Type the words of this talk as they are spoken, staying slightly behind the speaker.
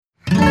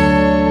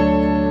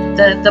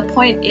the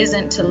point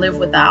isn't to live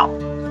without.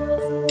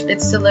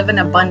 It's to live an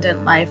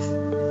abundant life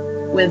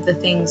with the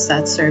things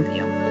that serve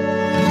you.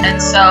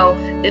 And so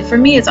for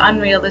me, it's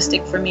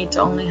unrealistic for me to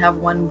only have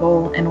one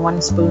bowl and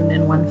one spoon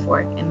and one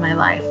fork in my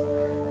life.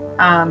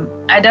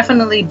 I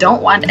definitely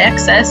don't want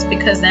excess,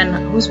 because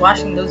then who's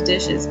washing those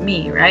dishes?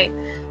 Me, right?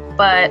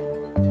 But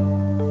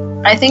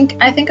I think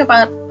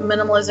about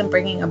minimalism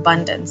bringing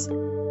abundance.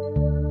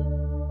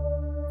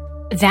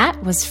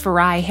 That was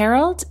Farai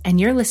Harold, and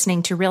you're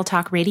listening to Real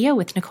Talk Radio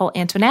with Nicole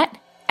Antoinette,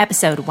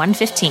 episode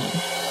 115.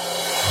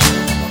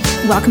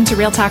 Welcome to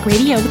Real Talk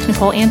Radio with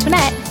Nicole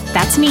Antoinette.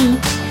 That's me,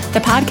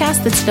 the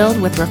podcast that's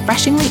filled with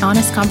refreshingly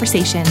honest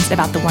conversations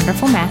about the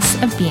wonderful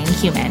mess of being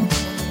human.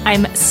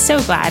 I'm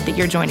so glad that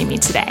you're joining me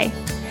today.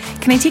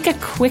 Can I take a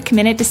quick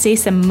minute to say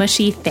some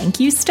mushy thank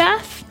you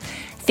stuff?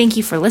 Thank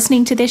you for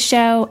listening to this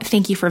show.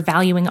 Thank you for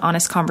valuing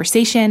honest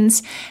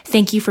conversations.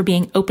 Thank you for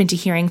being open to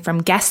hearing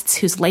from guests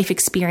whose life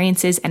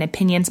experiences and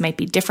opinions might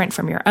be different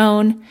from your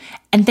own.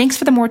 And thanks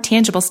for the more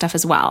tangible stuff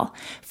as well,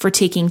 for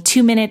taking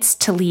 2 minutes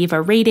to leave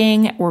a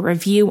rating or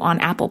review on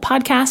Apple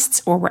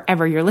Podcasts or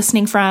wherever you're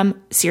listening from.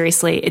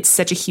 Seriously, it's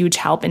such a huge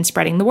help in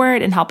spreading the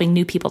word and helping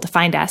new people to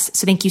find us.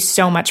 So thank you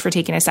so much for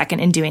taking a second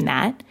and doing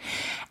that.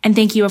 And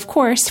thank you, of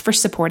course, for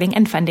supporting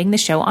and funding the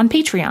show on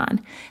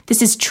Patreon.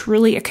 This is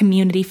truly a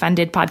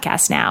community-funded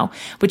podcast now,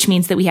 which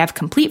means that we have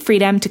complete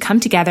freedom to come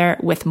together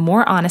with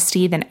more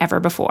honesty than ever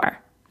before.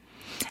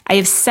 I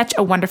have such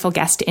a wonderful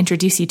guest to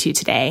introduce you to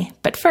today.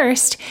 But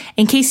first,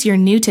 in case you're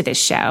new to this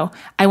show,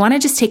 I want to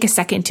just take a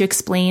second to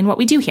explain what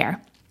we do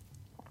here.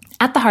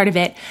 At the heart of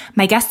it,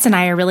 my guests and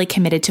I are really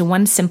committed to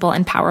one simple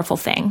and powerful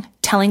thing: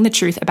 telling the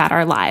truth about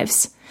our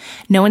lives.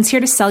 No one's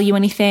here to sell you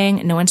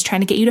anything. No one's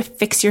trying to get you to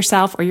fix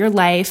yourself or your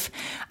life.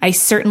 I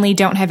certainly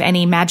don't have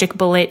any magic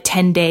bullet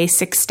 10-day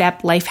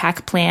 6-step life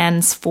hack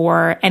plans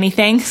for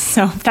anything.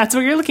 So if that's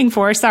what you're looking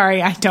for,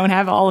 sorry, I don't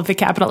have all of the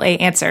capital A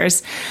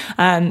answers.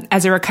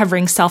 As a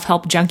recovering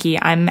self-help junkie,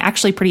 I'm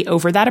actually pretty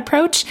over that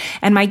approach.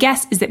 And my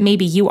guess is that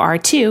maybe you are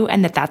too,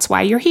 and that's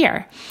why you're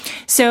here.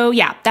 So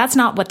yeah, that's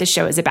not what the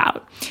show is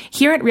about.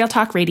 Here at Real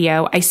Talk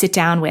Radio, I sit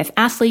down with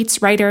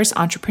athletes, writers,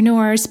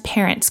 entrepreneurs,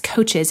 parents,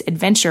 coaches,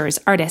 adventurers,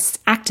 artists,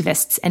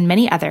 activists, and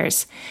many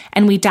others,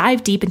 and we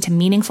dive deep into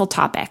meaningful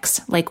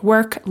topics like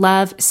work,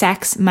 love,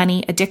 sex,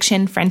 money,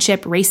 addiction,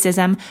 friendship,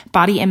 racism,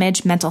 body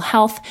image, mental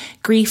health,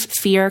 grief,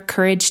 fear,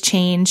 courage,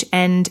 change,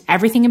 and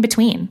everything in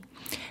between.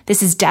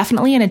 This is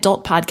definitely an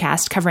adult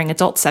podcast covering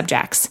adult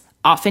subjects,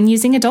 often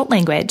using adult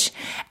language,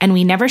 and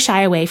we never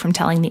shy away from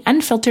telling the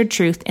unfiltered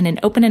truth in an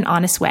open and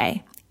honest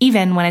way,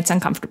 even when it's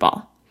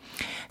uncomfortable.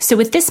 So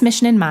with this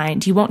mission in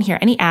mind, you won't hear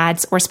any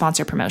ads or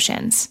sponsor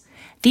promotions.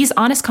 These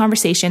honest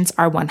conversations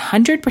are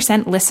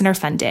 100% listener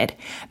funded,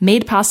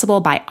 made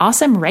possible by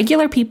awesome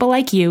regular people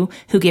like you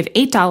who give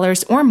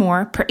 $8 or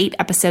more per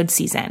 8-episode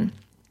season.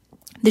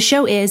 The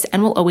show is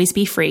and will always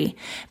be free,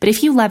 but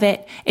if you love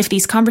it, if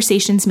these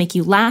conversations make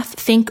you laugh,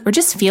 think, or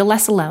just feel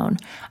less alone,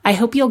 I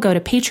hope you'll go to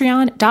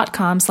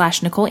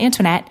patreon.com/Nicole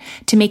Antoinette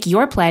to make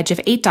your pledge of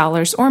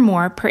 $8 or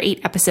more per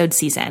 8-episode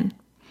season.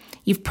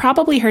 You've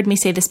probably heard me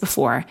say this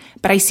before,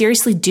 but I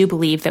seriously do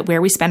believe that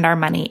where we spend our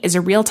money is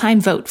a real-time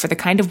vote for the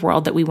kind of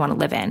world that we want to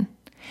live in.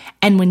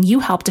 And when you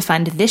help to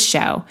fund this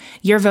show,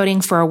 you're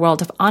voting for a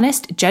world of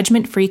honest,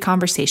 judgment-free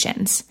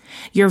conversations.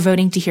 You're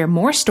voting to hear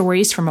more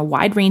stories from a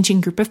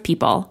wide-ranging group of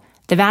people,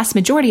 the vast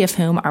majority of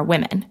whom are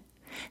women.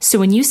 So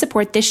when you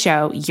support this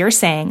show, you're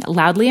saying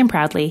loudly and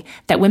proudly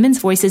that women's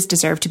voices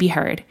deserve to be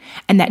heard,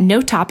 and that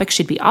no topic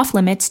should be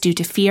off-limits due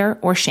to fear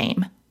or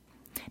shame.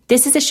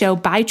 This is a show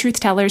by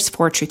truth tellers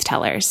for truth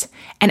tellers.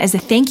 And as a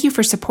thank you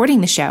for supporting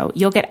the show,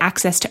 you'll get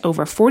access to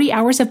over 40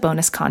 hours of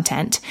bonus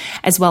content,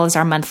 as well as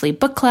our monthly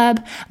book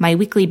club, my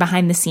weekly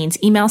behind the scenes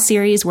email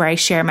series where I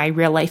share my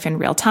real life in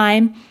real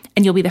time,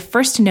 and you'll be the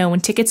first to know when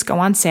tickets go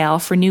on sale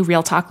for new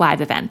Real Talk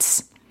Live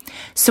events.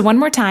 So one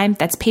more time,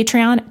 that's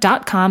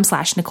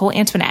patreon.com/Nicole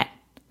Antoinette.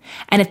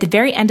 And at the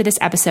very end of this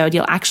episode,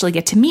 you'll actually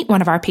get to meet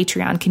one of our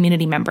Patreon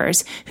community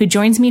members who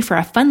joins me for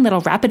a fun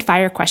little rapid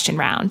fire question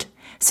round.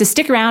 So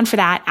stick around for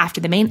that after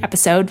the main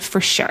episode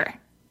for sure.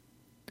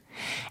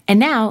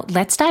 And now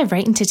let's dive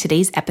right into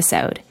today's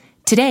episode.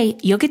 Today,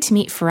 you'll get to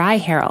meet Farai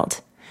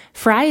Harold.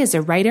 Farai is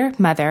a writer,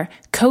 mother,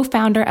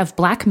 co-founder of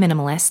Black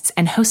Minimalists,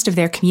 and host of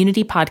their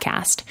community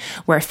podcast,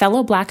 where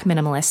fellow Black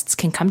minimalists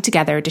can come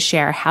together to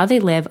share how they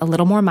live a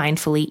little more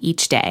mindfully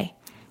each day.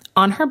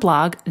 On her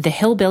blog,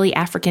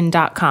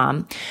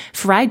 thehillbillyafrican.com,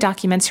 Farai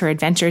documents her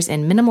adventures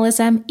in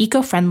minimalism,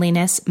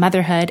 eco-friendliness,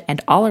 motherhood, and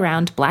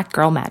all-around Black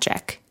girl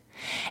magic.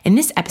 In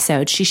this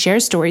episode, she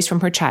shares stories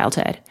from her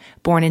childhood,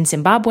 born in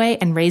Zimbabwe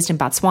and raised in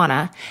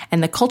Botswana,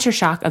 and the culture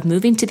shock of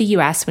moving to the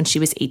U.S. when she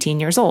was 18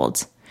 years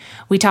old.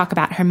 We talk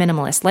about her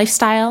minimalist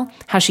lifestyle,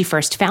 how she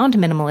first found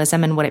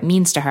minimalism and what it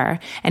means to her,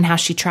 and how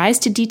she tries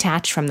to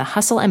detach from the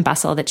hustle and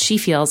bustle that she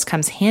feels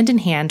comes hand in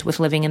hand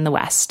with living in the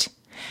West.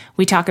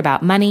 We talk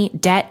about money,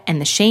 debt, and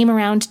the shame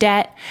around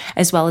debt,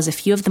 as well as a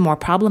few of the more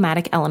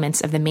problematic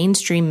elements of the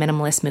mainstream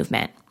minimalist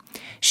movement.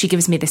 She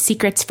gives me the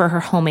secrets for her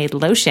homemade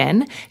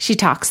lotion. She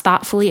talks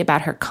thoughtfully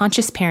about her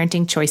conscious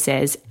parenting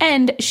choices,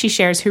 and she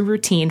shares her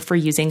routine for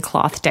using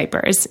cloth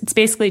diapers. It's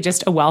basically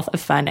just a wealth of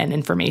fun and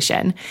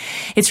information.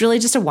 It's really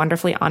just a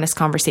wonderfully honest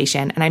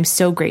conversation, and I'm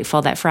so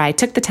grateful that Fry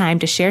took the time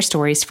to share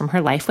stories from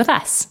her life with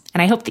us.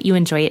 And I hope that you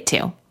enjoy it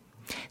too.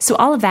 So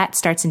all of that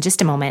starts in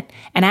just a moment,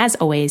 and as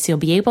always, you'll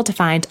be able to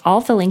find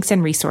all the links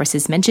and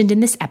resources mentioned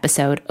in this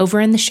episode over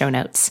in the show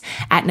notes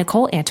at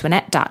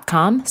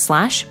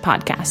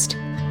NicoleAntoinette.com/podcast.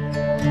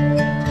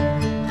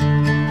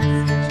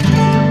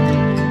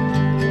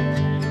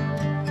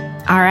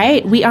 All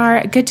right, we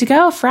are good to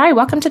go. Fry,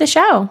 welcome to the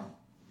show.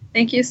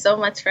 Thank you so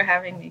much for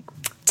having me.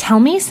 Tell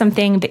me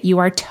something that you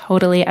are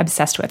totally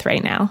obsessed with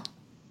right now.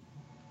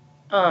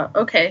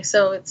 Okay,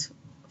 so it's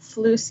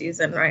flu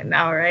season right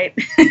now, right?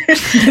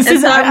 This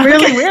is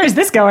really where is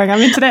this going?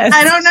 I'm into this.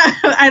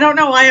 I don't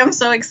know why I'm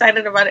so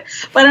excited about it,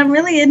 but I'm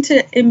really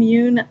into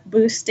immune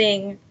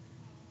boosting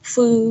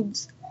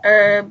foods,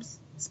 herbs,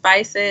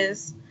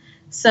 spices.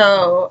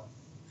 So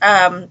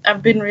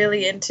I've been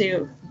really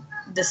into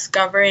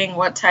discovering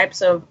what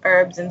types of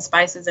herbs and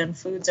spices and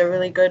foods are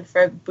really good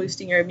for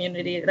boosting your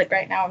immunity. Like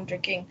right now I'm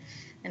drinking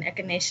an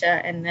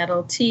echinacea and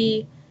nettle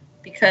tea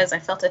because I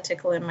felt a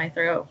tickle in my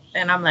throat,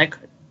 and I'm like,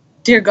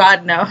 dear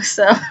God, no.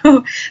 So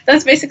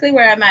that's basically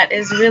where I'm at,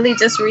 is really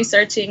just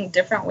researching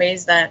different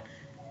ways that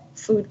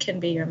food can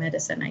be your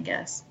medicine, I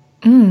guess.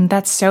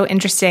 That's so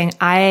interesting.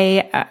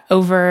 I,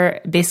 over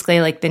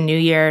basically like the New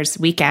Year's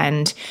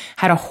weekend,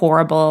 had a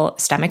horrible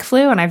stomach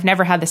flu, and I've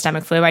never had the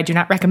stomach flu. I do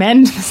not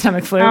recommend the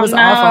stomach flu. It was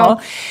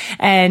awful.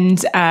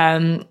 And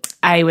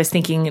I was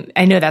thinking,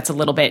 I know that's a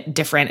little bit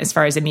different as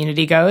far as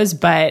immunity goes,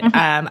 but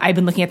I've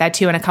been looking at that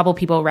too. And a couple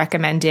people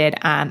recommended,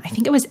 I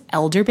think it was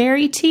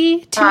elderberry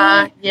tea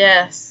to me.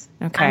 Yes.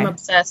 Okay. I'm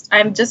obsessed.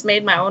 I just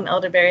made my own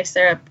elderberry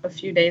syrup a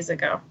few days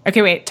ago.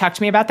 Okay, wait, talk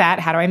to me about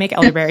that. How do I make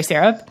elderberry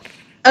syrup?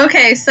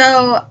 Okay,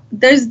 so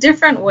there's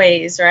different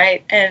ways,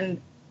 right? And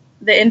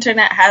the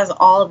internet has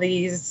all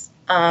these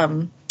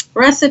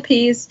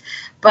recipes,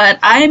 but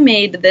I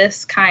made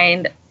this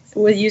kind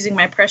with using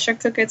my pressure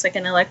cooker. It's like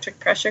an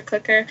electric pressure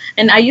cooker.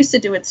 And I used to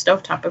do it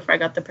stovetop before I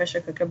got the pressure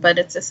cooker, but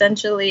it's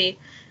essentially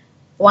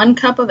 1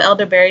 cup of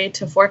elderberry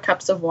to 4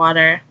 cups of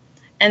water.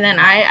 And then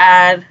I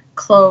add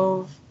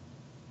clove,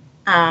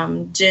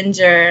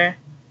 ginger,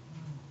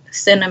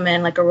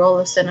 cinnamon, like a roll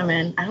of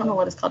cinnamon. I don't know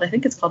what it's called. I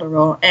think it's called a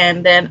roll.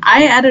 And then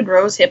I added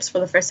rose hips for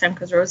the first time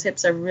because rose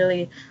hips are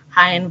really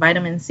high in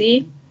vitamin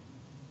C.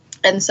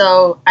 And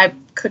so I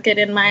cook it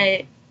in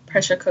my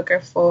pressure cooker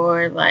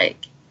for I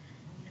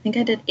think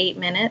I did 8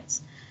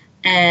 minutes.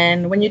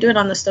 And when you do it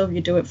on the stove,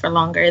 you do it for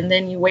longer. And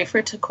then you wait for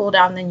it to cool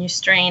down, then you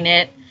strain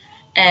it.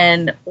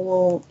 And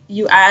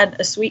you add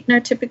a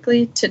sweetener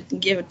typically to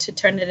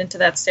turn it into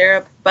that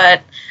syrup. But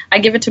I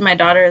give it to my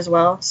daughter as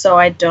well. So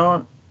I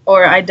dilute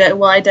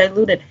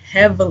it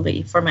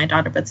heavily for my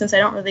daughter. But since I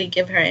don't really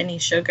give her any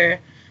sugar,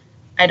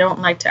 I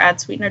don't like to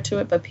add sweetener to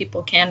it, but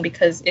people can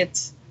because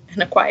it's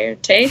an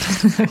acquired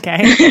taste.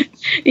 Okay.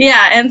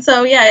 Yeah. And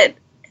so,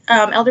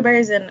 elderberry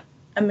is an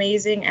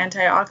amazing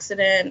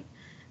antioxidant.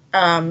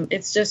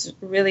 It's just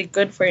really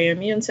good for your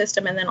immune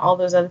system. And then all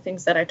those other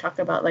things that I talked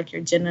about, like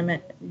your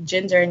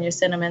ginger and your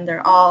cinnamon,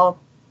 they're all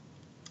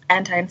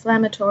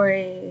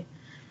anti-inflammatory,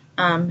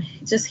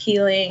 just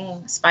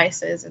healing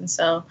spices. And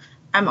so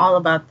I'm all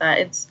about that.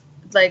 It's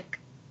like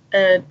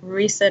a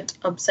recent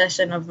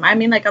obsession of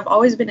mine. I've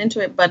always been into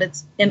it, but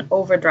it's in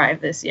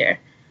overdrive this year.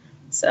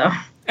 So.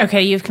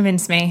 Okay, you've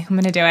convinced me. I'm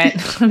going to do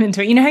it. I'm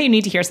into it. You know how you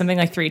need to hear something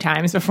like 3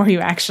 times before you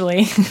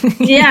actually...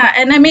 Yeah,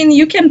 and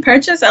you can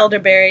purchase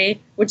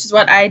elderberry, which is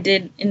what I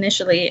did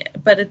initially,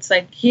 but it's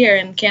like here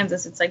in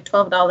Kansas, it's like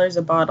 $12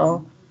 a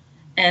bottle,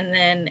 and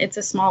then it's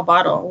a small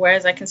bottle,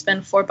 whereas I can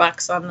spend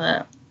 $4 on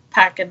the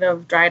packet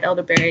of dried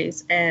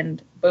elderberries,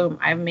 and boom,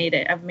 I've made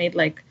it. I've made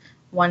like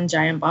 1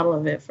 giant bottle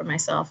of it for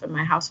myself and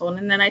my household,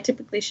 and then I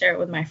typically share it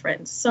with my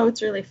friends, so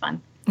it's really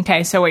fun.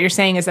 Okay, so what you're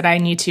saying is that I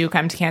need to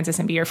come to Kansas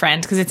and be your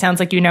friend, because it sounds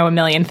like you know a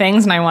million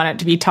things, and I want it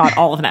to be taught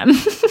all of them.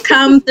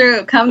 Come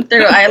through.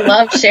 I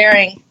love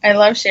sharing.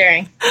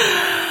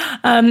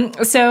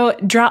 So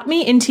drop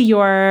me into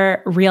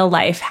your real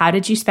life. How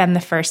did you spend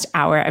the first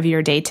hour of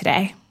your day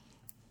today?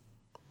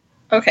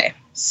 Okay,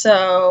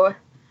 so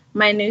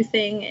my new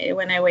thing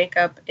when I wake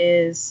up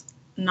is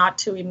not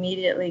to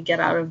immediately get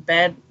out of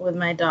bed with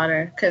my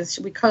daughter, because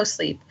we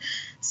co-sleep.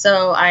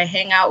 So I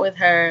hang out with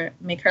her,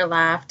 make her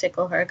laugh,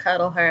 tickle her,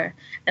 cuddle her.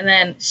 And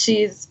then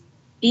she's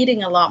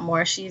eating a lot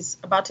more. She's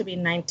about to be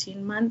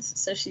 19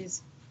 months, so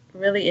she's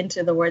really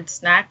into the word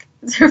snack.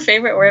 It's her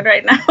favorite word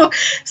right now.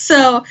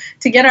 So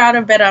to get her out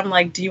of bed, I'm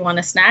like, do you want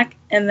a snack?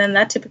 And then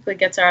that typically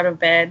gets her out of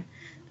bed.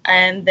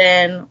 And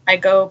then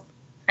I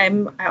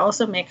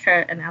also make her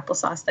an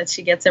applesauce that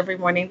she gets every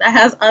morning that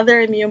has other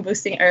immune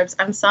boosting herbs.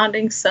 I'm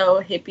sounding so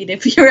hippy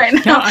dippy right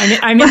now. No,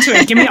 I'm into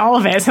it. Give me all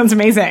of it. It sounds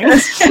amazing.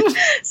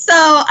 So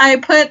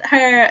I put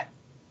her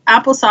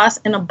applesauce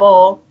in a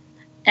bowl,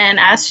 and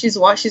as she's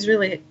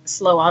really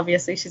slow,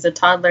 obviously she's a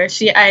toddler.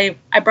 I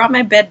brought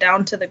my bed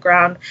down to the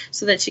ground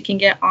so that she can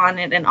get on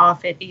it and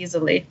off it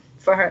easily.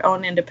 for her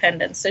own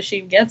independence. So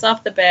she gets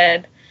off the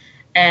bed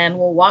and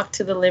will walk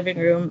to the living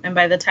room. And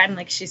by the time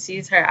like she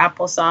sees her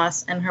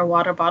applesauce and her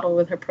water bottle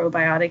with her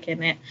probiotic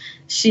in it,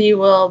 she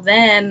will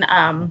then,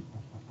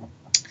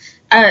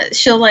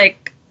 she'll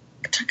like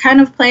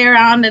kind of play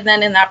around. And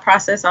then in that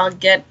process, I'll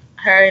get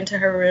her into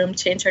her room,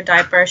 change her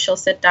diaper. She'll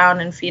sit down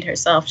and feed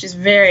herself. She's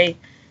very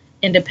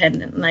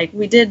independent. Like,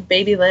 we did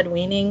baby-led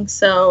weaning,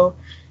 so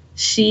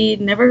she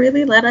never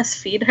really let us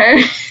feed her.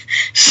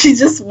 She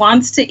just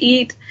wants to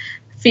eat,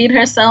 feed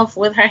herself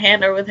with her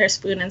hand or with her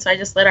spoon, and so I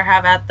just let her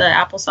have at the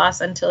applesauce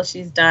until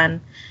she's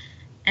done.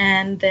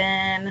 And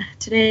then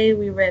today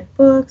we read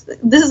books.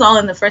 This is all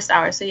in the first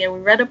hour. So yeah, we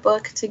read a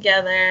book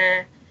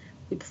together.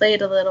 We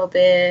played a little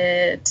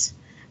bit.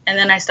 And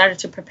then I started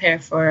to prepare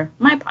for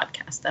my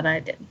podcast that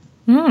I did.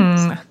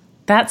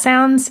 That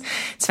sounds,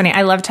 it's funny.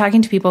 I love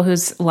talking to people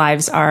whose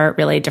lives are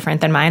really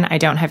different than mine. I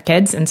don't have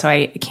kids, and so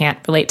I can't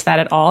relate to that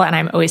at all. And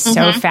I'm always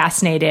so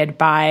fascinated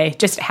by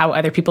just how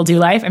other people do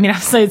life. I mean,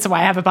 obviously, it's why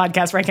I have a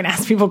podcast where I can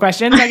ask people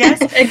questions, I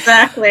guess.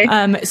 Exactly.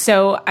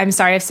 So I'm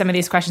sorry if some of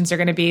these questions are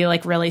going to be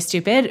like really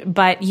stupid,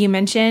 but you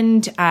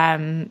mentioned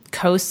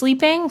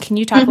co-sleeping. Can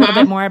you talk a little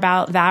bit more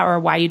about that, or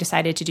why you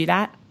decided to do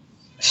that?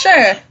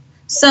 Sure.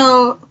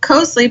 So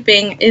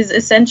co-sleeping is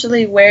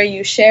essentially where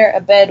you share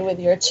a bed with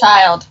your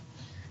child.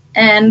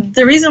 And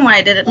the reason why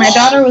I did it, my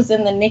daughter was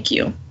in the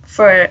NICU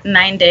for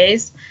 9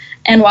 days.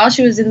 And while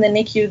she was in the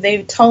NICU,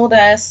 they told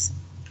us,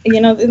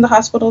 you know, in the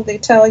hospital, they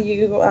tell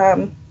you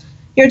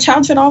your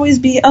child should always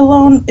be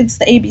alone. It's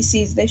the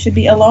ABCs. They should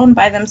be alone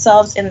by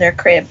themselves in their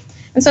crib.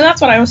 And so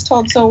that's what I was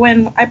told. So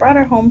when I brought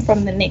her home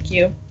from the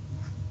NICU,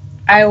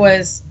 I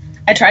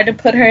tried to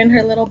put her in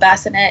her little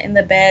bassinet in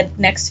the bed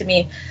next to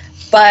me,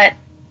 but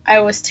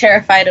I was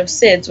terrified of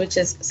SIDS, which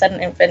is sudden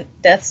infant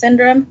death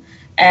syndrome.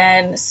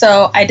 And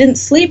so I didn't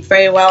sleep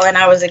very well, and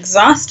I was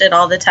exhausted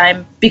all the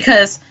time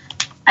because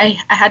I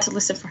had to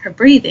listen for her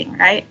breathing,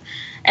 right?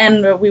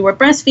 And we were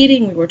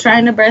breastfeeding. We were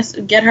trying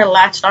to get her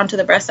latched onto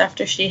the breast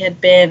after she had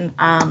been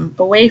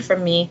away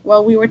from me.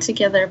 Well, we were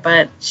together,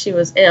 but she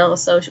was ill,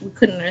 so we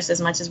couldn't nurse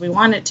as much as we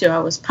wanted to. I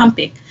was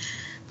pumping.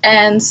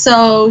 And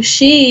so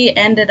she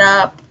ended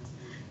up,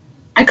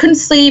 I couldn't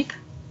sleep,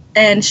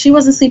 and she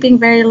wasn't sleeping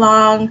very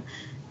long.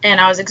 And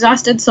I was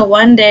exhausted, so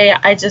one day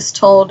I just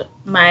told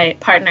my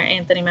partner,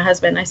 Anthony, my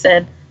husband, I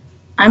said,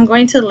 I'm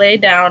going to lay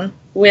down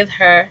with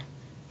her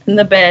in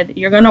the bed.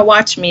 You're going to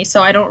watch me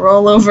so I don't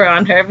roll over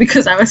on her,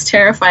 because I was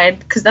terrified,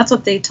 because that's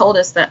what they told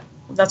us,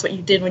 that's what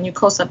you did when you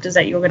co-slept, is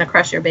that you were going to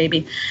crush your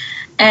baby.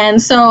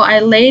 And so I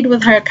laid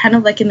with her kind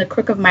of like in the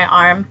crook of my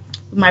arm,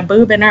 with my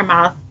boob in her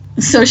mouth,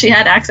 so she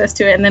had access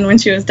to it. And then when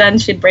she was done,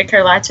 she'd break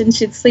her latch and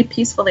she'd sleep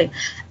peacefully.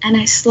 And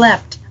I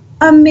slept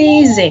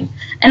amazing.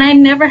 And I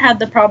never had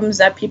the problems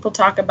that people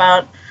talk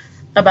about,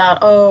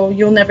 oh,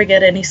 you'll never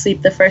get any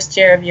sleep the first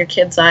year of your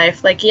kid's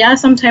life. Like, yeah,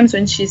 sometimes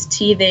when she's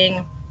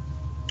teething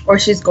or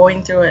she's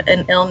going through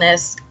an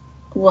illness,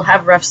 we'll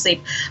have rough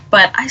sleep.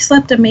 But I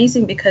slept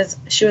amazing because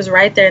she was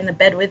right there in the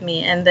bed with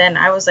me. And then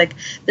I was like,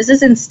 this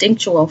is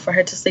instinctual for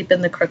her to sleep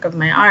in the crook of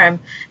my arm.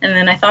 And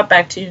then I thought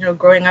back to, you know,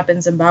 growing up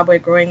in Zimbabwe,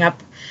 growing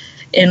up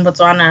in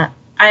Botswana,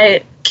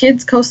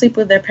 kids co-sleep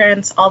with their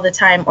parents all the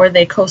time, or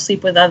they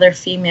co-sleep with other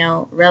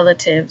female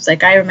relatives.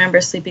 Like, I remember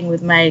sleeping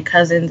with my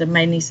cousins and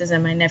my nieces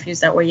and my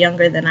nephews that were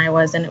younger than I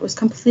was, and it was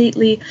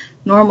completely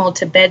normal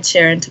to bed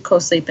share and to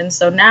co-sleep. And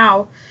so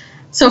now,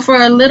 for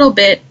a little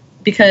bit,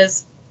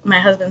 because my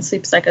husband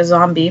sleeps like a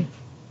zombie,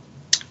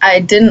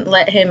 I didn't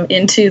let him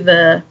into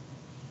the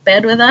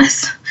bed with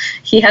us.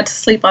 He had to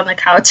sleep on the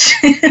couch.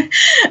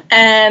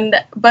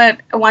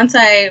 But once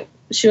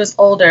she was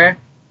older,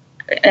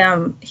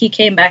 he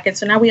came back, and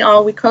so now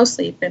we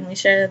co-sleep and we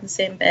share the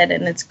same bed,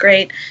 and it's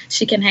great.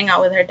 She can hang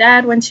out with her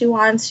dad when she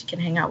wants. She can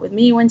hang out with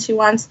me when she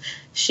wants.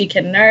 She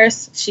can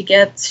nurse. She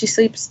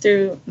sleeps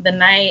through the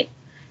night,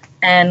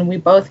 and we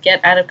both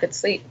get adequate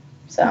sleep.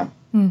 So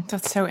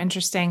that's so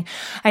interesting.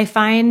 I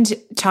find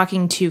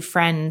talking to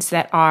friends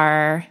that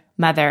are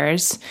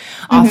mothers,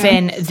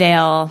 often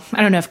they'll,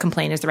 I don't know if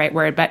complain is the right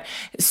word, but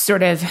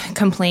sort of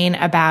complain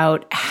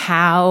about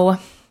how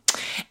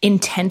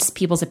intense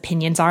people's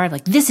opinions are,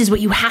 like, this is what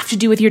you have to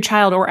do with your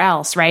child or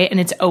else, right? And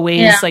it's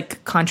always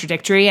like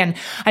contradictory. And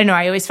I don't know,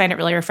 I always find it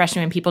really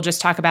refreshing when people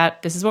just talk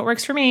about, this is what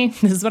works for me,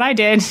 this is what I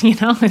did, you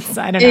know, it's,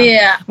 I don't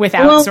know,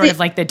 without of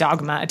like the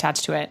dogma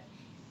attached to it.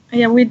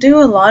 Yeah, we do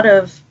a lot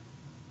of,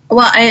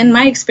 in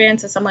my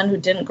experience as someone who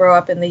didn't grow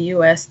up in the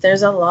U.S.,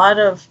 there's a lot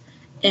of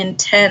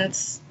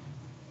intense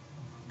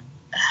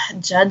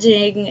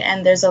judging,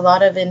 and there's a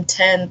lot of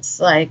intense,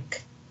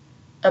 like,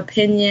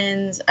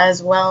 opinions,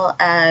 as well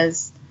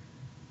as,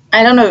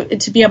 I don't know,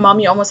 to be a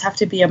mom, you almost have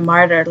to be a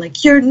martyr.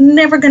 Like, you're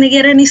never going to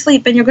get any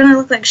sleep, and you're going to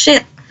look like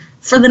shit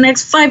for the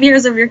next 5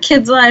 years of your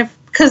kid's life,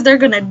 because they're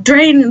going to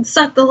drain and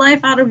suck the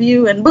life out of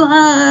you, and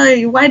blah,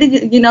 why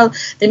did you know,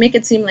 they make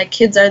it seem like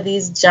kids are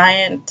these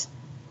giant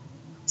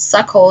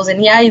suckholes,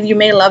 and yeah, you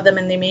may love them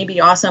and they may be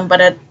awesome,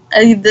 but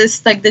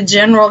this, like, the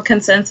general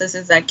consensus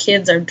is that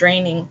kids are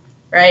draining,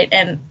 right?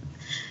 And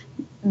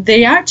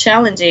they are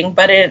challenging,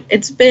 but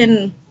it's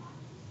been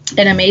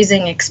an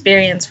amazing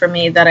experience for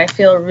me that I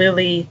feel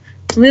really,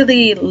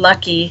 really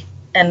lucky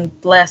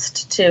and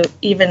blessed to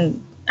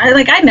even.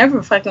 I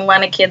never fucking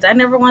wanted kids. I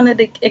never wanted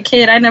a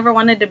kid. I never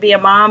wanted to be a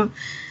mom.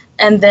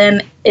 And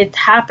then it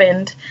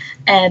happened.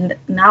 And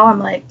now I'm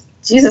like,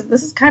 Jesus,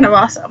 this is kind of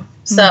awesome.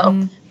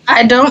 So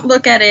I don't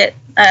look at it.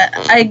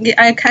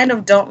 I kind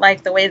of don't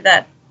like the way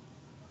that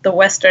the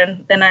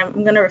Western, then I'm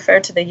going to refer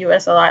to the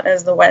U.S. a lot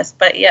as the West.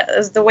 But yeah,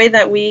 it's the way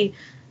that we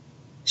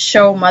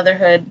show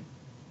motherhood.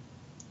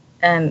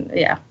 And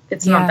yeah,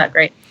 it's not that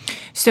great.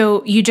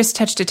 So you just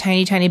touched a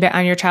tiny, tiny bit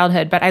on your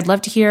childhood, but I'd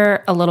love to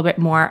hear a little bit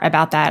more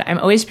about that. I'm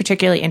always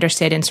particularly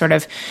interested in sort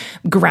of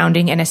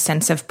grounding in a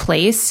sense of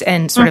place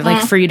and sort of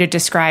like for you to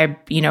describe,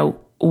 you know,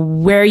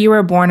 where you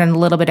were born and a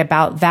little bit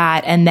about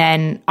that. And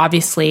then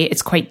obviously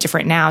it's quite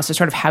different now. So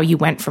sort of how you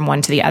went from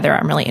one to the other.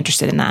 I'm really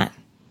interested in that.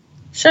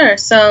 Sure.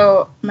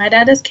 So my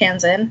dad is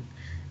Kansan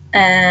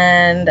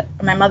and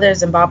my mother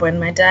is Zimbabwean.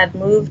 My dad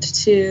moved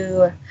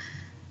to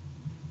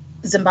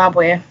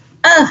Zimbabwe.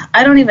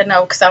 I don't even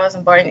know because I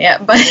wasn't born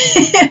yet, but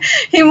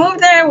he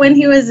moved there when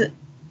he was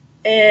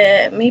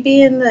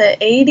maybe in the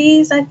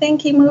 80s, I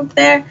think he moved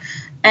there.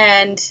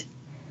 And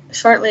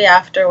shortly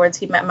afterwards,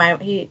 he met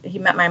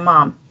my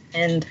mom.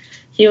 And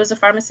he was a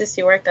pharmacist.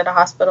 He worked at a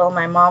hospital.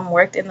 My mom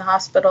worked in the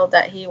hospital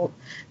that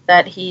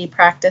he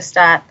practiced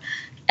at.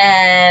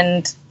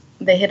 And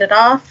they hit it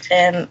off,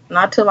 and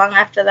not too long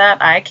after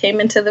that, I came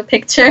into the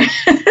picture.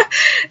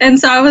 And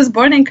so I was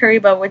born in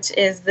Kariba, which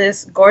is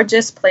this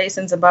gorgeous place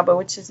in Zimbabwe,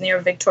 which is near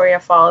Victoria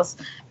Falls.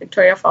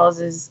 Victoria Falls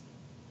is,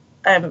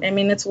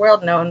 it's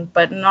world known,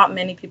 but not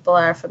many people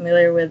are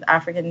familiar with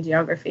African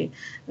geography.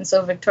 And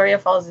so Victoria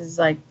Falls is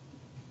like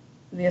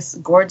this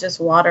gorgeous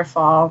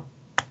waterfall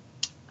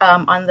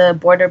on the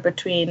border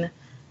between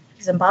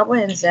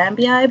Zimbabwe and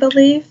Zambia, I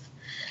believe.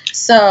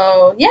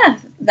 So, yeah,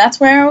 that's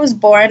where I was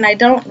born. I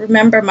don't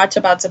remember much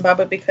about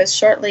Zimbabwe because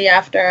shortly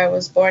after I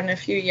was born, a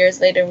few years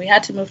later, we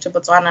had to move to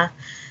Botswana.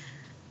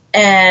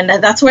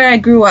 And that's where I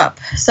grew up.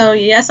 So,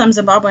 yes, I'm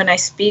Zimbabwean. I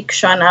speak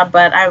Shona,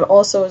 but I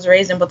also was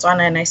raised in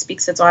Botswana and I speak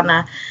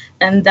Setswana.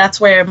 And that's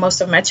where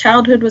most of my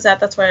childhood was at.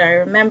 That's where I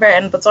remember.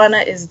 And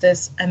Botswana is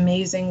this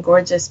amazing,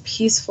 gorgeous,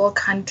 peaceful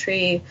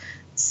country,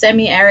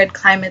 semi-arid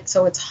climate.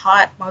 So it's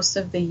hot most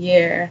of the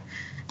year.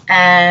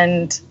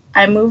 And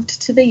I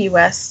moved to the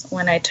U.S.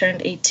 when I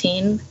turned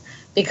 18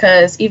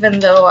 because even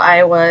though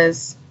I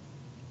was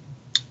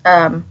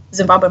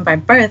Zimbabwean by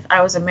birth,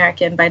 I was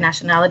American by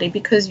nationality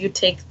because you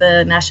take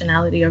the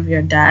nationality of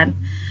your dad.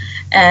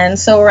 And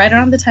so right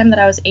around the time that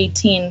I was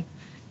 18,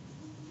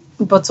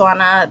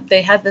 Botswana,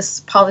 they had this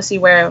policy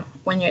where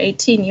when you're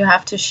 18, you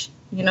have to,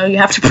 you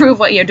have to prove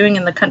what you're doing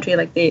in the country.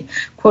 Like they,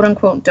 quote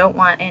unquote,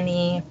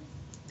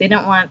 they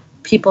don't want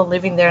people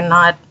living there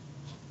not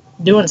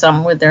doing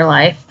something with their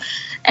life.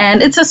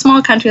 And it's a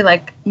small country.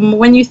 Like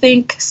when you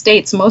think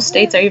states, most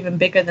states are even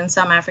bigger than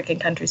some African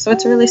countries. So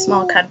it's a really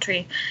small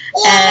country.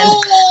 And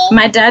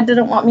my dad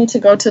didn't want me to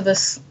go to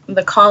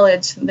the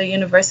college, the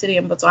university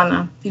in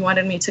Botswana. He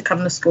wanted me to come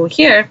to school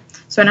here.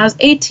 So when I was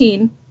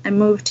 18, I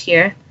moved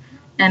here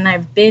and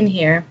I've been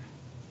here.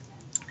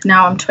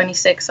 Now I'm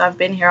 26. So I've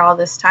been here all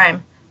this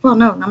time. Well,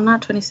 no, I'm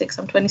not 26.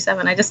 I'm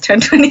 27. I just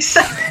turned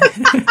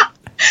 27.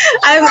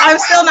 I'm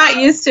still not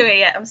used to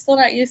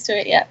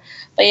it yet.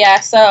 But yeah,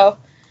 so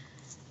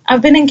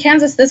I've been in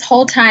Kansas this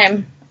whole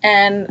time,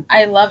 and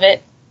I love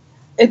it.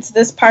 It's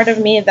this part of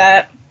me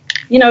that,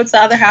 it's the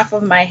other half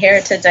of my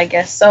heritage, I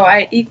guess. So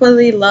I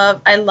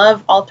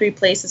love all three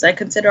places. I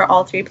consider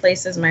all three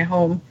places my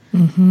home.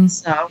 Mm-hmm.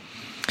 So.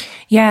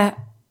 Yeah.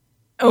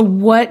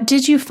 What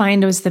did you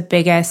find was the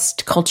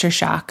biggest culture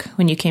shock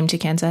when you came to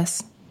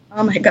Kansas?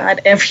 Oh my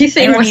God,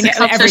 everything was a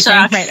culture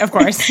shock. Right, of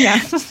course, yeah.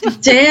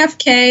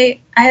 JFK,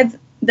 I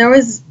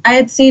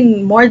had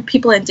seen more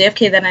people in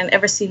JFK than I'd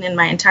ever seen in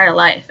my entire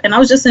life. And I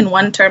was just in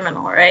one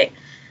terminal, right?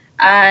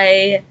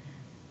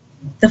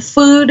 The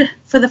food,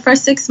 for the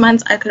first 6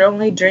 months, I could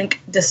only drink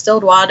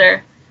distilled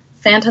water,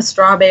 Fanta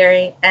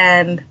strawberry,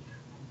 and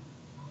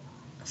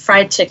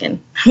fried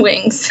chicken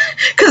wings.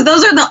 Because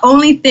those are the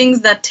only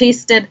things that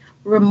tasted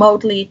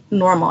remotely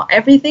normal.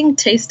 Everything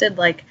tasted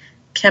like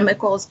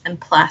chemicals and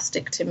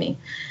plastic to me.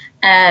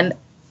 And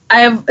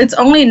it's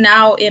only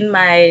now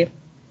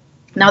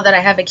now that I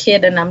have a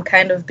kid and I'm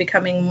kind of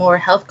becoming more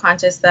health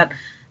conscious that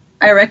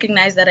I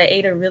recognize that I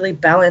ate a really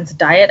balanced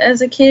diet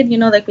as a kid.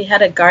 Like we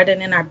had a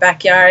garden in our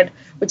backyard,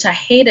 which I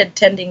hated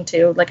tending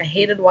to. Like I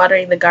hated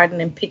watering the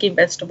garden and picking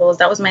vegetables.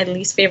 That was my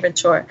least favorite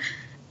chore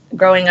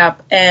growing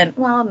up. And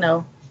well,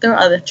 no, there were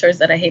other chores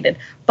that I hated,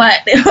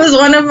 but it was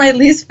one of my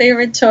least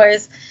favorite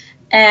chores.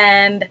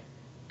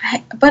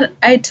 But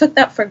I took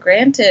that for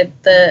granted.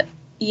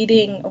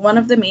 One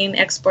of the main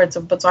exports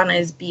of Botswana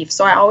is beef.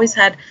 So I always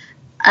had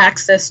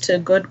access to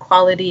good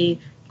quality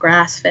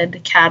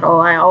grass-fed cattle.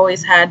 I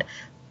always had,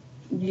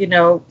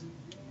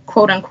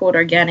 quote unquote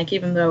organic,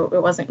 even though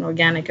it wasn't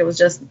organic. It was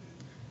just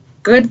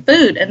good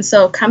food. And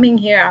so coming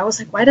here, I was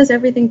like, why does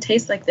everything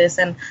taste like this?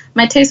 And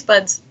my taste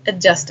buds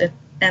adjusted.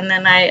 And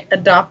then I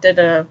adopted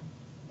a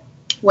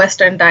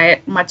Western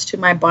diet, much to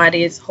my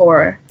body's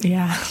horror.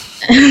 Yeah.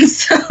 And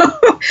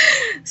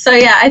so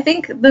yeah, I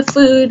think the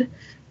food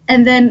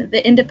and then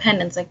the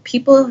independence, like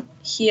people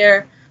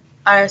here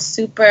are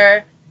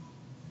super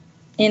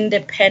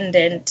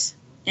independent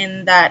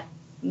in that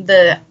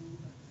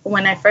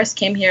when I first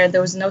came here,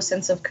 there was no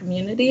sense of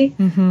community.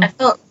 I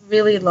felt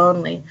really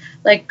lonely.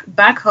 Like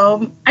back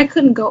home, I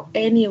couldn't go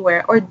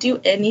anywhere or do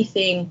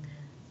anything,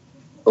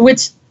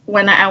 which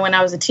when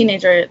I was a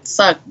teenager, it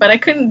sucked, but I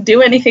couldn't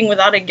do anything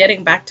without it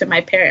getting back to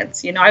my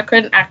parents. You know, I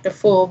couldn't act a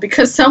fool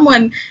because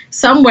someone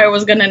somewhere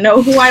was going to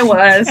know who I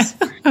was.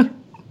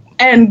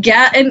 And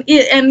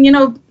you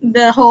know,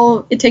 the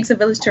whole it takes a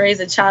village to raise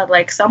a child,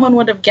 like someone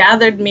would have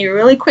gathered me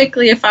really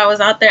quickly if I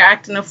was out there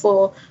acting a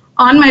fool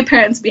on my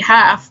parents'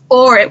 behalf,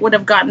 or it would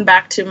have gotten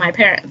back to my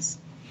parents.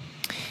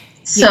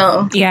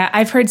 So yeah,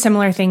 I've heard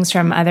similar things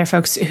from other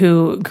folks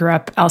who grew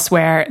up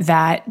elsewhere,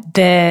 that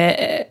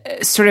the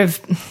sort of,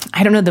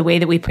 I don't know, the way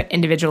that we put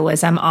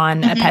individualism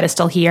on a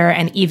pedestal here,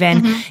 and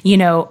even, you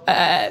know,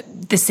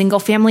 the single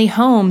family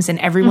homes, and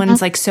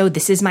everyone's like, so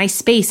this is my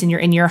space, and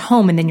you're in your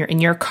home, and then you're in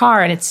your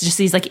car. And it's just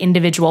these like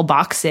individual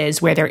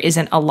boxes where there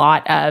isn't a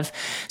lot of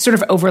sort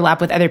of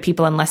overlap with other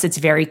people unless it's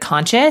very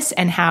conscious.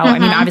 And how, I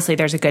mean, obviously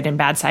there's a good and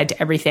bad side to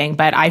everything,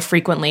 but I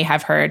frequently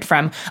have heard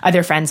from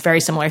other friends very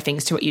similar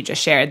things to what you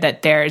just shared,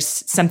 that there's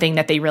something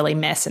that they really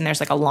miss, and there's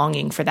like a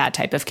longing for that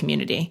type of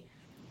community.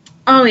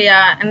 Oh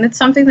yeah. And it's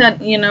something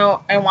that, you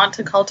know, I want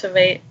to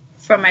cultivate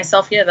for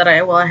myself here, that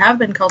I have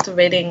been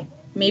cultivating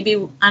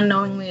maybe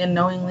unknowingly and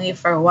knowingly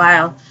for a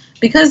while,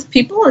 because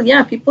people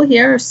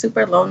here are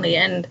super lonely.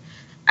 And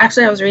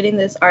actually I was reading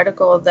this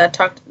article that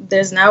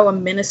there's now a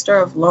minister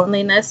of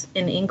loneliness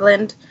in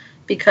England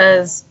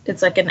because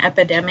it's like an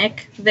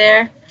epidemic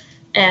there.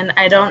 And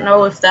I don't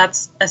know if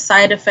that's a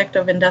side effect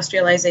of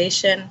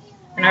industrialization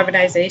and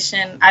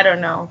urbanization. I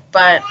don't know.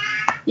 But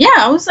yeah,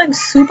 I was like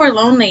super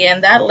lonely,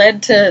 and that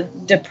led to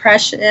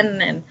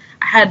depression, and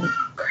I had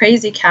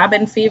crazy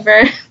cabin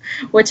fever,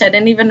 which I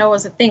didn't even know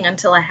was a thing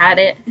until I had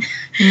it.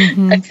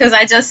 Because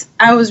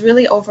I was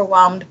really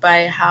overwhelmed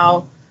by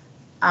how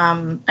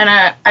and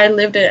I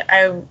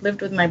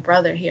lived with my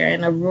brother here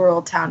in a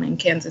rural town in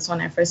Kansas when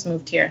I first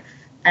moved here,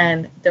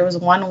 and there was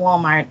one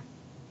Walmart,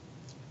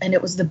 and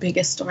it was the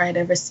biggest store I'd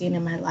ever seen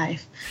in my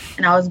life.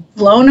 And I was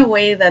blown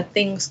away that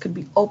things could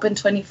be open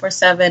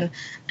 24/7,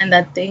 and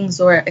that things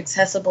were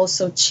accessible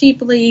so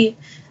cheaply.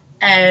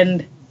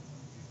 And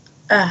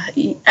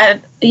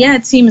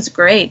it seems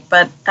great,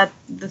 but at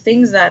the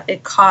things that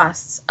it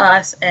costs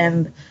us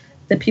and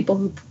the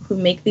people who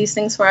make these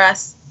things for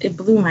us, it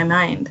blew my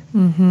mind.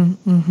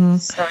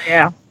 So,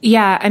 yeah.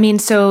 Yeah. I mean,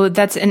 so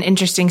that's an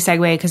interesting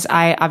segue, because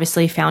I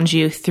obviously found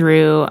you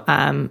through,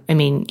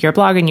 your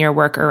blog and your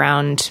work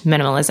around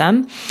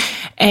minimalism.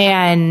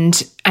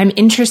 And I'm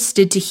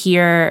interested to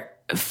hear,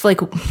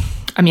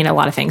 a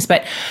lot of things,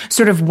 but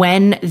sort of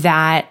when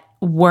that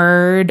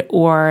word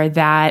or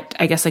that,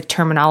 I guess, like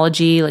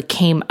terminology like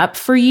came up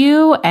for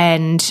you.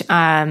 And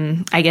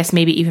I guess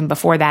maybe even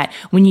before that,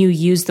 when you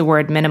use the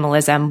word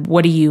minimalism,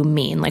 what do you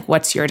mean? Like,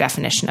 what's your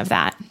definition of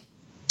that?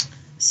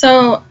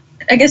 So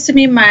I guess to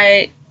me,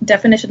 my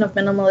definition of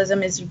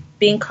minimalism is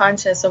being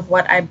conscious of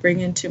what I bring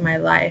into my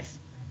life.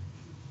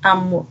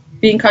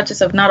 Being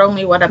conscious of not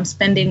only what I'm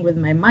spending with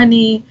my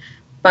money,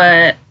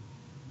 but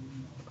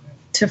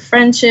to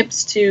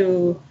friendships,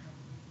 to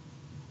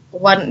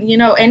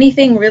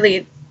anything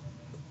really.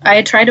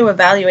 I try to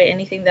evaluate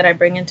anything that I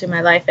bring into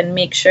my life and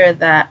make sure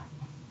that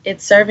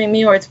it's serving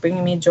me or it's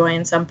bringing me joy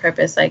in some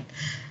purpose. Like,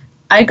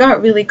 I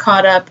got really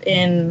caught up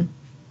in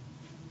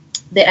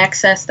the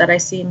excess that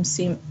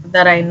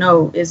that I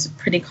know is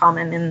pretty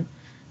common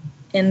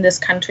in this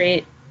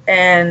country,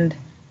 and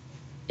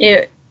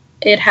it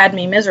had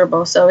me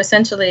miserable. So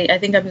essentially, I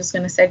think I'm just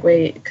going to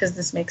segue because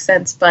this makes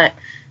sense. But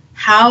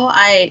how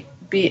I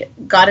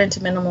got into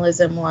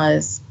minimalism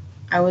was,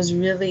 I was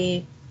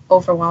really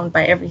overwhelmed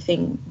by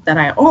everything that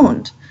I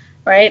owned,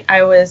 right?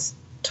 I was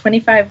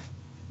 25.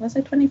 Was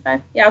I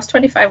 25? Yeah, I was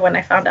 25 when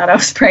I found out I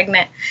was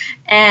pregnant.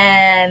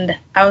 And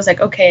I was like,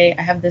 okay,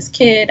 I have this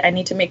kid. I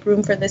need to make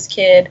room for this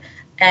kid.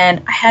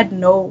 And I had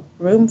no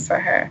room for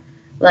her.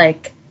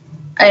 Like,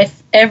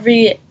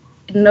 every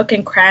nook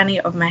and cranny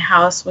of my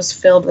house was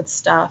filled with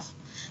stuff.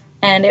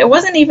 And it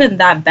wasn't even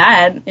that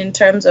bad in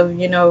terms of,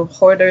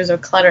 hoarders or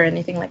clutter or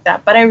anything like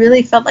that. But I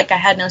really felt like I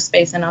had no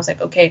space. And I was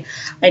like, okay,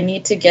 I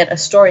need to get a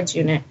storage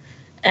unit.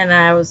 And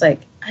I was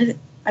like,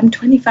 I'm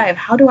 25.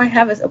 How do I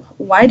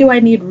why do I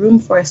need room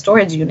for a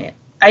storage unit?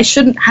 I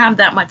shouldn't have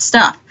that much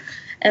stuff.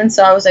 And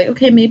so I was like,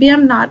 okay, maybe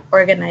I'm not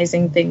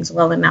organizing things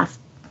well enough.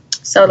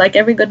 So like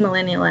every good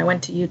millennial, I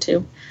went to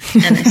YouTube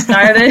and I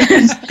started.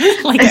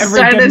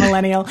 Good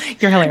millennial.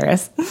 You're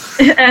hilarious.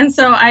 And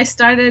so I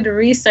started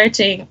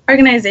researching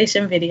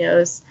organization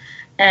videos,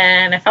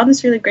 and I found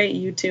this really great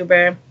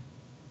YouTuber.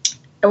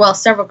 Well,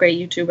 several great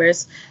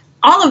YouTubers,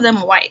 all of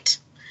them white.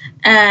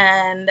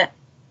 And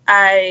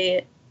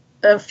a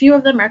few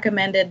of them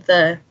recommended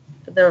the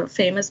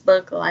famous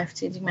book, The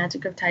Life-Changing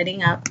Magic of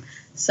Tidying Up.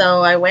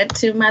 So I went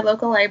to my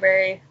local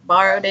library,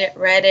 borrowed it,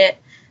 read it,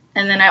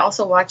 And then I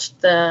also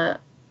watched the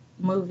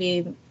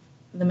movie,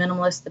 The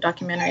Minimalist, the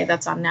documentary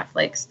that's on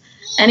Netflix.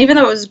 And even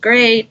though it was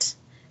great,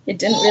 it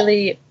didn't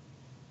really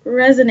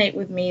resonate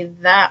with me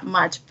that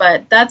much.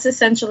 But that's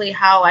essentially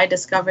how I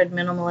discovered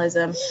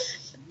minimalism.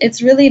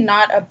 It's really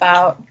not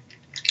about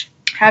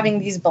having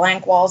these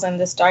blank walls and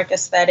this dark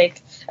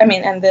aesthetic.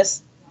 And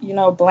this,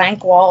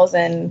 blank walls,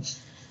 and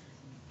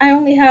I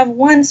only have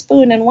one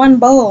spoon and one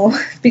bowl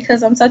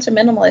because I'm such a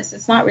minimalist.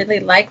 It's not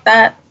really like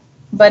that,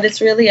 but it's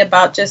really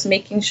about just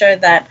making sure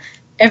that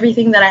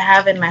everything that I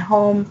have in my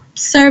home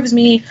serves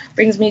me,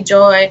 brings me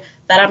joy,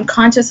 that I'm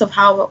conscious of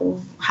how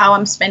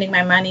I'm spending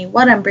my money,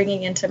 what I'm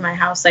bringing into my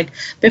house. Like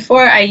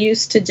before, I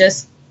used to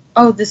just,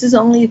 this is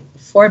only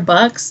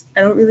 $4.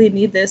 I don't really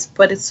need this,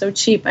 but it's so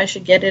cheap. I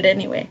should get it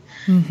anyway.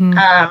 Mm-hmm.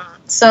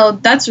 So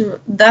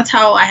that's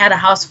how I had a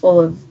house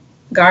full of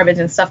garbage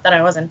and stuff that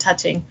I wasn't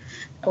touching.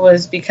 It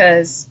was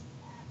because,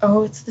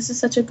 this is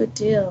such a good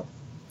deal.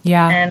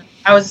 Yeah. And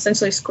I was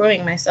essentially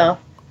screwing myself.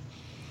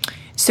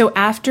 So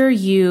after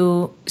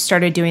you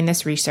started doing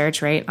this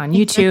research, right, on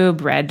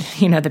YouTube, read,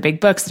 the big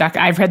books,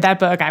 I've read that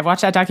book, I've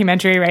watched that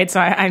documentary, right? So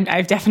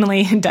I've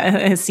definitely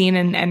seen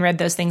and read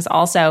those things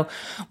also.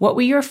 What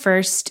were your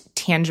first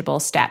tangible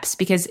steps?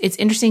 Because it's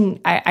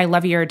interesting. I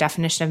love your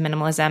definition of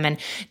minimalism, and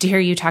to hear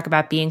you talk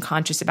about being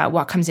conscious about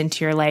what comes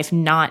into your life,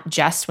 not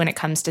just when it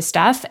comes to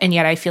stuff. And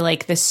yet I feel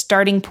like the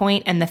starting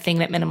point and the thing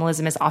that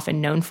minimalism is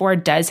often known for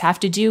does have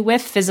to do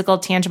with physical,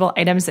 tangible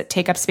items that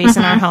take up space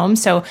in our home.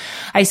 So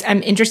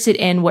I'm interested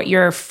in what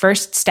your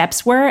first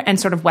steps were and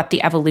sort of what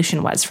the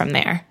evolution was from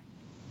there.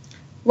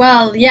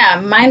 Well, yeah,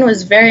 mine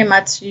was very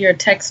much your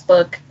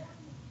textbook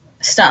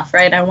stuff,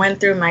 right? I went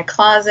through my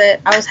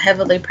closet. I was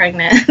heavily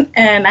pregnant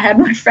and I had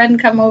my friend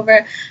come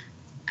over.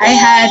 I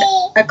had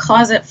a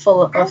closet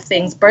full of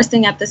things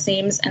bursting at the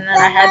seams, and then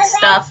I had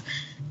stuff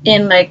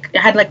in I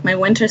had my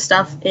winter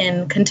stuff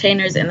in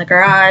containers in the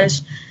garage,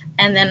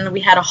 and then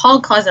we had a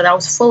hall closet that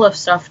was full of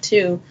stuff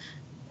too.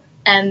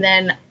 And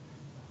then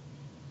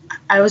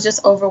I was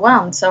just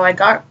overwhelmed. So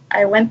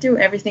I went through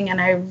everything and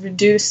I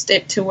reduced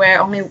it to where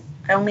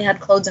I only had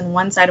clothes in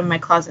one side of my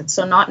closet.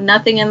 So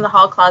nothing in the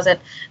hall closet,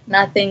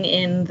 nothing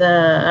in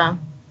the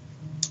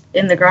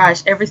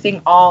garage.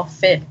 Everything all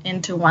fit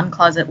into one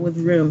closet with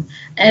room.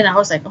 And I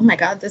was like, oh my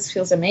God, this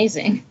feels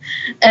amazing.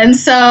 And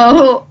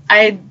so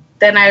I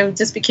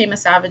just became a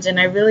savage, and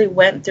I really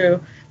went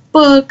through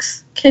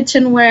books,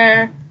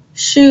 kitchenware,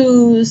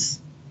 shoes,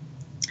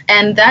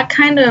 and that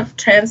kind of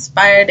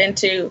transpired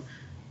into,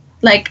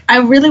 I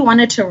really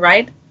wanted to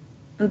write.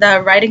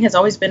 The writing has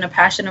always been a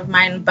passion of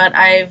mine, but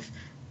I've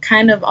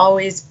kind of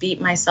always beat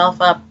myself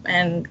up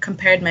and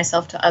compared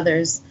myself to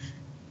others.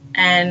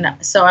 And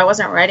so I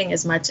wasn't writing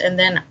as much. And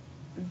then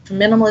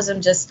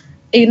minimalism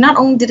not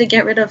only did it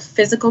get rid of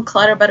physical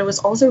clutter, but it was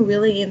also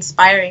really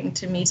inspiring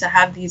to me to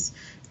have these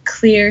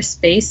clear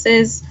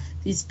spaces,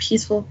 these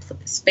peaceful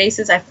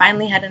spaces. I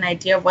finally had an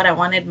idea of what I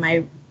wanted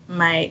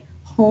my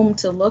home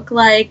to look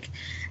like.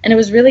 And it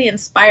was really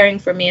inspiring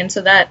for me. And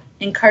so that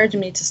encouraged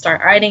me to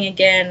start writing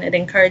again. It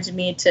encouraged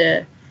me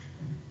to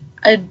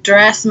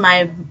address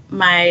my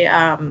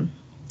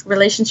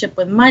relationship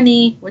with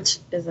money, which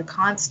is a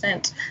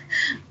constant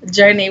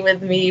journey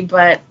with me.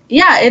 But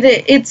yeah,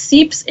 it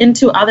seeps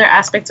into other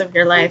aspects of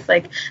your life.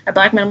 Like at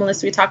Black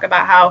Minimalist, we talk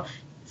about how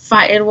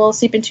it will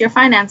seep into your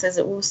finances.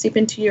 It will seep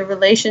into your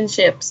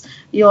relationships.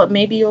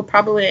 You'll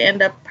probably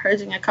end up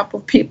purging a couple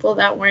of people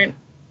that weren't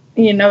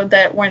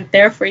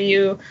there for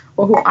you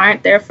or who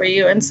aren't there for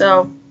you. And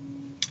so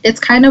it's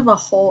kind of a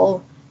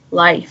whole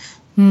life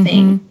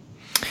thing.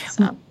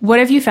 So. What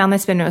have you found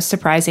that's been most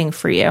surprising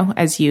for you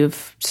as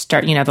you've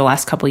the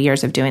last couple of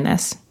years of doing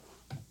this?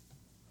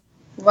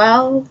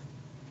 Well,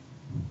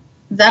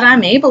 that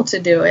I'm able to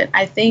do it.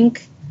 I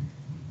think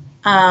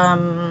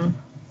I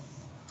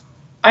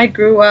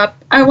grew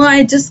up,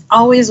 I just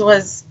always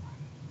was,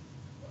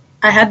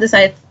 I had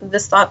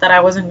this thought that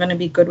I wasn't going to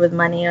be good with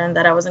money, and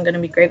that I wasn't going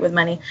to be great with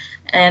money,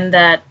 and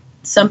that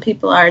some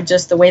people are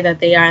just the way that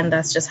they are, and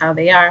that's just how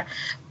they are.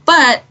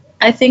 But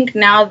I think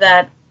now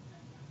that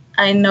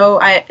I know,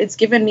 it's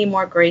given me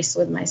more grace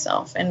with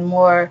myself and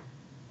it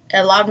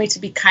allowed me to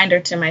be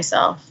kinder to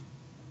myself,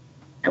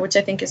 which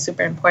I think is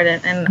super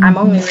important. And I'm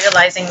only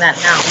realizing that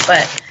now,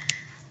 but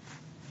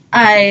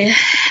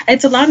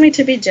it's allowed me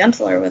to be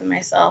gentler with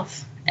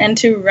myself and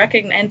to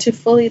recognize and to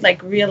fully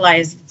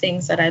realize the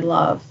things that I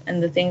love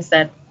and the things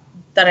that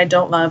I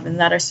don't love and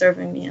that are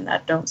serving me and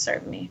that don't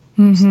serve me.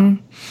 Mm-hmm.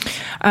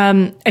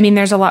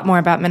 There's a lot more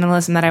about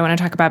minimalism that I want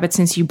to talk about, but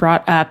since you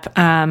brought up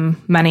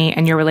money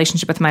and your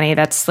relationship with money,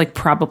 that's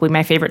probably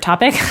my favorite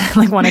topic.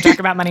 I want to talk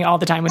about money all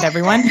the time with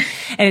everyone.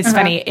 And it's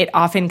funny, it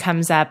often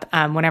comes up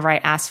whenever I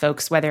ask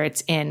folks, whether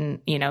it's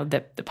in,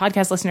 the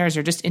podcast listeners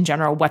or just in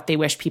general, what they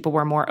wish people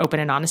were more open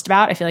and honest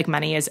about. I feel like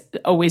money is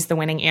always the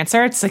winning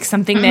answer. It's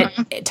something that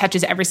it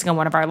touches every single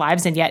one of our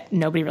lives, and yet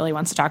nobody really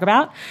wants to talk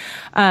about.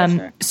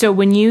 Sure. So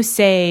when you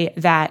say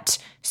that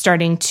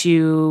starting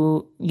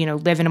to,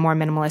 live in a more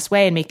minimalist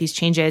way and make these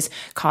changes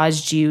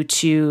caused you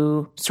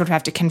to sort of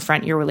have to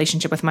confront your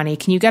relationship with money,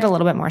 can you get a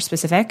little bit more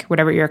specific,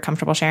 whatever you're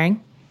comfortable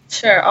sharing?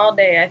 Sure, all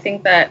day. I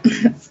think that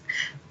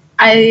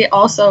I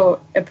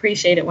also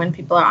appreciate it when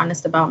people are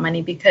honest about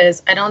money,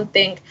 because I don't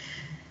think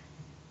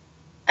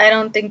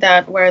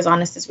that we're as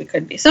honest as we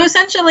could be. So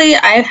essentially,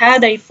 I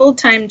had a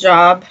full-time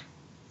job,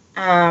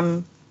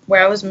 where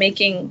I was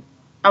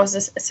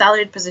a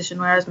salaried position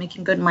where I was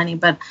making good money,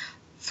 but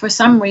for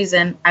some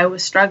reason, I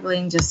was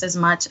struggling just as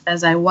much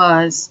as I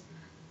was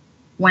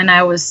when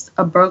I was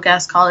a broke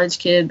ass college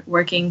kid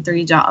working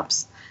three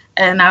jobs.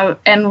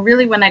 And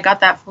really, when I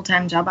got that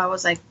full-time job, I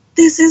was like,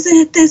 this is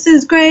it. This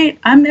is great.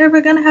 I'm never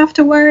going to have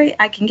to worry.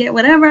 I can get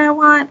whatever I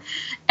want.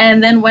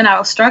 And then when I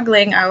was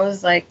struggling, I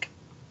was like,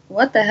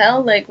 what the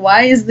hell? Like,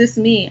 why is this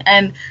me?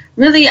 And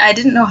really, I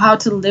didn't know how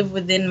to live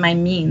within my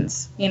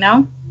means, you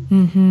know?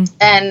 Mm-hmm.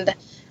 And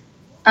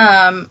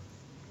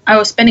I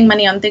was spending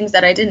money on things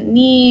that I didn't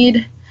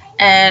need.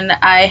 And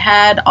I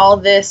had all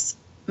this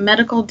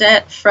medical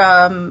debt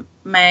from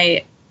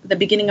the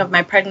beginning of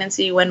my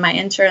pregnancy, when my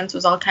insurance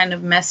was all kind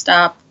of messed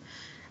up.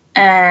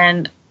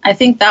 And I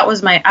think I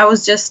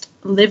was just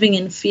living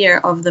in fear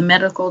of the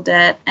medical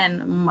debt.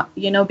 And,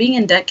 being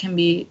in debt can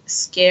be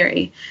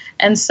scary.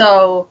 And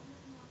so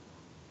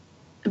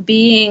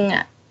being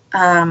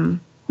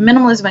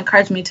minimalism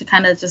encouraged me to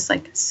kind of just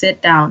like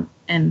sit down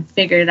and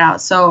figure it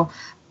out. So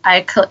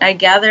I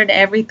gathered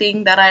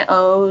everything that I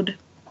owed,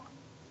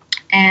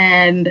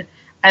 and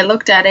I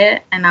looked at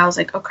it and I was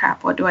like, oh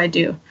crap, what do I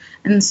do?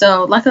 And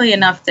so luckily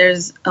enough,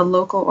 there's a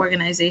local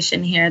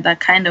organization here that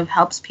kind of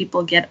helps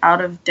people get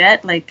out of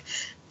debt. Like,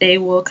 they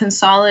will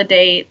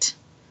consolidate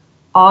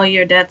all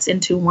your debts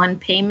into one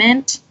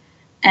payment,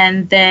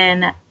 and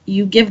then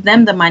you give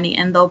them the money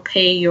and they'll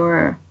pay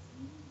your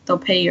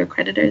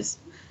creditors.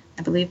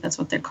 I believe that's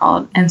what they're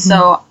called. And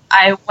so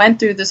I went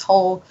through this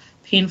whole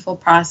painful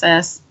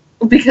process,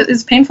 because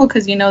it's painful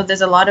because,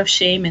 there's a lot of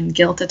shame and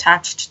guilt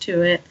attached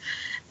to it.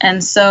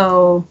 And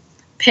so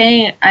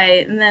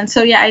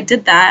I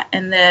did that,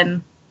 and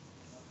then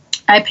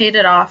I paid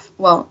it off.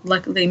 Well,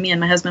 luckily me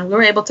and my husband, we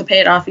were able to pay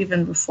it off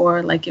even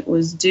before like it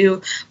was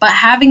due. But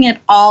having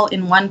it all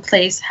in one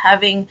place,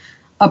 having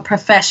a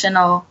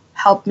professional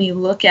help me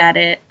look at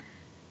it,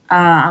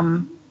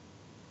 and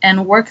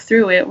work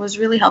through it, was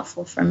really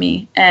helpful for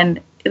me. And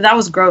that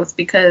was growth,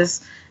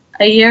 because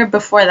a year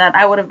before that,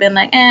 I would have been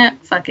like,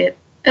 fuck it.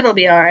 It'll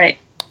be all right.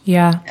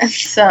 Yeah.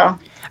 So,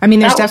 I mean,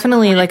 there's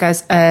definitely like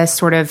a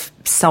sort of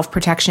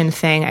self-protection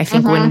thing, I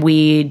think, when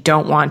we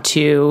don't want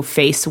to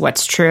face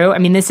what's true. I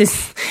mean,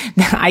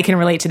 I can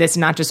relate to this,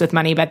 not just with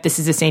money, but this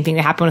is the same thing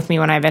that happened with me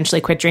when I eventually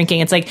quit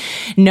drinking. It's like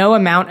no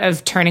amount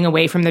of turning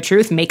away from the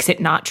truth makes it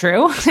not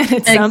true.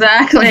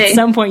 Exactly. At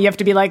some point you have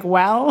to be like,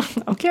 well,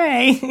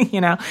 okay,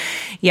 Yeah.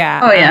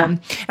 Oh, yeah.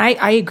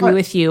 I agree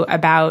with you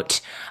about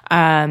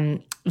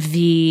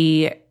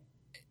the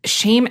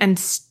shame and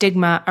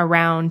stigma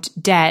around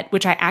debt,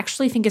 which I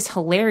actually think is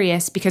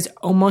hilarious, because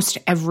almost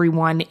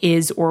everyone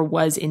is or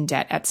was in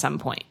debt at some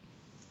point.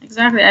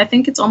 Exactly. I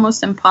think it's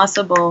almost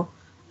impossible,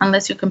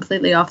 unless you're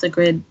completely off the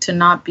grid, to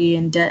not be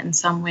in debt in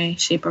some way,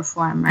 shape, or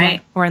form, right?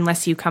 Yeah. Or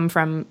unless you come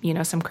from,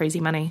 some crazy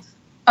money.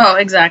 Oh,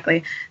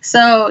 exactly.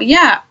 So,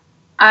 yeah,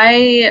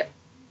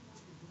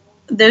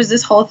 there's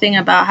this whole thing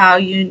about how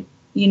you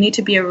need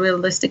to be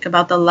realistic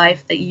about the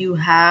life that you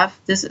have.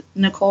 This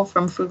Nicole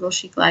from Frugal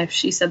Chic Life,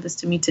 she said this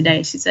to me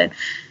today. She said,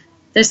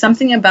 there's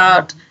something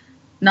about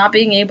not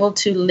being able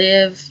to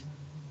live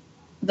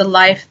the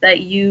life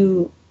that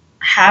you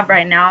have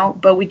right now,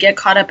 but we get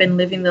caught up in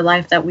living the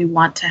life that we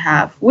want to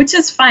have, which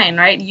is fine,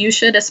 right? You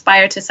should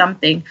aspire to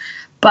something,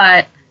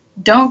 but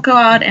don't go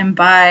out and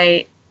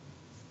buy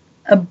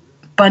a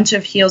bunch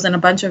of heels and a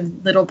bunch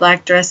of little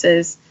black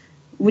dresses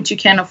which you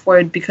can't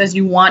afford because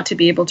you want to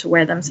be able to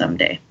wear them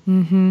someday.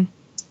 Mm-hmm.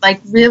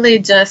 Like, really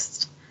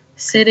just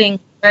sitting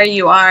where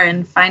you are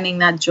and finding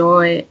that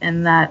joy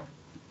and that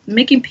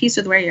making peace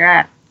with where you're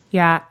at.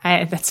 Yeah,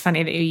 that's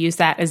funny that you use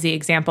that as the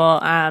example.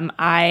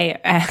 I,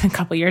 a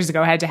couple years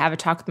ago, had to have a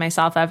talk with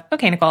myself of,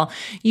 okay, Nicole,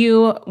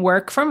 you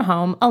work from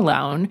home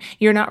alone.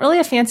 You're not really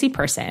a fancy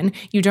person.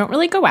 You don't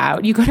really go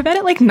out. You go to bed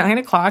at like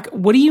 9:00.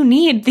 What do you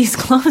need these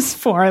clothes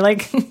for?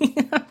 Like,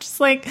 just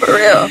like, for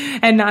real.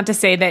 And not to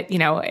say that,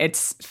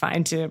 it's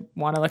fine to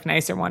want to look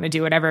nice or want to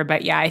do whatever.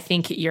 But yeah, I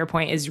think your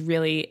point is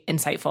really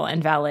insightful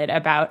and valid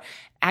about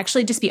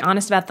actually just be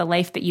honest about the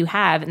life that you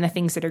have and the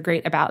things that are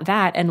great about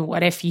that. And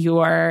what if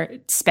your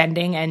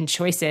spending and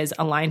choices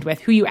aligned with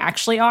who you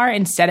actually are,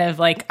 instead of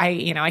like,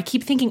 I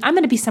keep thinking I'm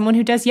going to be someone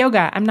who does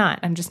yoga.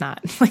 I'm just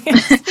not.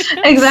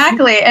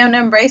 Exactly. And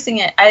embracing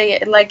it.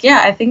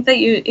 I think that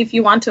if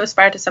you want to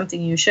aspire to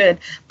something, you should,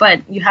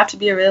 but you have to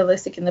be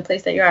realistic in the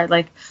place that you are.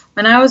 Like,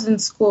 when I was in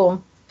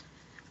school,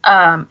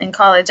 in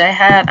college,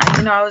 I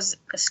was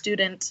a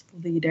student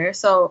leader.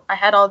 So I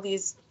had all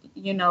these,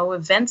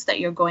 events that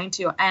you're going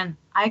to, and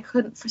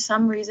for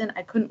some reason,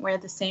 I couldn't wear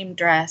the same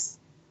dress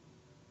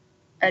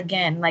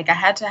again. Like, I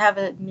had to have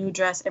a new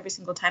dress every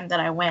single time that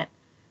I went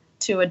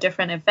to a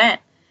different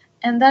event.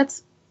 And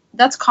that's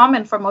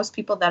common for most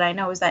people that I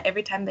know, is that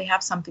every time they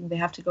have something, they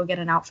have to go get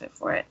an outfit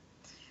for it.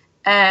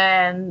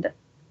 And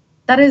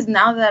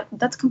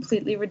that's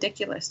completely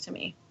ridiculous to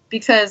me,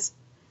 because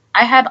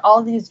I had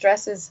all these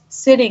dresses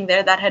sitting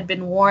there that had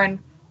been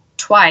worn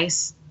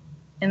twice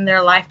in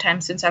their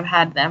lifetime since I've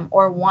had them,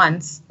 or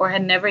once, or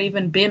had never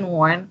even been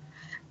worn.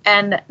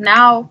 And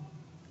now,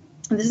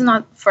 this is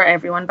not for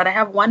everyone, but I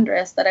have one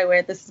dress that I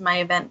wear. This is my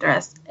event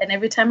dress. And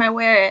every time I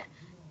wear it,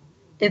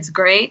 it's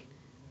great.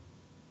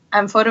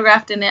 I'm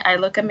photographed in it. I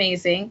look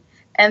amazing.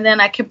 And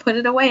then I can put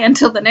it away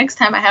until the next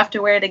time I have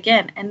to wear it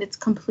again. And it's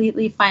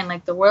completely fine.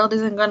 Like, the world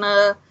isn't going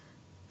to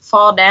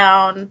fall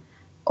down,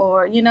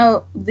 or, you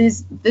know,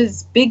 these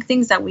big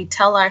things that we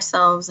tell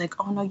ourselves, like,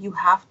 oh no, you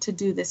have to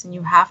do this and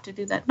you have to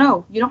do that.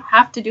 No, you don't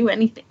have to do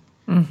anything.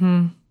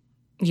 Mm-hmm.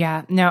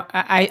 Yeah, no,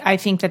 I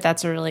think that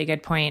that's a really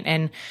good point.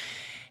 And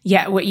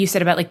yeah, what you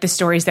said about like the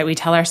stories that we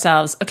tell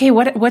ourselves, okay,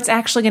 what's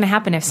actually going to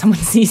happen if someone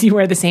sees you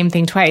wear the same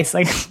thing twice?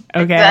 Like,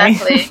 okay,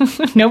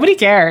 exactly. Nobody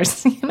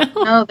cares. You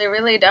know? No, they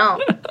really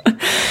don't.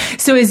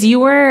 So as you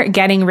were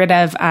getting rid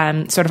of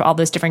sort of all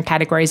those different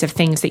categories of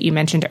things that you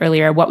mentioned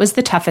earlier, what was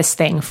the toughest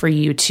thing for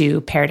you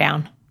to pare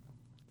down?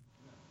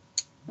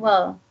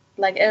 Well,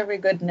 like every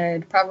good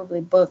nerd, probably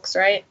books,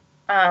 right?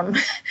 I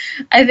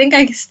think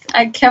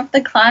I kept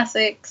the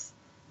classics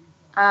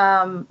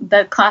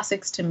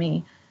to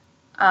me.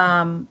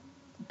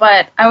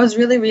 But I was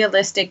really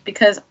realistic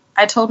because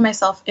I told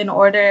myself, in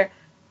order,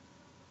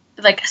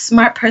 like, a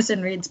smart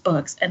person reads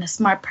books and a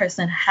smart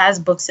person has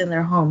books in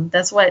their home.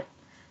 That's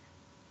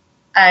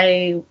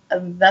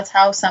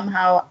how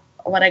somehow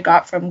what I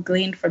got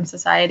gleaned from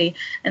society.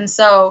 And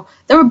so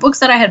there were books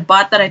that I had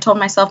bought that I told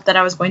myself that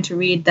I was going to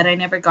read that I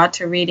never got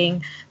to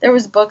reading. There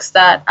was books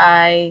that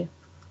I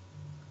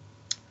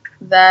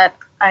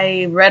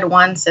read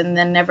once and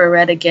then never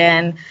read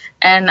again.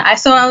 And I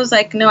was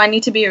like, no, I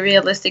need to be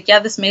realistic. Yeah,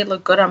 this may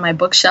look good on my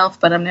bookshelf,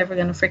 but I'm never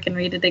going to freaking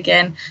read it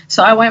again.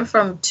 So I went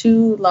from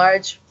 2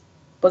 large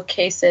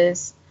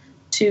bookcases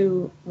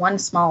to 1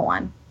 small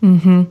one.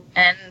 Mm-hmm.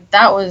 And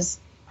that was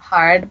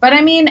hard. But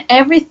I mean,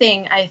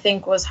 everything I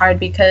think was hard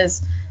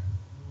because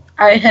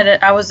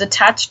I was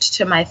attached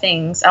to my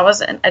things. I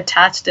wasn't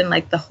attached in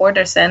like the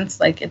hoarder sense,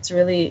 like it's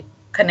really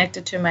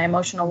connected to my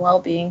emotional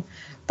well-being.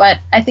 But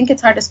I think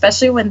it's hard,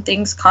 especially when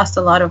things cost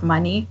a lot of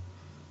money.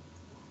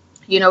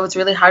 You know, it's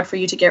really hard for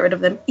you to get rid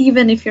of them,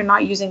 even if you're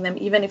not using them,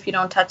 even if you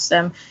don't touch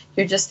them.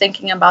 You're just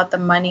thinking about the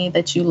money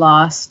that you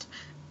lost.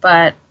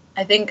 But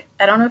I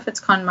don't know if it's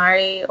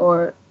KonMari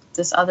or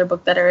this other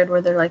book that I read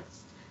where they're like,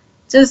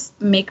 just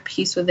make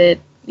peace with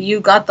it. You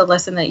got the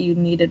lesson that you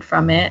needed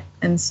from it.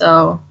 And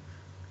so,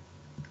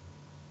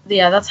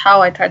 yeah, that's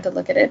how I tried to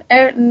look at it.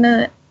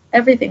 And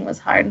everything was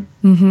hard.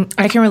 Mm-hmm.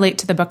 I can relate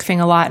to the book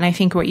thing a lot. And I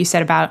think what you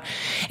said about,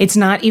 it's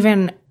not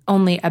even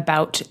only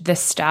about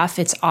this stuff.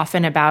 It's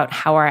often about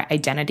how our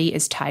identity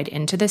is tied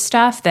into this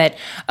stuff that,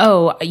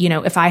 oh, you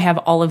know, if I have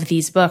all of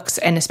these books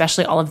and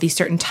especially all of these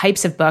certain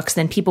types of books,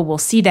 then people will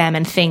see them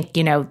and think,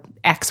 you know,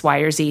 X, Y,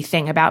 or Z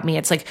thing about me.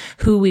 It's like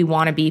who we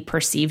want to be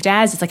perceived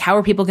as. It's like, how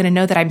are people going to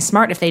know that I'm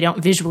smart if they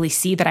don't visually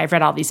see that I've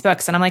read all these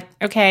books? And I'm like,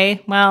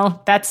 okay,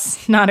 well,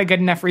 that's not a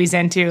good enough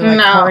reason to like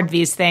hoard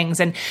these things.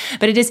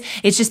 But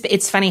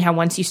it's funny how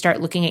once you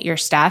start looking at your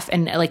stuff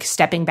and like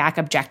stepping back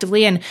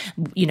objectively and,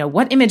 you know,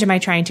 what image am I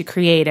trying to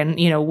create? And,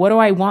 you know, what do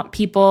I want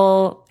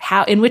people,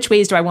 in which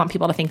ways do I want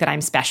people to think that I'm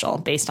special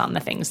based on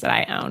the things that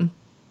I own?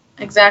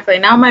 Exactly.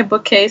 Now my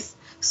bookcase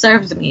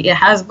serves me. It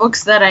has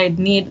books that I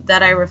need,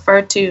 that I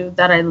refer to,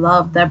 that I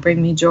love, that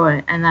bring me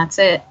joy, and that's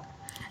it.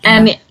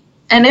 Yeah.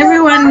 And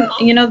everyone,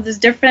 you know, there's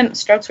different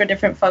strokes for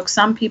different folks.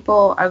 Some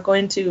people are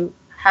going to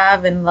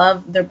have and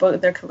love their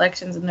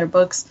collections and their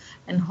books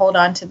and hold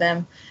on to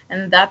them,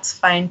 and that's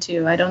fine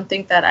too. I don't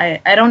think that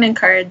I don't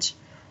encourage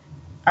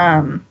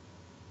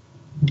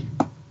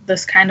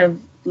this kind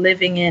of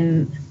living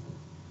in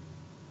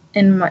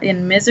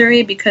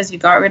misery because you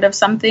got rid of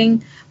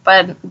something,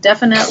 but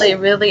definitely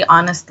really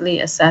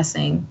honestly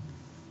assessing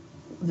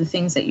the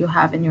things that you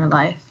have in your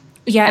life.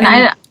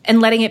 Yeah.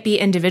 And letting it be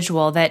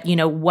individual that, you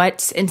know,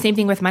 and same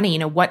thing with money, you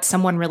know, what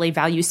someone really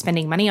values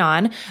spending money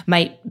on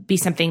might be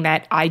something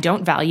that I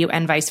don't value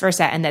and vice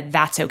versa. And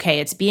that's okay.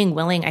 It's being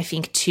willing, I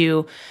think,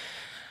 to,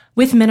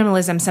 with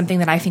minimalism, something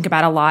that I think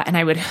about a lot, and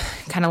I would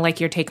kind of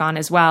like your take on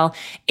as well,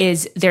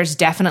 is there's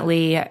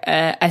definitely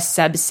a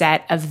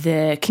subset of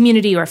the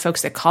community or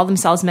folks that call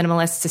themselves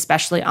minimalists,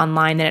 especially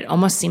online, that it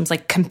almost seems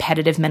like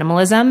competitive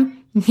minimalism,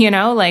 you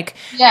know, like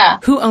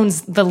who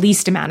owns the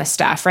least amount of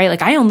stuff, right?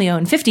 Like I only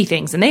own 50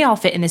 things and they all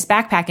fit in this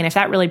backpack. And if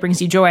that really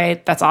brings you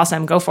joy, that's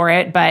awesome. Go for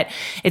it. But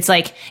it's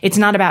like, it's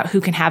not about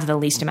who can have the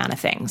least amount of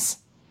things.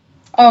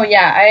 Oh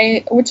yeah.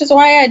 Which is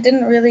why I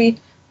didn't really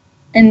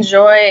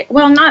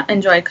not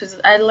enjoy, because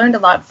I learned a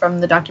lot from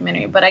the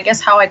documentary, but I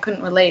guess how I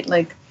couldn't relate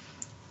like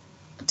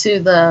to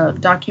the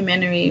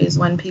documentary is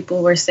when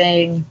people were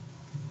saying,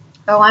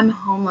 oh, I'm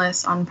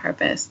homeless on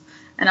purpose.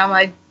 And I'm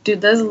like, dude,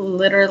 there's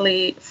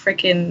literally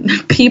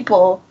freaking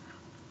people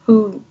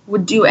who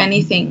would do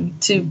anything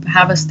to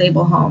have a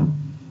stable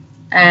home.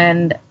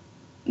 And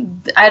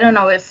I don't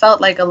know, it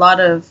felt like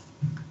I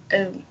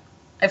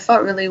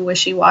felt really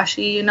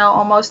wishy-washy, you know,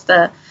 almost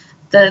the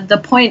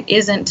point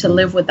isn't to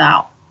live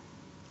without.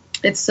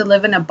 It's to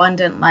live an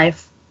abundant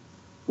life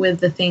with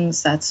the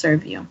things that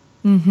serve you.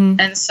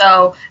 And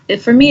so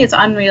for me, it's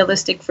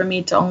unrealistic for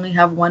me to only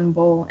have one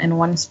bowl and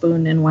one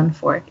spoon and one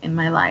fork in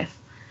my life.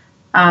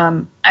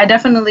 I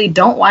definitely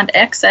don't want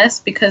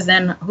excess, because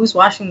then who's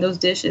washing those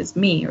dishes?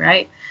 Me,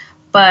 right?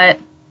 But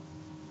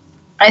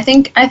I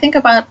think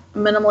about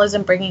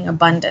minimalism bringing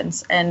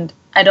abundance, and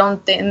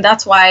and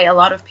that's why a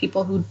lot of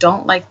people who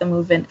don't like the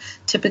movement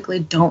typically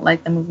don't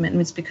like the movement.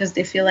 It's because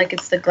they feel like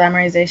it's the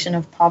glamorization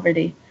of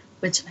poverty,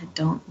 which I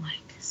don't like.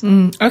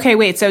 So. Okay,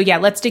 wait. So yeah,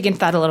 let's dig into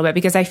that a little bit,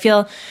 because I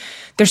feel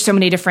there's so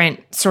many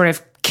different sort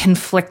of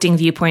conflicting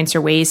viewpoints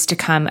or ways to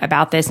come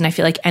about this. And I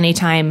feel like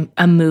anytime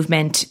a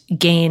movement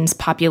gains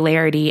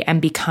popularity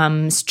and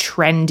becomes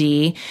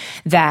trendy,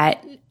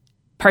 that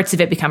parts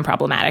of it become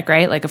problematic,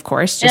 right? Like, of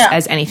course, just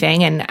as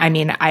anything. And I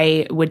mean,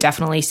 I would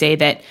definitely say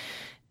that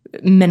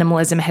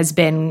minimalism has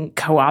been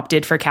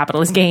co-opted for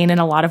capitalist gain in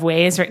a lot of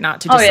ways, right? Not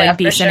to just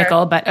be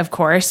cynical, but of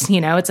course,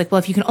 it's like, well,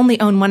 if you can only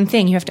own one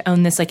thing, you have to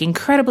own this like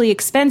incredibly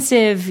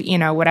expensive,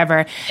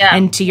 whatever. Yeah.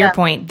 And to your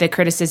point, the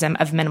criticism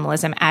of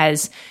minimalism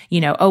as,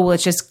 oh, well,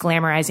 it's just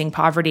glamorizing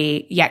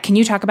poverty. Yeah. Can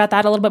you talk about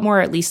that a little bit more,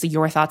 or at least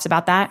your thoughts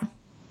about that?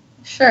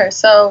 Sure.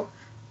 So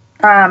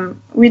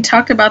we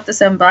talked about this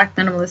in Black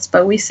Minimalists,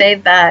 but we say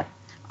that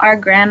our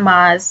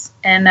grandmas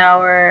and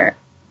our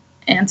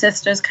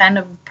ancestors kind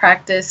of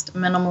practiced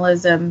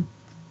minimalism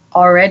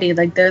already.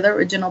 Like, they're the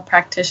original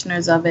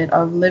practitioners of it,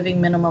 of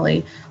living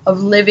minimally,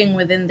 of living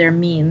within their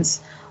means,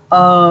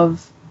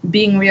 of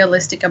being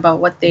realistic about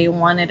what they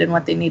wanted and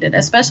what they needed.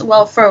 Especially,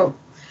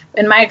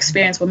 in my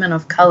experience, women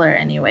of color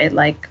anyway,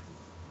 like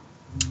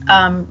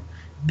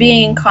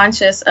being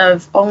conscious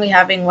of only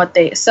having what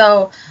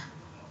so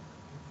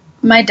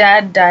my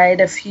dad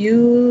died a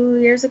few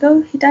years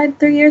ago. He died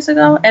 3 years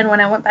ago. And when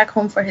I went back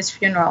home for his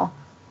funeral,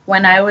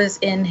 when I was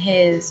in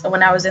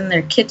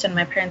their kitchen,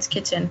 my parents'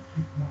 kitchen,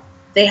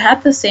 they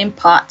had the same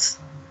pots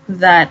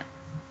that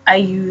I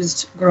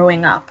used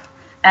growing up.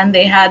 And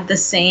they had the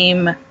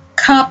same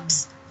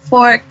cups,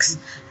 forks,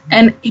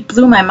 and it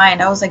blew my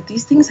mind. I was like,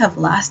 these things have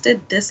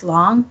lasted this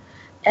long?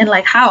 And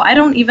like, how? I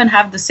don't even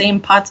have the same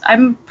pots.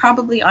 I'm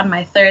probably on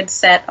my third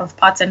set of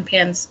pots and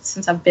pans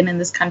since I've been in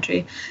this country.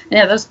 And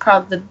yeah,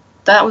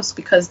 that was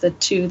because the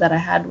two that I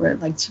had were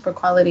like cheaper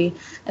quality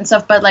and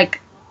stuff. But like,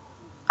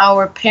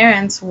 our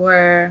parents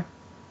our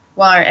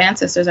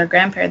ancestors, our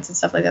grandparents and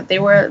stuff like that, they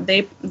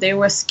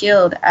were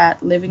skilled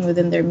at living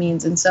within their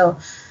means. And so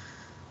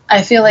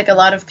I feel like a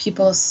lot of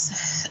people,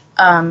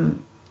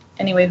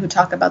 anyway, who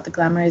talk about the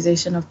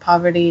glamorization of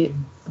poverty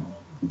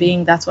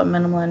being that's what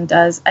minimalism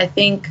does, I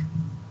think,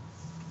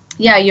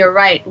 yeah, you're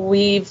right.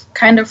 We've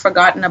kind of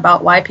forgotten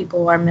about why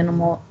people are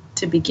minimal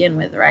to begin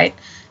with, right?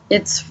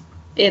 It's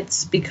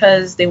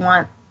because they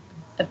want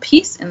a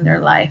peace in their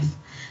life.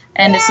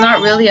 And it's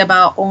not really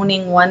about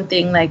owning one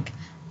thing. Like,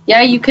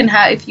 yeah, you can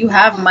if you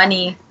have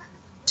money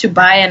to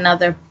buy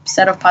another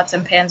set of pots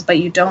and pans, but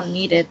you don't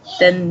need it,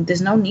 then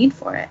there's no need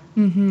for it.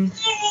 Mm-hmm.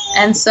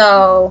 And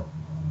so,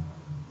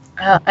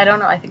 I don't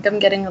know. I think I'm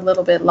getting a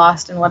little bit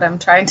lost in what I'm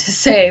trying to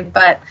say.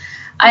 But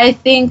I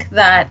think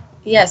that,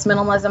 yes,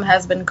 minimalism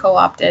has been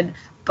co-opted,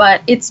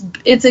 but it's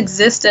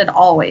existed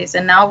always.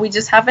 And now we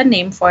just have a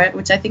name for it,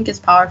 which I think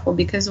is powerful,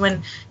 because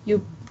when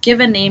you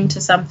give a name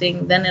to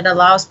something, then it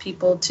allows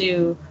people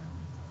to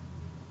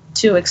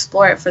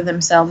explore it for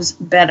themselves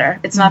better.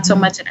 It's not so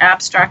much an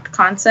abstract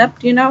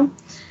concept,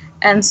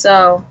 And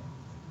so,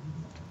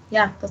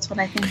 yeah, that's what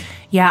I think.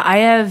 Yeah, I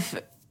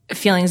have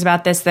feelings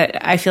about this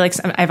that I feel like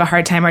I have a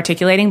hard time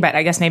articulating, but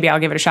I guess maybe I'll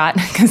give it a shot,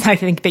 because I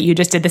think that you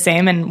just did the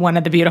same. And one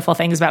of the beautiful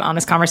things about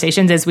honest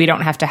conversations is we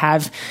don't have to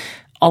have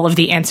all of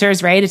the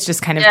answers, right? It's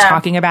just kind of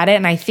talking about it.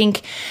 And I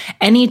think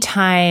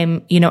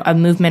anytime, a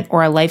movement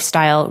or a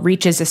lifestyle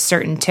reaches a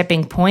certain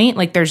tipping point,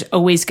 like, there's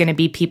always going to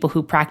be people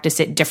who practice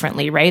it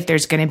differently, right?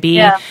 There's going to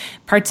be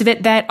parts of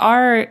it that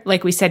are,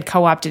 like we said,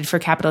 co-opted for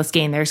capitalist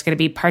gain. There's going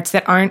to be parts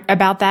that aren't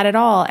about that at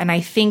all. And I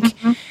think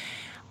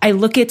I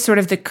look at sort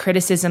of the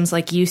criticisms,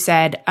 like you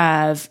said,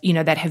 of,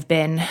 that have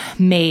been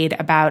made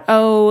about,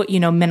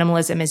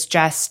 minimalism is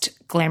just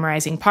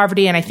glamorizing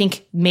poverty. And I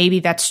think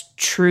maybe that's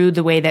true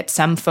the way that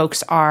some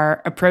folks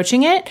are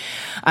approaching it,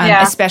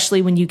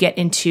 especially when you get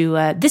into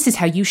this is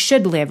how you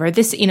should live, or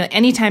this,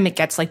 anytime it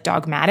gets like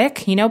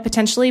dogmatic,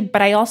 potentially.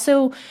 But I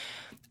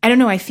don't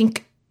know, I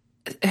think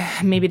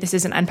maybe this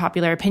is an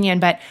unpopular opinion,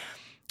 but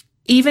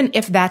even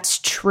if that's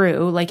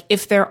true, like,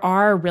 if there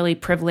are really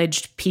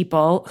privileged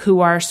people who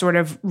are sort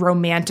of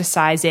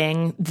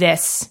romanticizing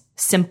this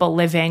simple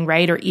living,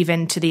 right? Or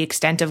even to the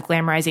extent of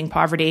glamorizing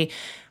poverty,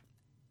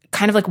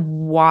 kind of like,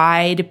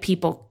 why do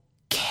people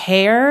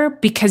care?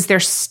 Because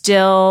they're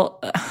still,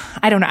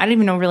 I don't know. I don't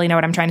even really know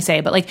what I'm trying to say,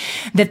 but like,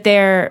 that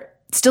they're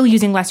still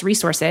using less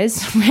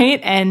resources, right?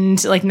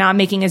 And like, not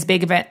making as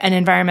big of an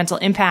environmental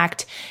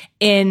impact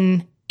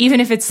even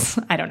if it's,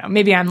 I don't know,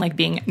 maybe I'm like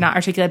being not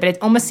articulate, but it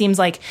almost seems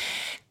like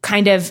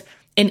kind of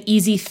an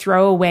easy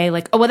throwaway,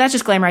 like, oh, well, that's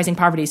just glamorizing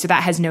poverty, so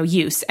that has no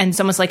use. And it's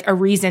almost like a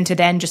reason to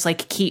then just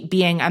like keep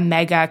being a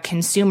mega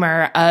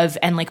consumer of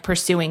and like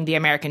pursuing the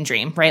American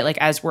dream, right? Like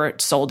as we're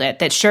sold it,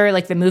 that sure,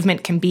 like the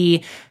movement can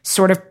be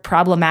sort of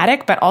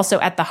problematic, but also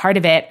at the heart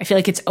of it, I feel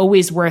like it's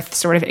always worth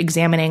sort of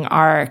examining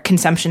our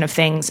consumption of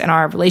things and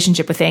our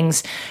relationship with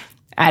things.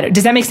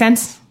 Does that make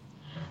sense?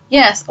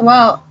 Yes.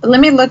 Well, let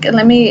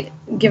me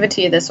give it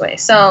to you this way.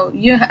 So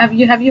have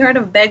you heard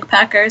of bag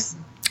packers?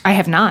 I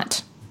have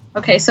not.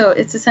 Okay, so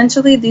it's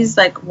essentially these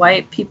like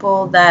white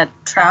people that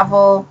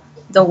travel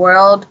the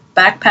world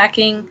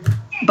backpacking,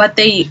 but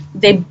they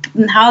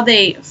how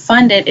they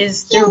fund it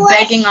is through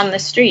begging on the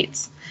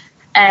streets.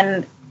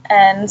 And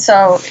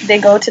so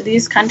they go to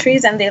these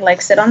countries and they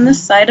like sit on the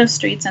side of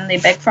streets and they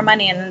beg for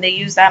money, and then they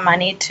use that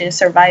money to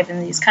survive in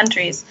these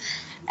countries.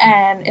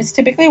 And it's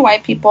typically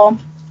white people.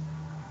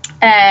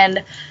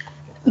 And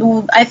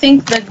I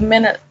think if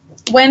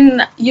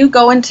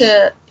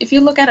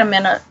you look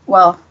at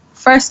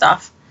first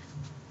off,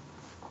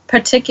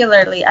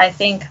 particularly, I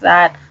think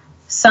that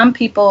some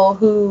people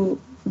who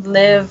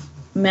live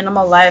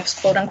minimal lives,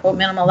 quote unquote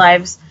minimal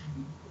lives,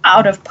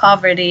 out of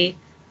poverty,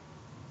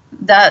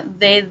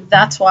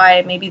 that's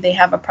why maybe they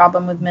have a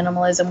problem with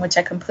minimalism, which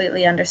I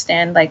completely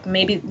understand. Like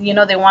maybe,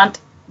 they want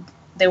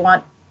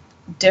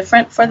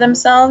different for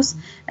themselves,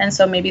 and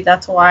so maybe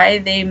that's why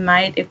they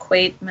might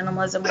equate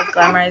minimalism with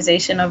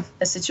glamorization of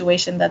a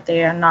situation that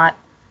they are not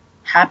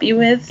happy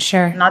with.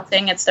 Sure. I'm not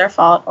saying it's their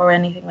fault or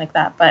anything like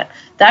that, but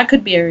that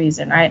could be a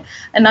reason, right?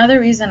 Another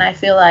reason I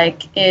feel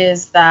like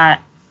is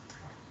that,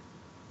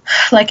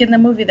 like in the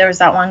movie, there was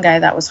that one guy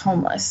that was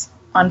homeless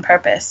on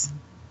purpose.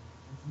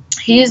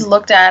 He's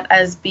looked at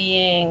as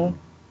being,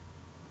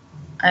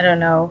 I don't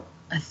know,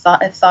 a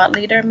thought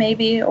leader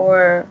maybe,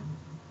 or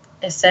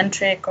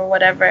eccentric or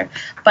whatever,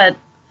 but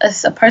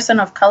as a person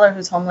of color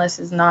who's homeless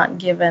is not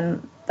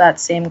given that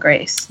same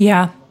grace.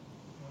 Yeah.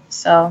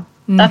 So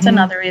that's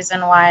another reason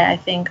why I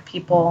think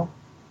people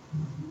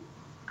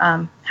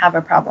have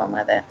a problem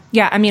with it.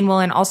 Yeah. I mean, well,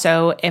 and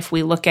also if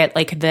we look at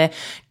like the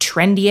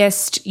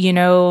trendiest,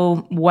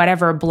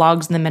 whatever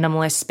blogs in the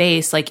minimalist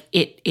space, like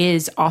it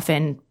is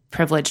often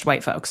privileged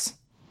white folks.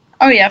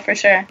 Oh, yeah, for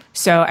sure.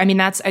 So, I mean,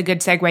 that's a good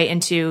segue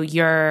into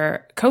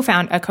your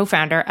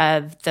co-founder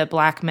of the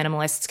Black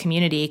Minimalists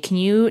community. Can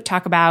you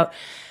talk about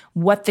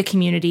what the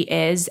community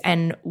is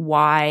and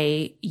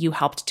why you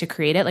helped to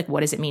create it? Like, what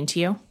does it mean to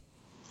you?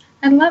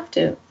 I'd love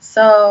to.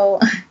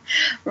 So,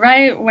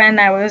 right when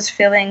I was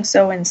feeling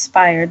so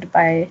inspired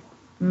by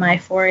my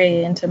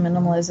foray into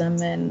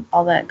minimalism and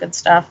all that good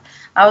stuff,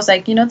 I was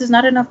like, there's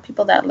not enough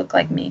people that look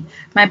like me.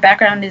 My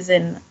background is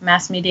in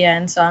mass media,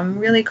 and so I'm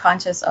really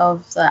conscious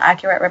of the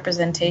accurate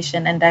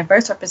representation and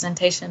diverse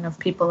representation of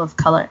people of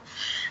color.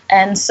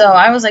 And so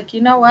I was like,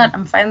 you know what?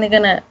 I'm finally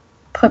going to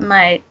put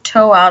my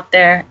toe out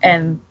there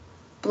and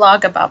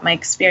blog about my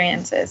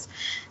experiences.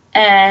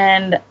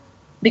 And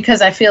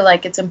because I feel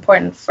like it's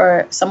important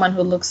for someone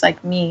who looks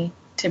like me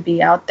to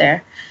be out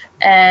there.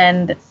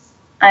 And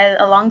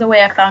along the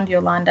way, I found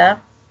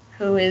Yolanda,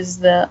 who is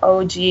the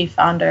OG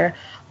founder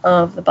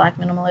of the Black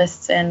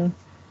Minimalists, and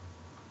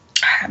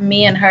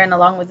me and her, and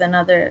along with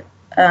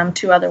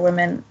two other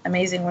women,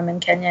 amazing women,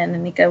 Kenya and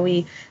Anika,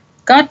 we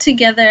got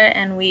together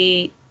and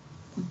we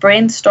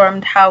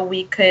brainstormed how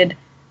we could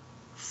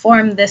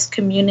form this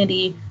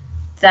community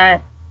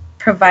that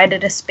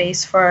provided a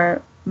space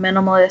for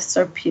minimalists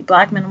or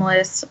Black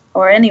minimalists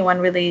or anyone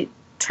really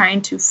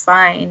trying to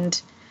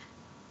find,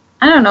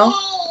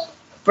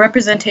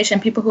 representation,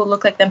 people who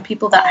look like them,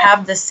 people that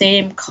have the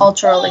same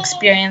cultural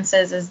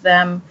experiences as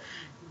them,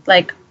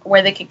 like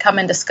where they could come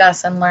and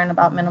discuss and learn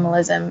about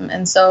minimalism.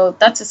 And so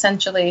that's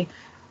essentially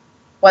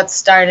what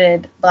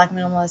started Black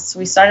Minimalists.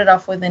 We started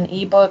off with an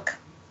ebook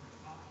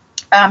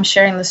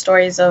sharing the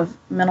stories of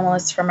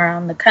minimalists from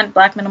around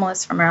Black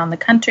minimalists from around the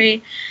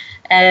country,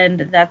 and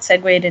that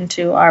segued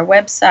into our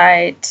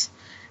website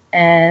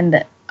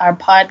and our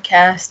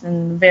podcast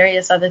and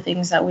various other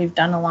things that we've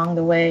done along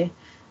the way.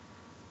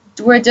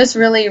 We're just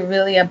really,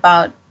 really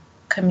about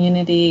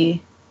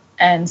community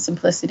and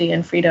simplicity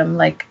and freedom,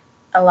 like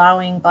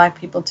allowing Black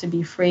people to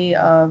be free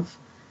of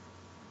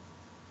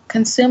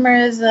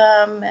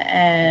consumerism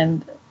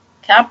and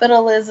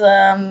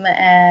capitalism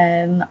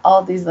and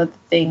all these other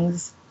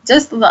things.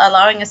 Just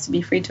allowing us to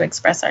be free to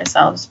express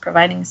ourselves,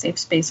 providing a safe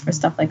space for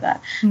stuff like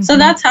that. Mm-hmm. So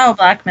that's how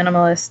Black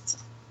Minimalists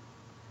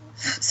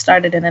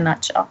started in a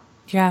nutshell.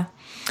 Yeah.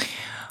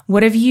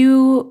 What have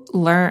you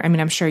learned? I mean,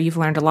 I'm sure you've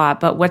learned a lot,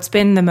 but what's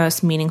been the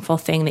most meaningful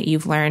thing that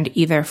you've learned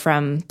either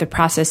from the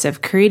process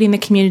of creating the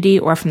community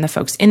or from the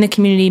folks in the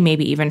community,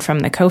 maybe even from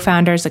the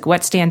co-founders? Like,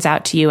 what stands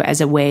out to you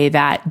as a way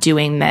that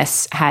doing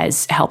this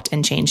has helped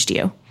and changed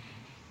you?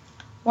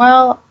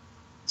 Well,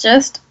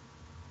 just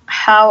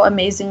how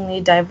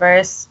amazingly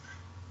diverse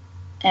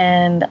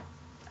and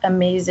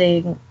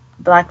amazing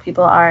Black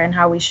people are and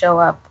how we show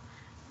up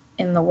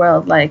in the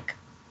world. Like,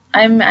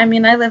 I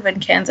live in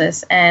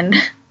Kansas, and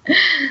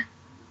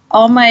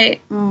all my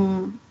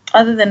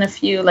other than a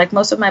few, like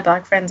most of my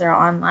Black friends are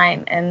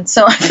online. And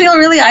so I feel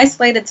really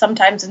isolated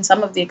sometimes in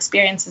some of the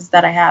experiences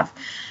that I have.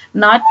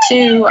 Not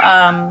to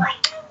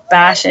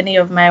bash any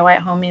of my white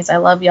homies. I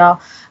love y'all.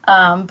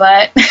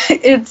 But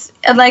it's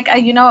like,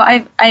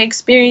 I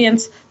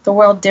experience the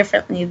world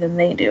differently than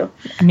they do.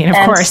 I mean, of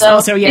course. So,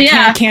 also,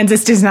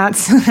 Kansas does not.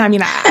 I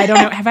mean, I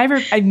don't know. Have I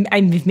ever?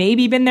 I've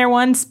maybe been there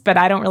once, but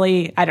I don't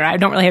really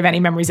have any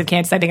memories of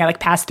Kansas. I think I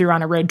passed through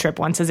on a road trip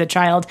once as a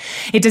child.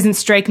 It doesn't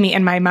strike me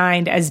in my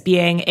mind as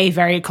being a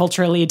very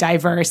culturally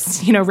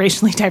diverse,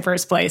 racially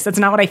diverse place. That's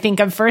not what I think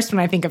of first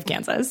when I think of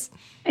Kansas.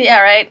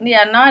 Yeah, right.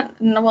 Yeah, not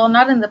in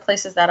the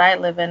places that I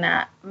live in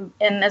at.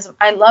 And as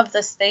I love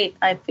the state,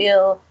 I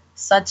feel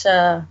such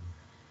a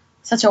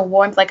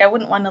warmth. Like I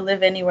wouldn't want to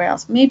live anywhere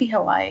else. Maybe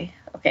Hawaii.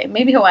 Okay,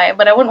 maybe Hawaii,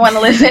 but I wouldn't want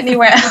to live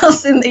anywhere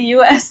else in the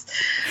U.S.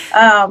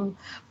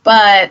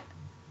 But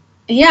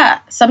yeah,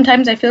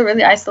 sometimes I feel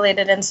really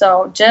isolated. And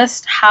so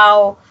just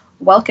how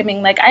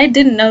welcoming, like I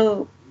didn't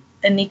know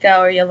Anika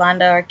or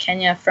Yolanda or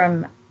Kenya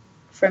from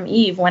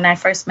Eve when I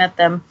first met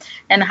them,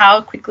 and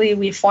how quickly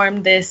we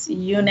formed this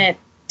unit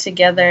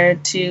together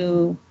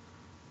to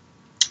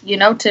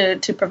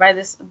provide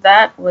this.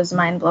 That was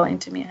mind-blowing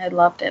to me. I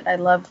loved it. I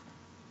love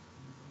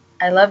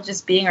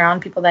just being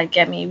around people that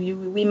get me.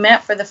 We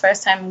met for the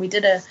first time. We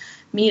did a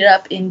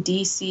meetup in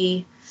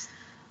DC.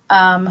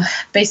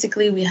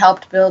 Basically, we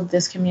helped build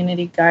this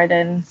community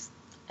garden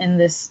in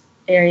this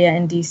area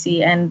in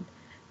DC, and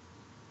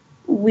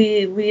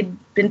we'd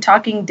been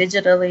talking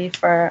digitally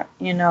for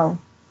 6-7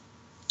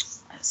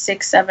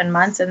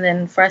 months, and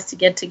then for us to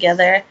get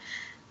together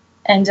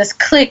and just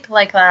click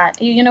like that.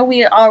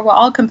 We're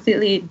all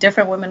completely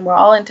different women. We're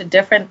all into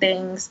different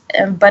things,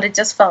 but it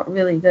just felt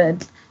really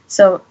good.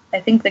 So I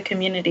think the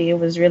community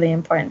was really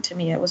important to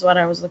me. It was what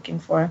I was looking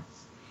for.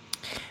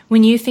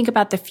 When you think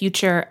about the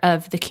future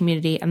of the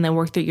community and the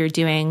work that you're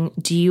doing,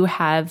 do you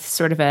have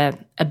sort of a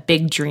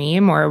big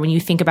dream, or when you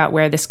think about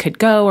where this could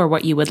go or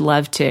what you would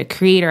love to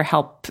create or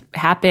help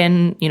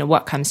happen,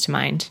 what comes to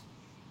mind?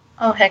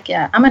 Oh, heck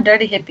yeah. I'm a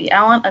dirty hippie.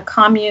 I want a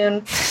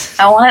commune.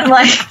 I want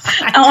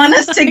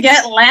us to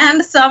get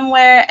land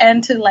somewhere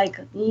and to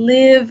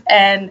live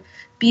and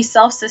be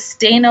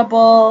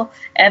self-sustainable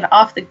and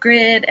off the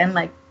grid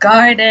and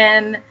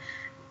garden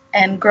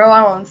and grow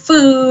our own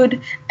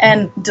food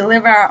and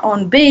deliver our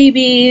own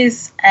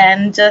babies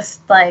and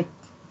just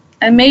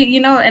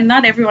and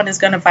not everyone is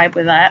going to vibe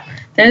with that.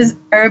 There's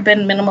urban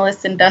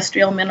minimalists,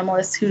 industrial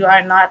minimalists who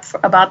are not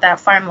about that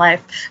farm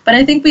life. But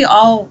I think we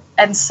all,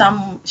 in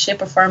some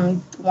shape or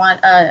form,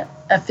 want a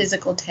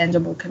physical,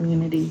 tangible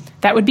community.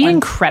 That would be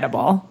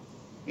incredible.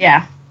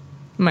 Yeah.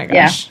 Oh my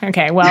gosh. Yeah.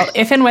 Okay. Well,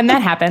 if and when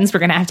that happens, we're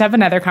going to have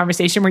another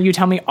conversation where you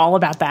tell me all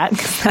about that.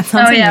 That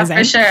sounds amazing.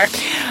 For sure.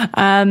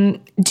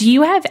 Do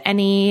you have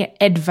any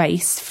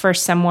advice for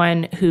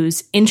someone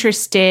who's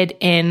interested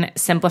in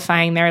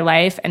simplifying their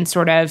life and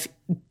sort of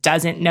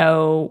doesn't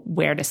know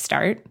where to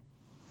start?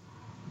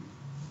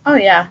 Oh,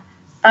 yeah.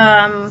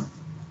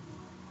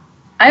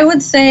 I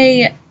would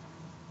say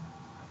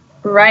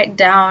write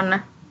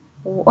down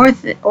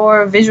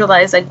or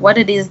visualize what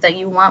it is that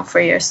you want for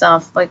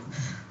yourself.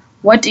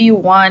 What do you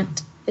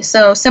want?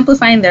 So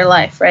simplifying their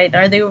life, right?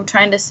 Are they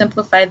trying to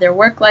simplify their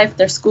work life,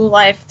 their school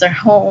life, their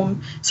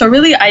home? So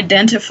really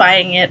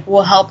identifying it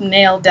will help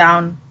nail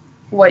down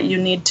what you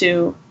need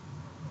to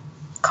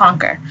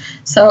conquer.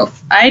 So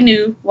I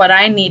knew what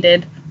I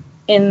needed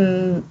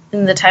in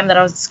the time that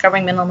I was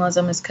discovering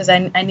minimalism is because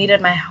I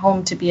needed my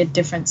home to be a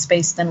different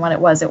space than what it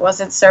was. It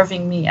wasn't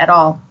serving me at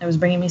all. It was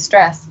bringing me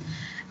stress.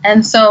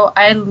 And so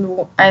I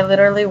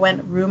literally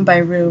went room by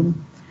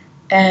room,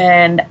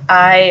 and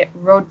I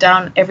wrote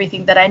down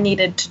everything that I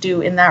needed to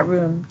do in that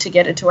room to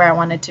get it to where I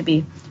wanted to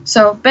be.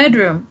 So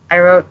bedroom, I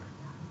wrote,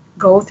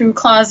 go through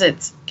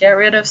closets, get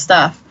rid of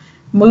stuff,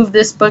 move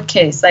this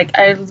bookcase.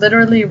 I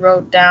literally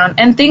wrote down,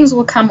 and things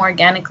will come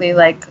organically,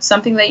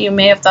 something that you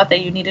may have thought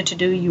that you needed to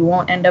do, you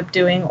won't end up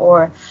doing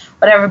or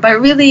whatever, but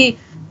really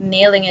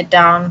nailing it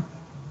down.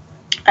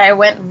 I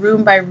went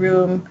room by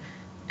room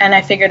and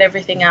I figured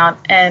everything out.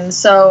 And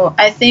so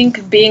I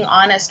think being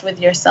honest with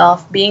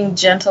yourself, being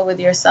gentle with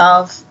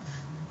yourself,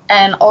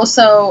 and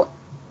also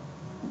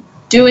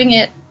doing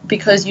it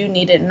because you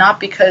need it,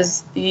 not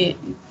because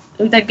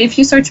if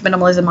you search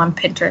minimalism on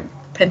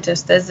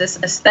Pinterest, there's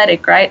this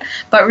aesthetic, right?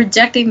 But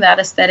rejecting that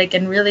aesthetic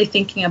and really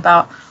thinking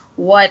about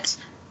what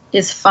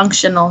is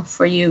functional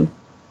for you.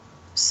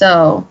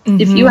 So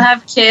if you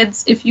have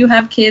kids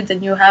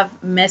and you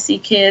have messy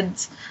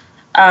kids,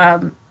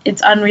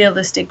 it's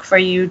unrealistic for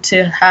you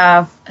to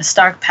have a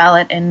stark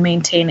palette and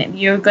maintain it.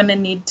 You're going to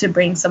need to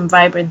bring some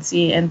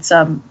vibrancy and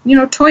some,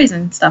 toys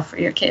and stuff for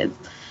your kids.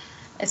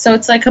 So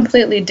it's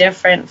completely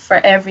different for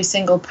every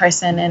single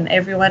person, and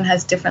everyone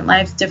has different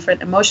lives,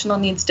 different emotional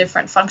needs,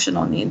 different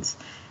functional needs.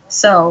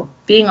 So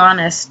being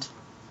honest,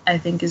 I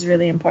think, is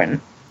really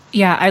important.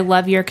 Yeah, I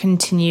love your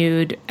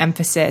continued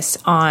emphasis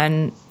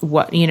on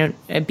what,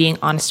 being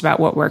honest about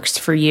what works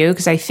for you.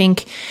 Because I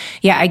think,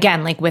 yeah,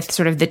 again, like with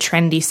sort of the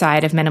trendy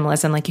side of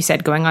minimalism, like you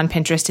said, going on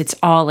Pinterest, it's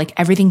all like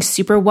everything's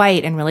super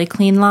white and really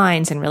clean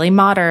lines and really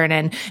modern.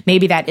 And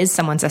maybe that is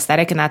someone's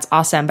aesthetic and that's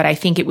awesome. But I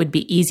think it would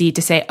be easy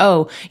to say,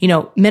 oh,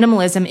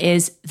 minimalism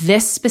is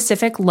this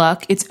specific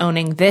look. It's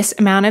owning this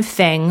amount of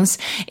things.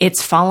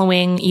 It's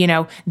following,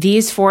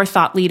 these 4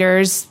 thought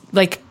leaders,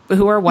 like,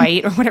 who are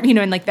white or whatever,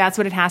 and like that's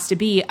what it has to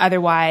be.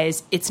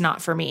 Otherwise, it's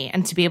not for me.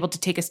 And to be able to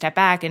take a step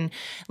back and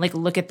like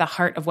look at the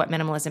heart of what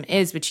minimalism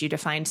is, which you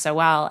defined so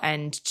well,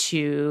 and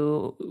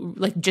to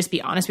like just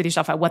be honest with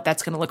yourself about what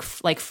that's going to look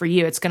like for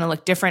you. It's going to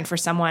look different for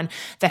someone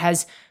that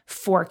has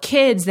 4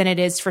 kids than it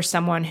is for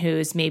someone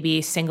who's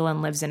maybe single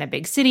and lives in a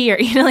big city, or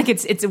like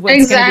it's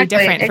what's going to be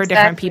different for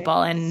different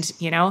people. And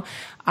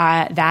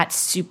that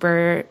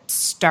super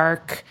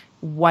stark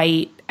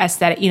white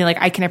aesthetic, like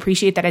I can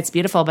appreciate that it's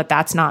beautiful, but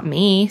that's not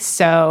me.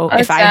 So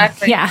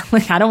exactly.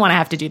 I don't want to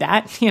have to do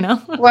that,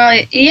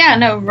 Well, yeah,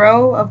 no,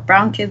 Ro of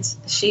Brown Kids,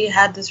 she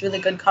had this really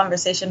good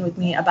conversation with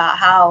me about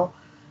how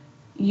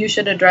you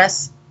should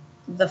address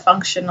the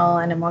functional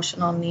and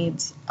emotional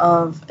needs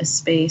of a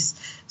space.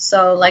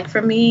 So like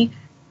for me,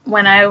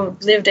 when I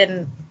lived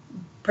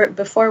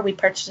before we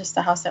purchased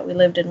the house that we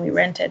lived in, we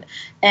rented,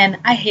 and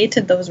I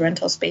hated those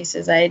rental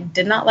spaces. I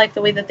did not like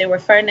the way that they were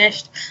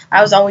furnished.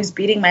 I was always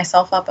beating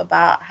myself up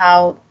about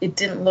how it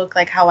didn't look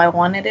like how I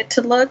wanted it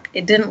to look.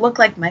 It didn't look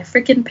like my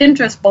freaking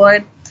Pinterest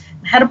board.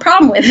 I had a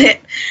problem with it.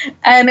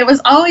 And it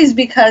was always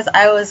because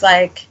I was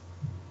like,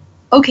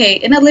 okay,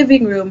 in a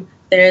living room,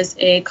 there's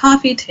a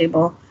coffee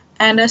table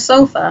and a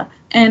sofa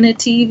and a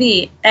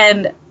TV,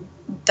 and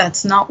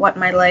that's not what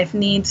my life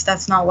needs.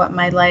 That's not what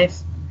my life,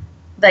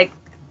 like,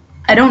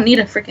 I don't need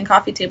a freaking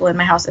coffee table in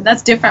my house, and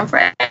that's different for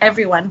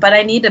everyone, but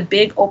I need a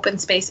big open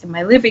space in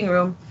my living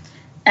room,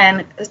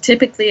 and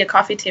typically a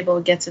coffee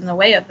table gets in the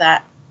way of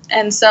that.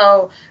 And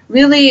so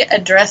really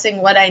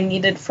addressing what I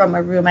needed from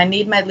a room. I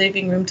need my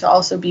living room to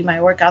also be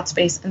my workout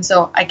space, and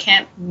so I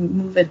can't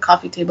move a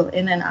coffee table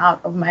in and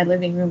out of my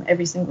living room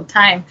every single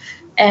time.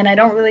 And I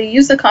don't really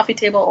use a coffee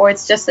table, or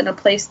it's just in a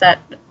place that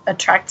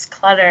attracts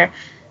clutter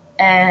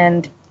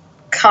and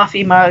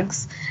coffee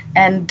mugs,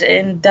 and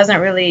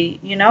doesn't really,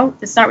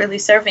 it's not really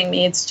serving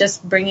me. It's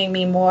just bringing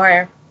me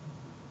more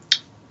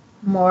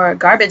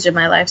garbage in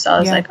my life. So I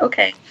was like,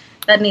 okay,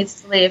 that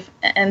needs to leave.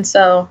 And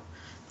so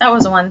that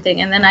was one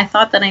thing. And then I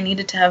thought that I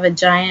needed to have a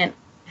giant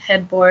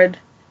headboard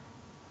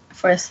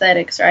for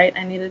aesthetics, right?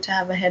 I needed to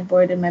have a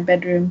headboard in my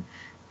bedroom,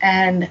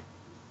 and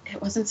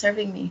it wasn't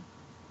serving me.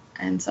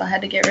 And so I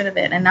had to get rid of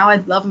it. And now I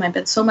love my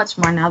bed so much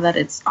more now that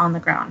it's on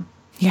the ground.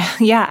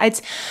 Yeah.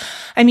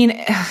 I'm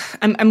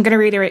going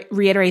to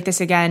reiterate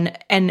this again,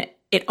 and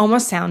it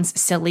almost sounds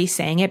silly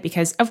saying it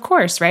because, of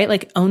course, right?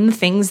 Like, own the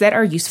things that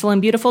are useful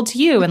and beautiful to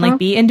you, and like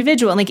be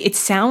individual. And like, it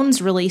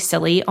sounds really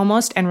silly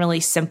almost and really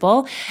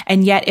simple.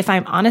 And yet, if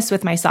I'm honest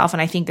with myself,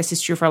 and I think this is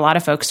true for a lot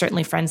of folks,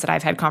 certainly friends that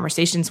I've had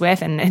conversations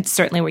with, and it's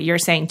certainly what you're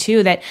saying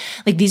too, that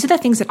like these are the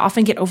things that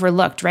often get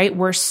overlooked, right?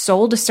 We're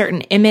sold a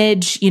certain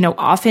image,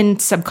 often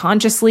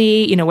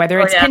subconsciously,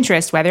 whether it's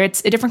Pinterest, whether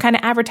it's a different kind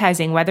of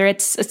advertising, whether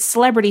it's a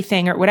celebrity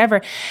thing or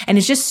whatever. And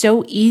it's just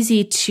so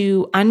easy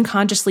to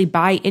unconsciously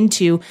buy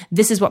into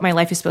this is what my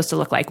life is supposed to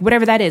look like,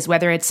 whatever that is,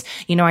 whether it's,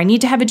 I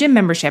need to have a gym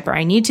membership, or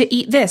I need to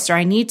eat this, or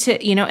I need to,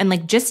 and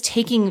like just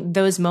taking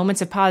those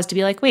moments of pause to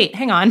be like, wait,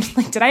 hang on,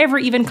 like, did I ever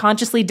even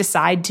consciously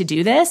decide to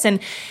do this?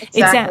 And It's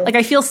like,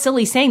 I feel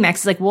silly saying that,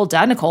 because it's like, well,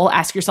 duh, Nicole,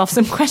 ask yourself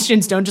some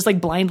questions. Don't just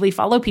like blindly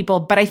follow people.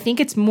 But I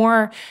think it's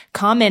more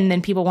common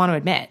than people want to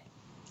admit.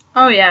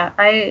 Oh yeah.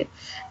 I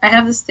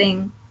have this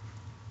thing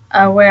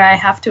where I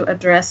have to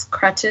address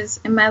crutches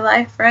in my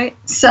life, right?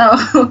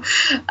 So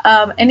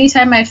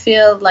anytime I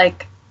feel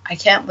like I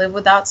can't live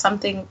without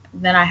something,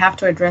 then I have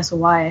to address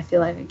why I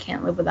feel like I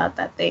can't live without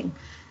that thing.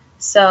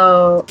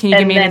 So can you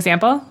give me an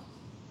example?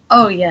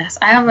 Oh yes,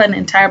 I have an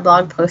entire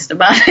blog post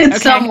about it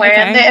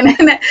somewhere.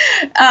 Okay.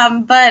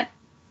 But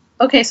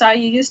okay, so I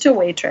used to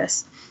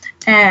waitress,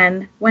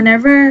 and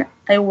whenever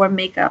I wore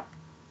makeup,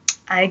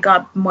 I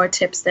got more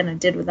tips than I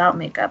did without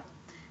makeup,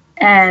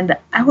 and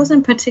I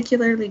wasn't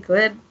particularly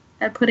good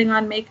at putting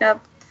on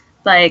makeup.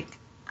 Like,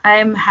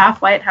 I'm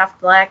half white,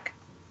 half black,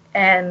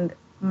 and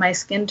my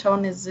skin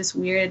tone is this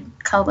weird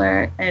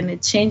color, and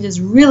it changes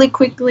really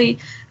quickly,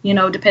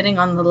 depending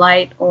on the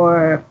light.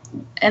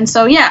 And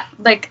so, yeah,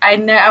 like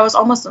I was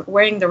almost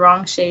wearing the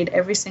wrong shade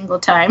every single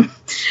time.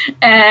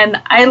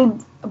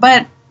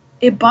 But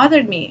it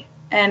bothered me.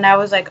 And I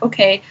was like,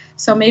 okay,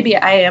 so maybe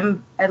I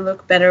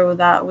look better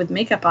with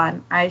makeup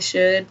on. I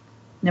should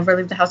never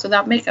leave the house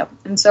without makeup.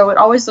 And so it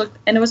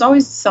was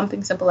always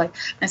something simple like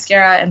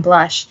mascara and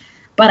blush,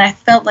 but I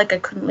felt like I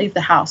couldn't leave the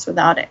house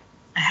without it.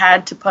 I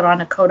had to put on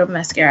a coat of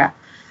mascara.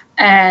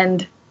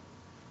 And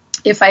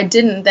if I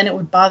didn't, then it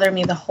would bother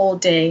me the whole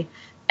day.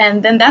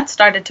 And then that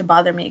started to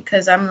bother me,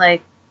 because I'm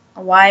like,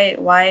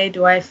 why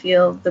do I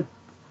feel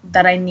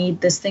that I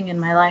need this thing in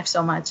my life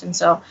so much? And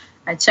so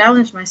I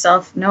challenged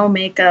myself, no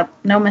makeup,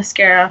 no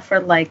mascara for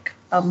like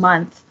a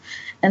month.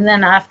 And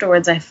then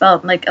afterwards, I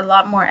felt like a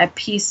lot more at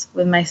peace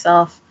with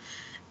myself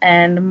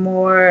and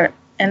more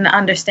in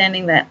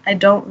understanding that I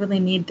don't really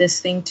need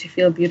this thing to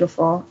feel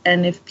beautiful.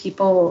 And if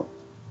people,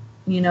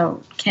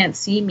 can't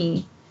see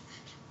me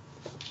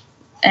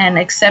and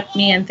accept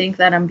me and think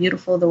that I'm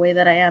beautiful the way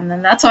that I am,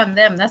 then that's on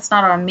them. That's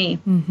not on me.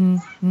 Mm-hmm.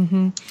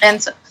 Mm-hmm.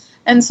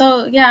 And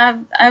so,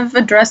 yeah, I've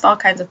addressed all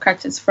kinds of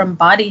corrections, from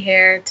body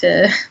hair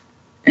to,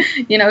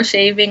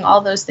 shaving,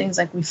 all those things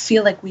like we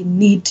feel like we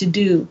need to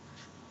do.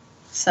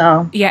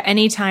 So yeah,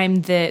 anytime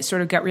the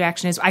sort of gut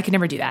reaction is, I could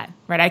never do that,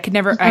 right? I could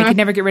never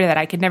get rid of that.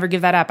 I could never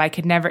give that up. I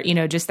could never,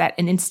 just that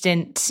an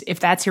instant,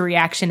 if that's your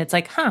reaction, it's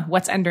like,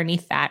 what's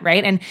underneath that,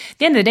 right? And at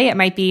the end of the day, it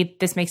might be,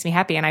 this makes me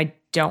happy and I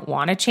don't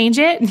want to change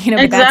it, but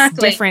Exactly. That's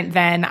different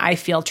than I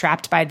feel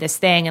trapped by this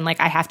thing and like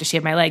I have to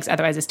shave my legs,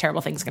 otherwise this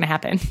terrible thing's going to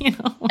happen,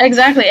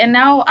 Exactly. And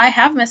now I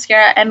have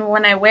mascara, and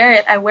when I wear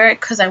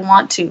it because I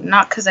want to,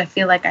 not because I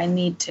feel like I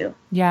need to.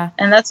 Yeah.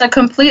 And that's a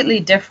completely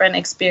different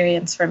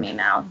experience for me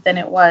now than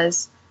it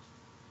was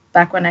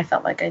back when I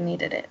felt like I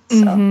needed it. So.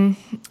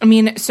 Mm-hmm. I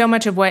mean, so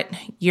much of what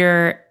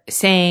you're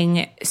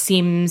saying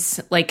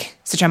seems like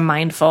such a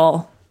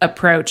mindful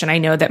approach. And I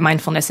know that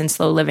mindfulness and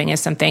slow living is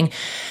something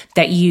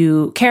that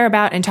you care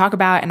about and talk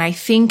about. And I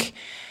think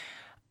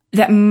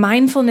that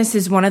mindfulness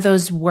is one of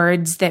those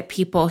words that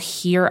people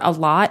hear a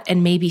lot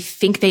and maybe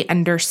think they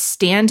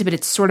understand, but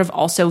it's sort of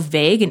also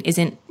vague and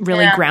isn't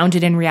really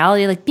grounded in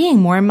reality. Like being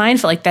more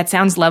mindful, like that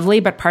sounds lovely,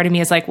 but part of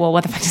me is like, well,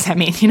 what the fuck does that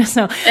mean?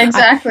 So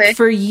exactly.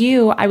 For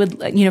you, I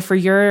would, for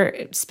your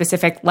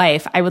specific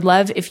life, I would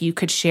love if you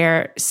could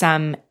share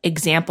some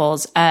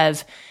examples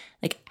of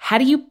like, how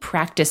do you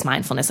practice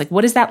mindfulness? Like,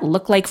 what does that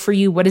look like for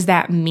you? What does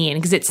that mean?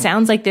 Because it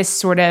sounds like this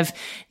sort of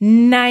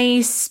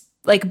nice,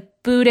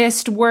 like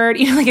Buddhist word,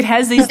 like it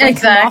has these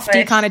like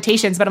lofty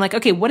connotations, but I'm like,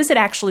 okay, what does it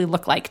actually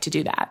look like to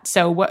do that?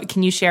 So what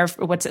can you share?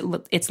 What's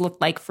it's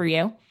looked like for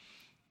you?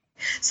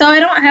 So I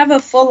don't have a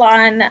full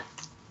on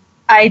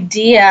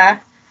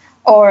idea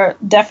or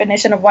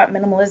definition of what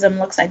minimalism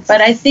looks like,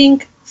 but I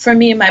think for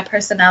me, my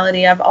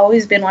personality, I've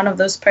always been one of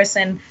those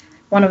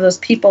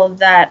people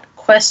that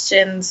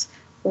questions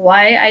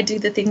why I do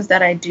the things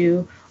that I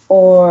do,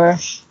 or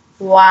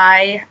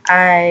why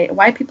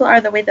people are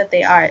the way that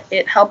they are.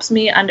 It helps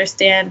me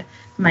understand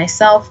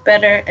myself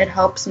better. It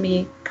helps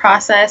me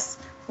process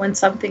when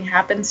something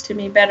happens to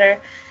me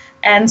better.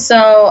 And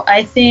so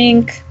I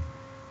think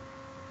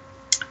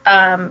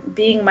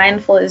being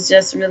mindful is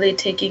just really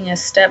taking a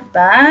step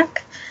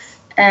back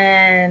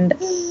and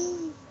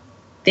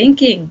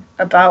thinking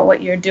about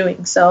what you're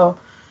doing. So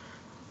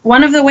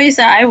one of the ways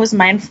that I was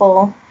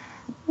mindful,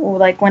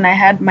 like when I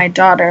had my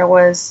daughter,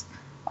 was,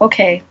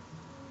 okay,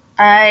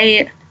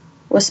 I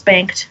was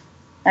spanked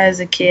as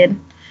a kid,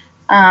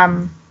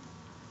 and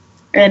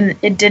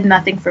it did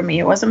nothing for me.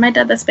 It wasn't my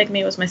dad that spanked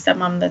me, it was my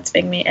stepmom that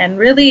spanked me. And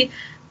really,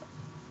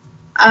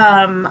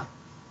 my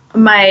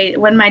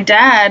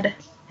dad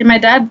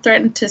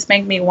threatened to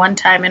spank me one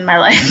time in my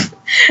life,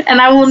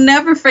 and I will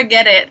never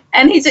forget it.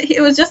 And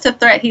it was just a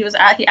threat. He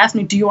asked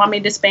me, do you want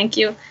me to spank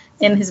you,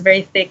 in his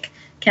very thick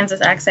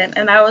Kansas accent.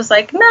 And I was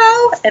like,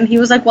 no. And he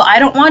was like, well, I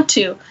don't want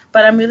to,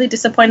 but I'm really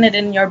disappointed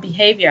in your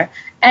behavior.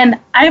 And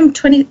I'm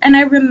 20, and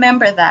I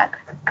remember that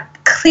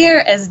clear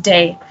as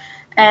day.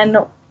 And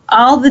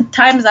all the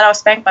times that I was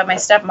spanked by my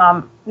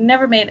stepmom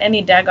never made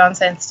any daggone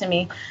sense to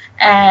me.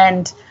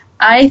 And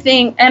I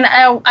think, and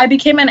I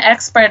became an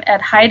expert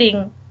at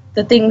hiding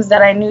the things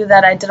that I knew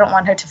that I didn't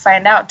want her to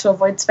find out to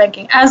avoid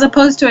spanking, as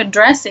opposed to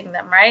addressing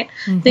them, right?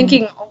 Mm-hmm.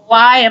 Thinking,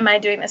 why am I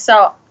doing this?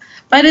 So,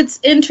 but it's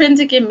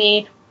intrinsic in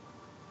me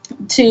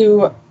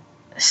to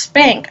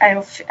spank.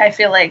 I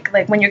feel like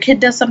when your kid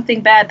does something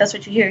bad, that's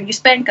what you hear. You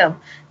spank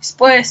them.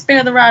 You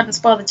spare the rod and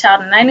spoil the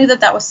child. And I knew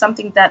that was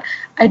something that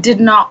I did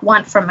not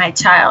want from my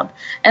child.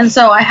 And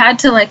so I had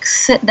to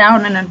sit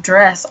down and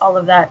address all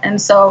of that. And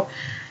so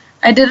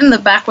I did in the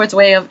backwards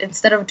way of,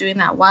 instead of doing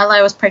that while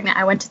I was pregnant,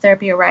 I went to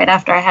therapy right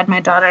after I had my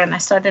daughter, and I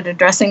started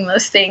addressing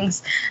those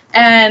things.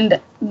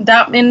 And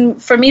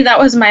for me, that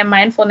was my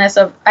mindfulness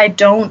of, I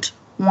don't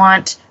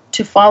want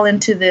to fall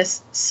into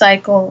this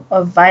cycle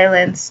of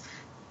violence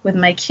with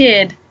my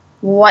kid.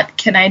 What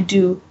can I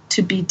do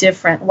to be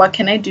different? What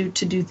can I do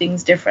to do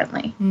things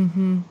differently?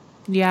 Mm-hmm.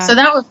 Yeah. So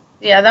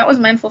that was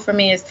mindful for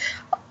me, is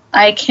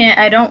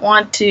I don't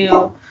want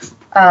to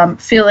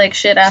feel like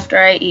shit after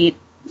I eat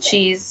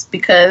cheese,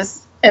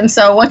 and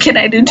so what can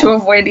I do to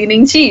avoid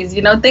eating cheese?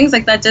 Things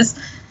like that, just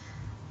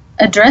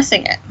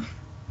addressing it.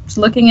 Just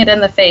looking it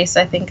in the face,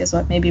 I think, is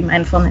what maybe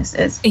mindfulness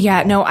is.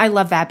 Yeah, no, I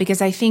love that,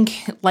 because I think,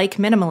 like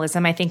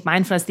minimalism, I think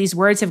mindfulness, these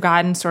words have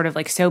gotten sort of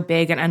so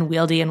big and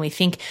unwieldy, and we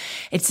think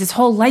it's this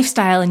whole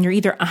lifestyle and you're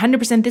either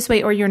 100% this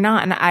way or you're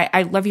not. And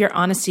I love your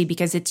honesty,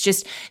 because it's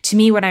just, to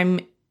me, what I'm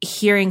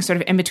hearing sort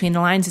of in between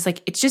the lines is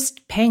it's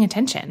just paying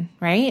attention,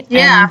 right?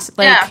 Yeah.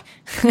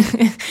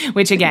 And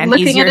which again,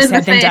 looking easier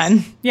said than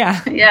done.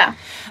 Yeah. Yeah.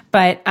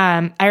 But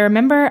I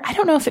remember, I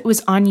don't know if it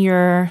was on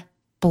your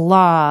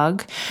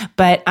blog,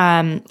 but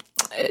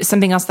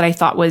something else that I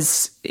thought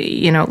was,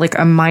 like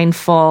a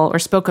mindful or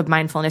spoke of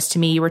mindfulness to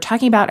me. You were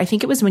talking about, I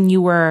think it was when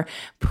you were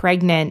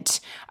pregnant,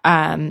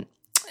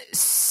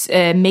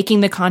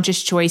 making the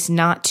conscious choice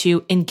not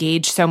to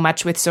engage so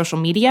much with social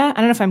media. I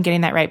don't know if I'm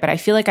getting that right, but I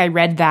feel like I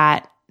read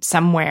that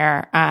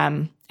somewhere.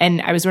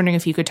 And I was wondering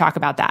if you could talk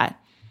about that.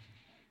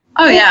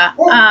 Oh,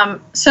 yeah.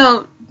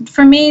 So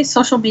for me,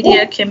 social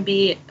media can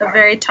be a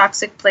very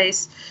toxic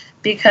place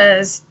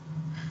because,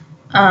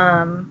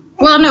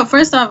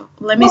 first off,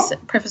 let me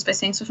preface by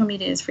saying social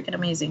media is freaking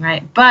amazing,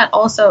 right? But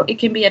also it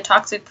can be a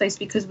toxic place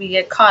because we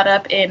get caught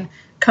up in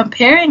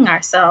comparing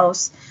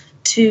ourselves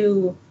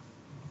to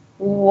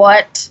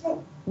what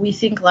we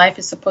think life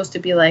is supposed to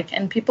be like.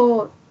 And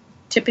people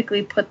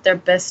typically put their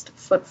best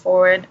foot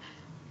forward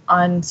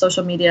on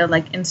social media,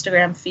 like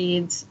Instagram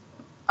feeds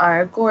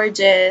are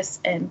gorgeous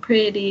and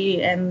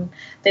pretty and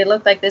they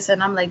look like this,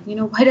 and I'm like,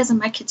 why doesn't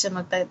my kitchen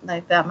look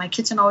like that? My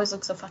kitchen always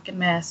looks a fucking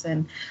mess.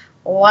 And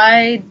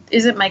why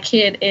isn't my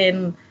kid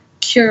in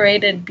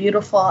curated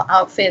beautiful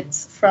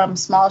outfits from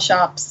small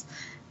shops,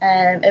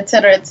 and et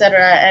cetera, et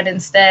cetera? And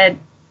instead,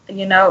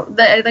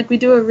 we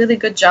do a really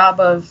good job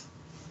of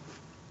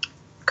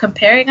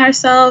comparing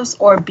ourselves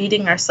or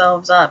beating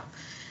ourselves up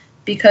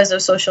because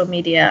of social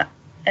media.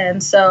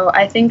 And so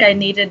I think I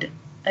needed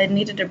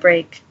a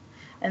break.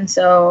 And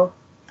so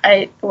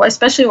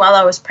especially while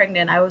I was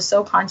pregnant, I was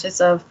so conscious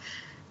of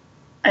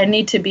I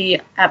need to be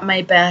at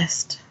my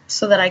best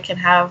so that I can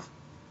have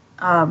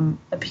a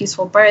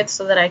peaceful birth,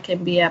 so that I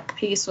can be at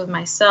peace with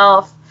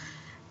myself.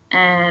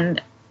 And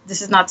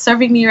this is not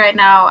serving me right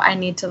now. I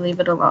need to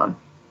leave it alone.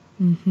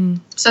 Mm-hmm.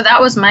 So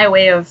that was my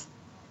way of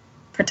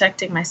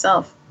protecting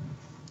myself.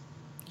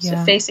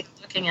 Yeah. So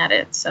looking at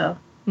it. So.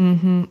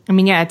 Mm-hmm. I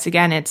mean, yeah,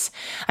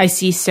 I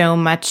see so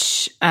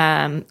much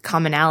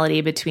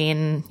commonality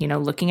between,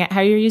 looking at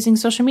how you're using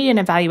social media and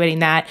evaluating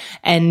that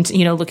and,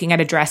 looking at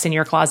a dress in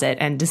your closet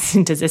and does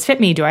this fit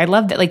me? Do I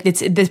love that? Like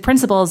the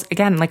principles,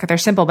 again, like they're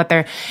simple, but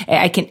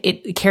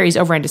it carries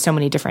over into so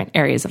many different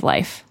areas of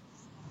life.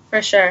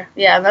 For sure.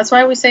 Yeah. That's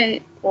why we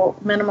say,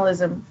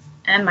 minimalism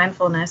and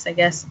mindfulness, I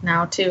guess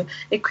now too,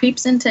 it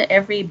creeps into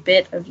every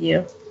bit of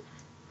you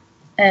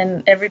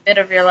and every bit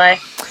of your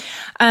life.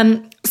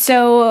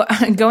 So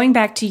going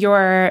back to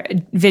your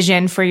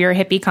vision for your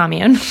hippie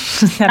commune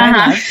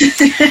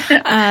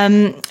that I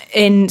love,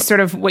 in sort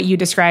of what you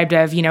described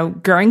of,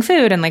 growing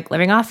food and like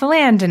living off the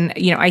land. And,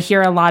 I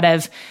hear a lot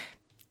of,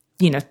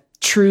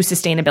 true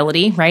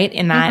sustainability, right,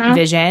 in that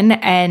vision.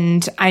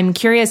 And I'm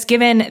curious,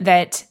 given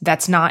that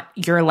that's not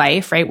your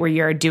life, right, where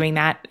you're doing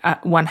that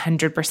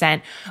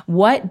 100%,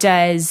 what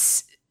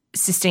does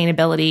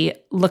sustainability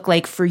look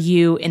like for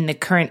you in the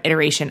current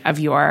iteration of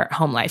your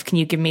home life? Can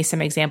you give me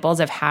some examples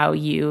of how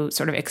you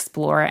sort of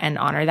explore and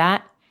honor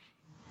that?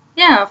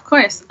 Yeah, of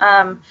course.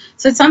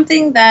 So it's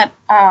something that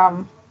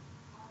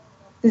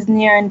is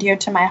near and dear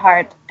to my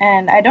heart,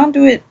 and I don't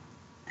do it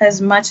as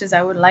much as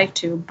I would like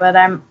to, but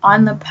I'm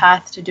on the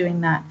path to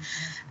doing that.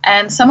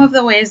 And some of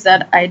the ways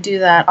that I do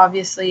that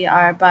obviously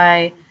are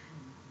by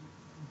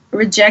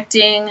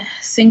rejecting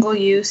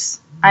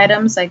single-use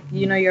items, like,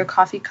 your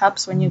coffee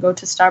cups. When you go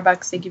to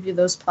Starbucks, they give you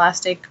those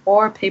plastic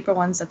or paper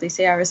ones that they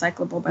say are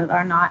recyclable but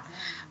are not.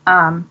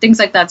 Things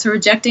like that. So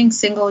rejecting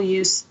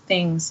single-use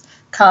things,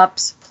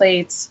 cups,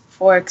 plates,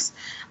 forks.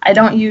 I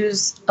don't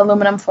use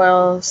aluminum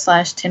foil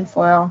 / tin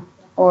foil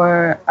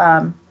or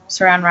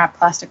saran wrap,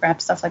 plastic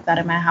wrap, stuff like that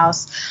in my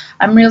house.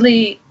 I'm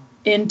really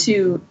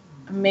into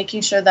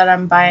making sure that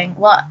I'm buying,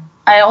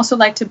 I also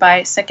like to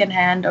buy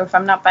secondhand, or if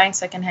I'm not buying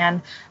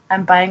secondhand,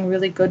 I'm buying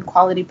really good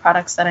quality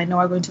products that I know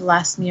are going to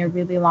last me a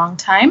really long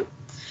time.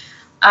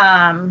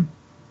 I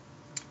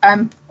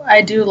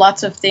do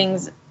lots of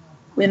things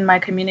in my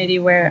community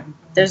where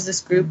there's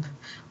this group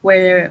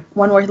where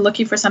when we're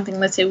looking for something,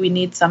 let's say we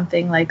need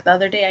something, like the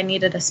other day I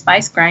needed a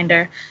spice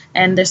grinder,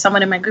 and there's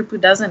someone in my group who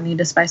doesn't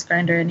need a spice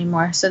grinder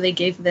anymore. So they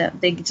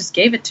just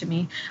gave it to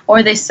me,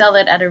 or they sell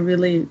it at a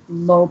really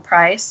low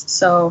price.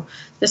 So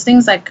there's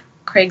things like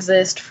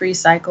Craigslist, Free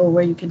Cycle,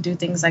 where you can do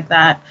things like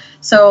that.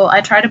 So I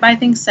try to buy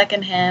things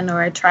secondhand,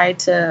 or I try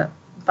to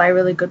buy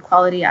really good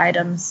quality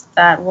items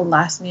that will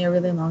last me a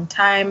really long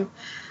time.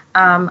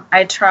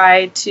 I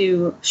try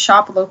to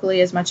shop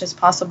locally as much as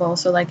possible.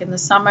 So like in the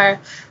summer,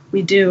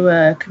 we do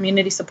a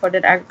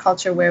community-supported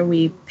agriculture where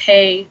we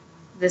pay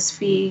this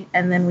fee,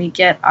 and then we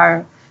get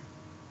our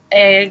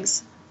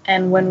eggs,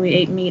 and when we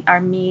eat meat,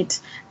 our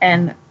meat,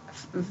 and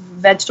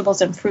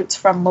vegetables and fruits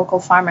from local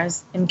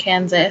farmers in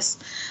Kansas.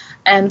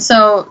 And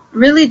so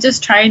really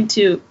just trying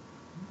to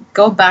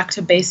go back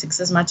to basics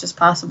as much as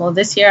possible.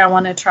 This year I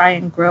want to try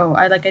and grow.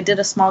 I did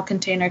a small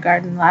container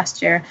garden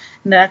last year,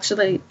 and it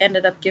actually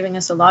ended up giving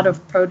us a lot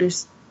of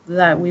produce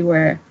that we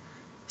were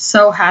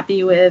so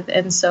happy with.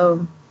 And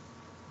so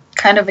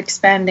kind of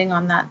expanding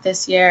on that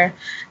this year.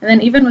 And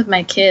then even with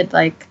my kid,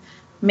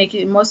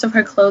 making most of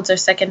her clothes are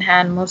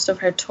secondhand, most of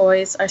her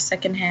toys are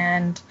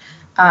secondhand,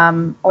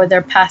 or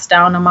they're passed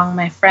down among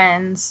my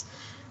friends.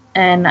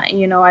 And,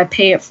 I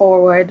pay it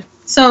forward.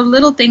 So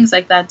little things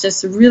like that,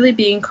 just really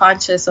being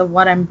conscious of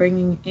what I'm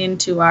bringing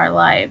into our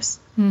lives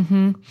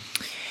Mm-hmm.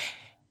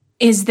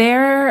 Is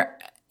there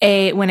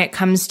when it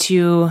comes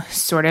to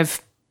sort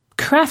of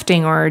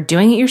crafting or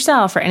doing it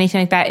yourself or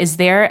anything like that, is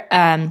there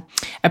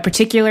a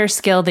particular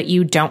skill that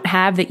you don't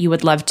have that you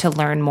would love to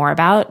learn more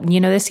about,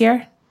 this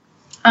year?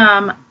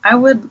 I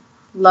would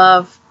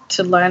love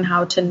to learn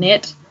how to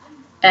knit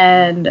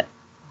and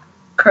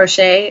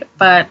crochet,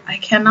 but I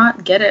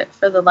cannot get it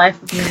for the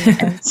life of me.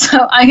 And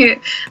so I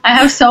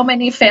have so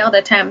many failed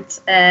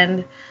attempts,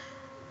 and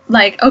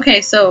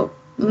so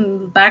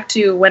back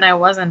to when I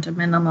wasn't a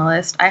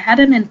minimalist, I had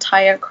an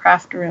entire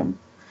craft room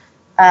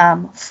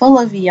full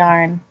of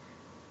yarn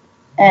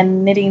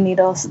and knitting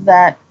needles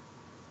that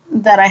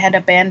I had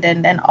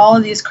abandoned, and all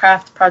of these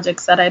craft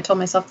projects that I told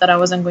myself that I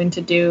was going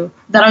to do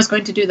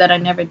that I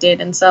never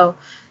did. And so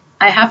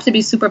I have to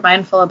be super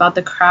mindful about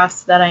the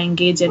crafts that I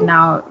engage in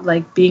now,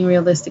 like being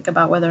realistic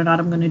about whether or not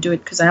I'm going to do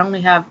it, because I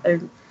only have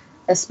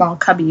a small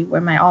cubby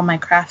where all my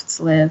crafts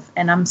live,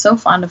 and I'm so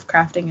fond of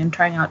crafting and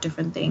trying out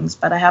different things,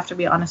 but I have to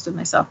be honest with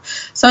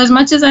myself. So as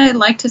much as I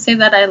like to say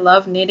that I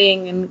love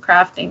knitting and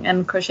crafting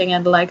and crocheting,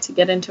 I'd like to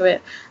get into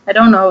it, I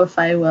don't know if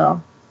I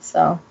will.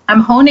 So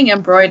I'm honing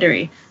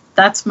embroidery.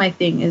 That's my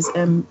thing, is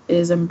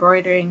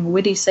embroidering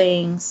witty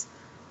sayings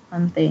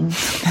on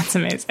things. That's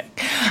amazing.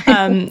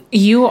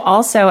 You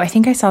also, I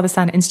think I saw this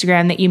on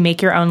Instagram, that you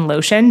make your own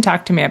lotion.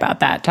 Talk to me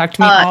about that. Talk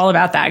to me all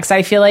about that. Because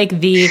I feel like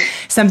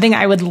something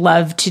I would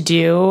love to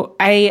do.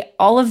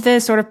 All of the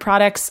sort of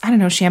products, I don't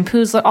know,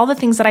 shampoos, all the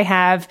things that I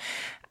have,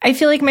 I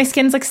feel like my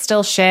skin's like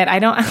still shit. I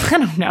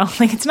don't know.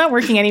 Like, it's not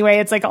working anyway.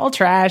 It's like all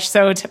trash.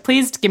 So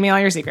please give me all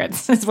your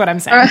secrets. Is what I'm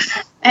saying.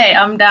 Hey,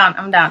 I'm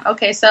down.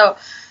 Okay. So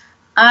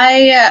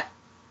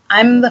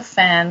I'm the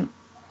fan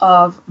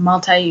of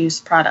multi-use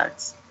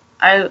products.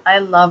 I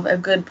love a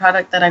good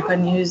product that I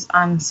can use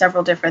on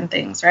several different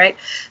things, right?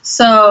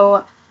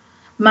 So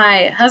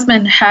my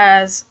husband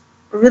has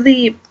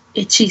really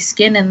itchy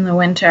skin in the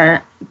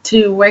winter,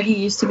 to where he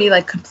used to be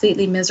like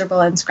completely miserable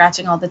and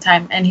scratching all the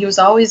time. And he was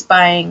always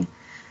buying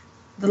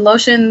the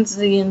lotions,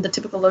 the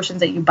typical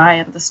lotions that you buy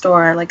at the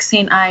store, like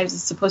St. Ives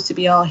is supposed to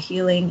be all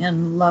healing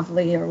and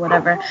lovely or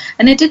whatever.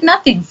 And it did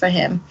nothing for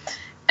him.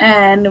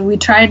 And we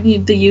tried the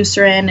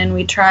Eucerin, and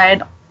we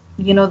tried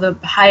the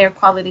higher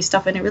quality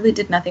stuff, and it really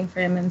did nothing for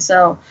him. And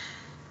so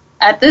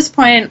at this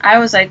point I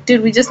was like,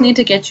 dude, we just need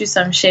to get you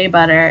some shea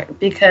butter,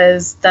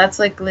 because that's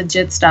like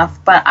legit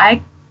stuff. But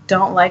I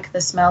don't like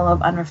the smell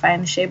of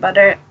unrefined shea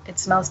butter. It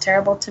smells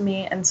terrible to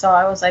me. And so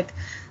I was like,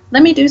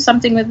 let me do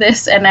something with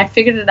this. And I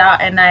figured it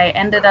out, and I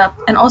ended up,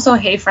 and also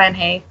Hey Fran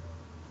Hey,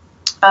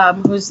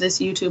 who's this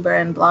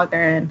YouTuber and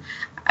blogger, and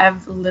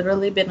I've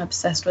literally been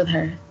obsessed with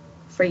her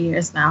for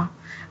years now.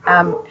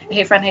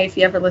 Hey Fran Hey, if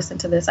you ever listen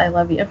to this, I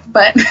love you.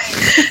 But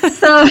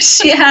so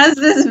she has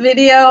this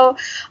video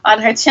on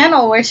her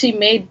channel where she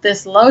made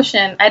this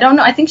lotion. I don't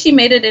know, I think she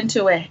made it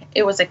into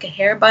it was like a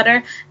hair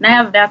butter, and I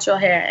have natural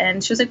hair,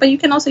 and she was like, but you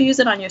can also use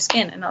it on your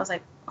skin. And I was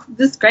like, oh,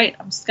 this is great,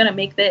 I'm just gonna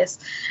make this.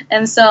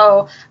 And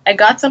so I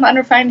got some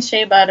unrefined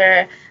shea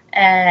butter,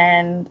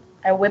 and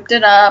I whipped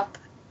it up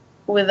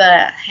with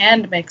a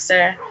hand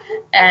mixer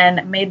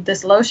and made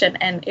this lotion,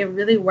 and it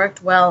really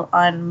worked well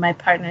on my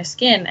partner's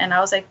skin. And I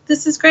was like,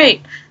 this is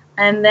great.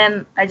 And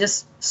then I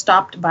just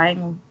stopped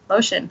buying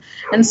lotion.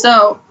 And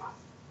so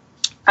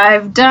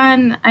I've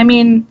done,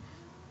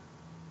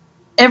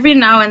 every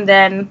now and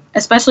then,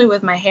 especially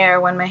with my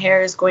hair, when my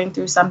hair is going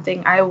through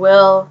something, I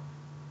will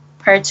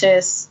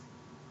purchase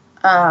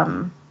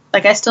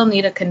I still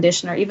need a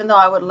conditioner, even though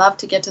I would love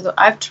to get to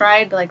I've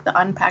tried like the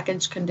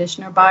unpackaged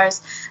conditioner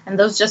bars, and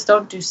those just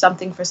don't do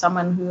something for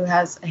someone who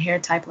has a hair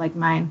type like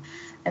mine.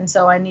 And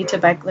so I need to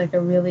buy like a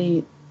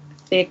really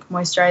thick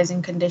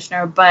moisturizing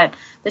conditioner. But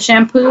the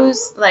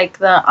shampoos, like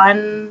the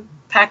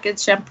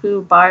unpackaged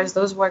shampoo bars,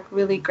 those work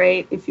really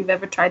great if you've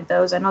ever tried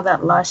those. I know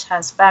that Lush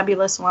has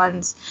fabulous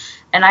ones,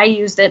 and I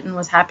used it and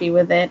was happy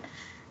with it.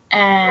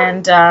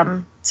 And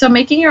so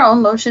making your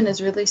own lotion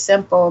is really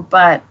simple,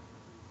 but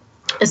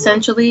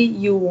essentially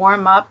you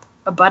warm up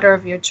a butter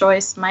of your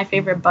choice. My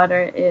favorite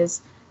butter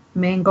is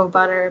mango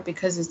butter,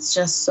 because it's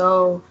just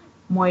so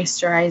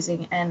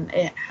moisturizing and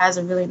it has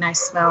a really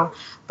nice smell.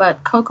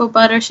 But cocoa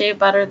butter, shea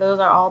butter, those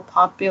are all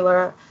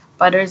popular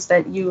butters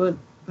that you would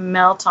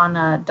melt on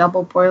a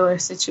double boiler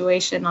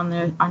situation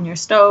on your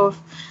stove,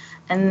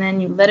 and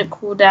then you let it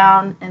cool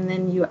down, and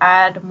then you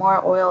add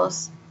more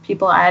oils.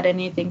 People add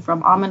anything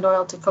from almond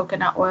oil to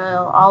coconut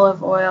oil,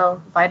 olive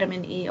oil,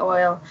 vitamin E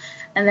oil.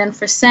 And then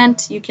for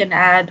scent, you can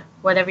add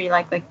whatever you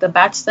like. Like the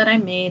batch that I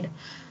made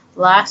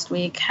last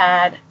week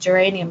had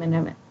geranium in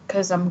it,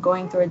 because I'm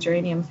going through a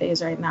geranium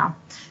phase right now.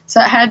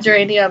 So I had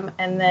geranium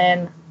and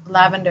then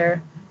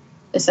lavender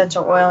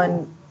essential oil,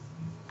 and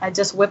I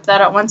just whip that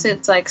up once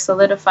it's like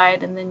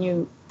solidified, and then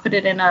you put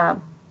it in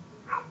a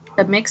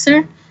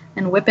mixer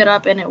and whip it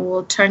up, and it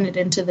will turn it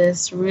into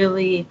this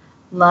really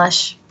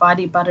lush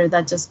body butter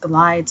that just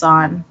glides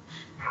on.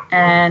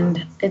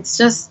 And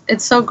it's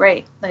so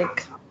great.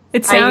 Like,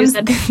 it sounds,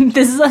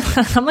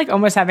 I'm like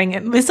almost having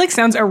it. This like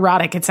sounds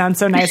erotic. It sounds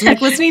so nice. I'm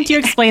like listening to you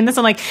explain this.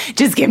 I'm like,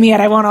 just give me it.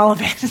 I want all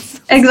of it.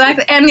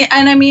 Exactly.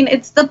 And I mean,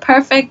 it's the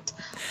perfect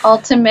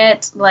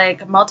ultimate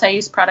like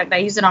multi-use product. I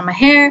use it on my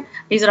hair,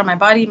 I use it on my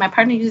body, my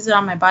partner uses it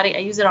on my body, I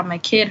use it on my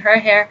kid, her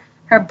hair,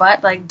 her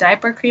butt, like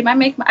diaper cream.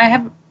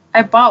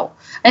 I bought,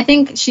 I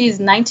think she's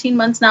 19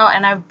 months now,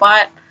 and I've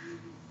bought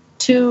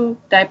 2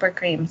 diaper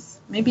creams,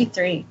 maybe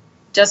 3,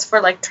 just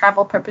for like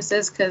travel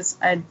purposes, because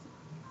I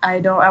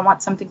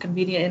want something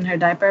convenient in her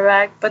diaper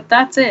bag, but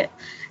that's it.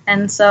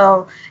 And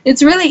so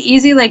it's really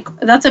easy. Like,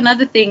 that's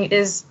another thing,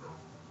 is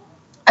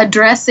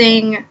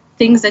addressing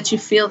things that you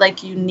feel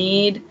like you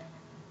need,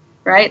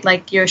 right?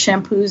 Like your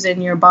shampoos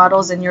and your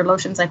bottles and your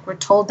lotions. Like, we're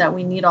told that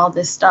we need all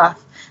this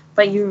stuff,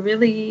 but you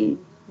really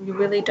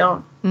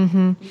don't.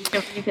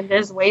 Mm-hmm.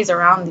 There's ways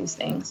around these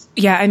things.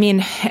 Yeah. I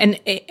mean, and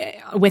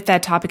with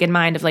that topic in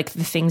mind of like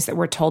the things that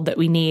we're told that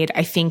we need,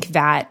 I think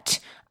that,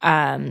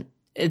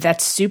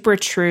 that's super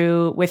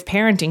true with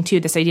parenting too.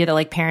 This idea that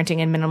like parenting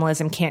and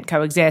minimalism can't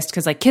coexist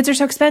because like kids are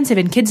so expensive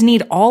and kids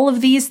need all of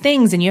these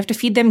things and you have to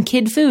feed them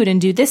kid food and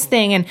do this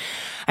thing. And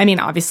I mean,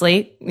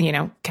 obviously,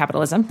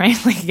 capitalism, right?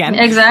 Like again.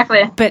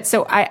 Exactly. But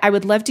so I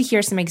would love to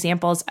hear some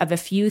examples of a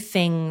few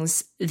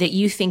things that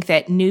you think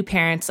that new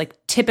parents like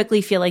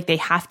typically feel like they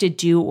have to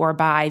do or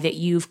buy that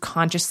you've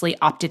consciously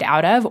opted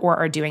out of or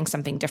are doing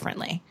something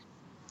differently.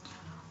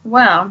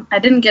 Well, I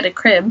didn't get a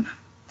crib.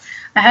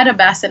 I had a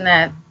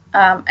bassinet.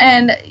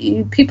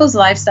 And people's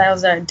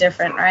lifestyles are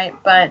different, right?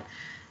 But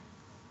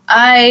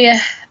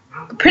I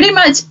pretty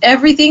much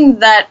everything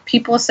that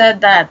people said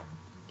that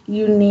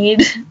you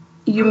need,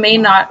 you may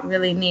not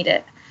really need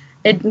it.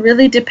 It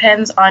really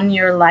depends on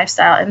your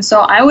lifestyle. And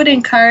so I would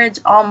encourage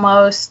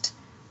almost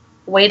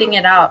waiting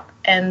it out.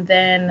 And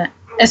then,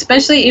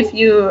 especially if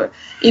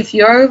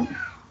you're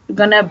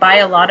going to buy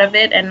a lot of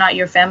it and not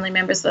your family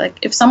members, like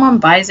if someone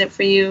buys it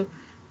for you,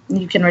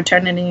 you can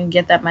return it and you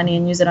get that money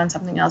and use it on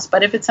something else.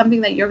 But if it's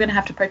something that you're going to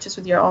have to purchase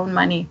with your own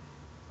money,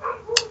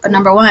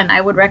 number one, I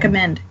would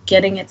recommend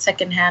getting it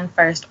secondhand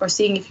first, or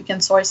seeing if you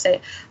can source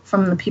it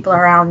from the people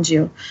around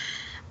you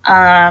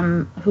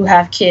who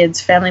have kids,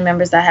 family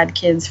members that had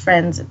kids,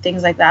 friends,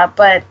 things like that.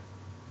 But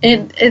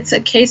it's a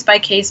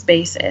case-by-case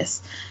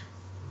basis.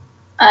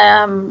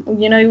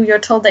 You're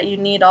told that you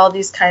need all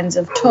these kinds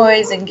of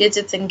toys and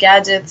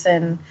gadgets,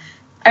 and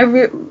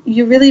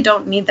you really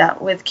don't need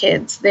that with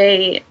kids.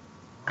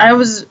 I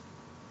was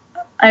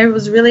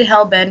really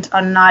hell-bent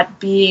on not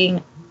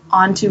being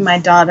onto my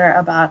daughter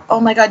about, oh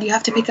my God, you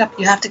have to pick up,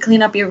 you have to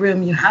clean up your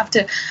room,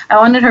 I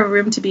wanted her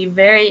room to be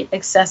very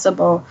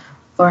accessible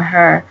for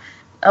her,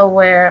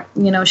 where,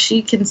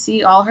 she can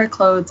see all her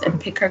clothes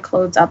and pick her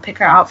clothes up, pick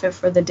her outfit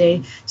for the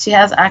day. She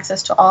has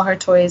access to all her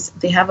toys.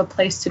 They have a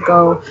place to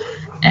go.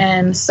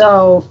 And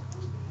so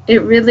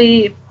it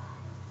really,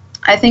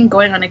 I think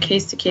going on a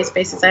case-to-case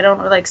basis, I don't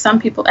know, like some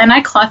people, and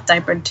I cloth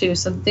diapered too,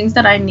 so the things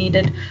that I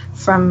needed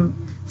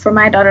for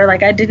my daughter,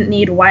 like I didn't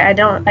need I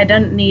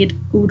don't need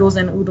oodles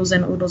and oodles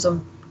and oodles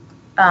of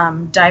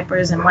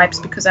diapers and wipes,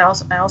 because I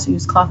also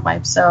use cloth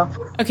wipes. So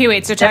okay,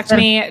 wait, so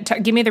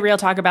give me the real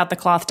talk about the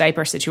cloth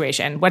diaper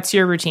situation. What's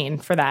your routine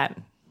for that?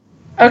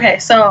 Okay,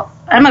 so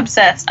I'm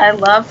obsessed. I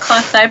love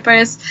cloth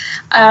diapers.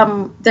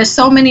 There's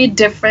so many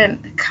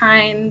different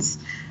kinds.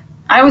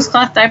 I was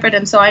cloth diapered,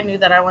 and so I knew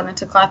that I wanted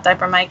to cloth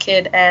diaper my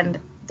kid. And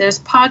there's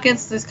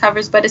pockets, there's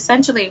covers, but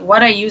essentially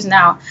what I use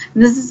now,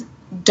 and this is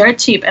dirt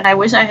cheap, and I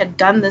wish I had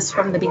done this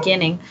from the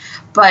beginning,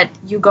 but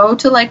you go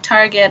to like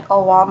Target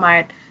or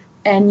Walmart,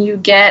 and you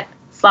get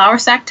flour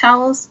sack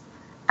towels.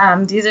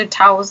 These are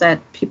towels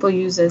that people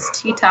use as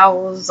tea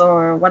towels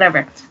or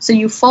whatever. So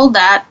you fold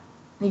that.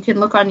 You can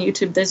look on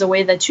YouTube. There's a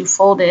way that you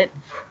fold it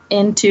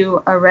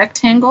into a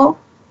rectangle.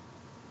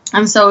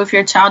 And so if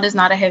your child is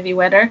not a heavy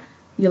wetter,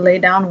 you lay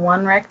down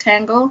one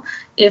rectangle.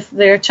 If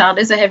their child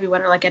is a heavy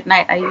wetter, like at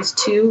night, I use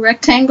 2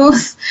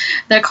 rectangles.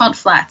 They're called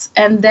flats.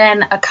 And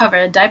then a cover,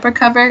 a diaper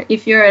cover.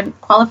 If you're a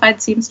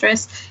qualified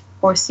seamstress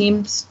or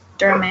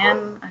seamster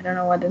man, I don't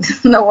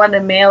know what a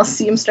male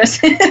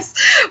seamstress is.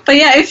 But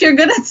yeah, if you're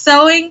good at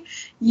sewing,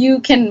 you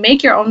can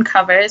make your own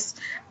covers.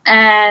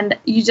 And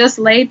you just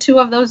lay 2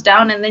 of those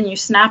down, and then you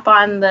snap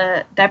on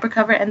the diaper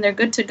cover, and they're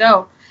good to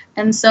go.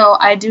 And so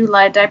I do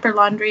diaper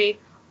laundry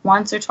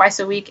once or twice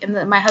a week.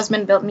 And my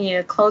husband built me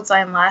a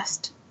clothesline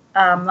last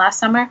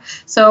summer.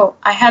 So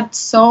I had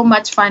so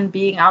much fun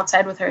being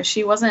outside with her.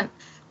 She wasn't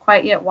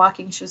quite yet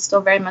walking. She was still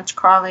very much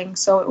crawling.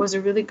 So it was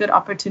a really good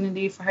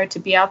opportunity for her to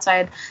be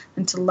outside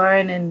and to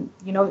learn. And,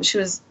 she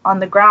was on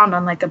the ground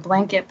on like a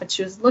blanket, but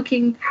she was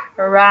looking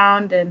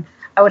around, and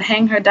I would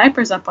hang her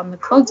diapers up on the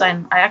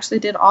clothesline. I actually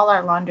did all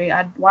our laundry.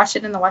 I'd wash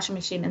it in the washing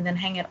machine and then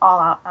hang it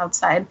all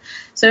outside.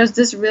 So it was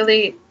this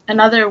really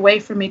another way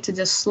for me to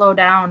just slow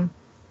down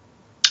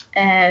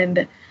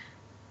and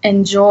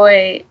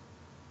enjoy,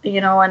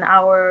 an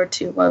hour or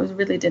 2. Well, it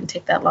really didn't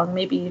take that long,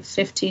 maybe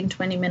 15,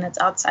 20 minutes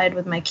outside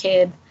with my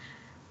kid.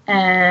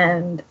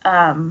 And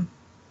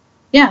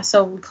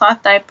so we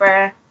cloth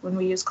diaper when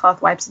we use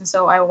cloth wipes. And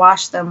so I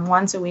wash them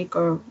once a week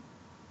or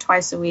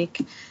twice a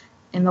week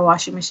in the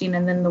washing machine.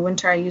 And then in the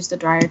winter, I use the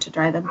dryer to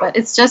dry them. But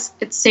it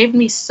saved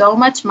me so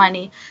much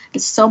money.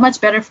 It's so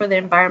much better for the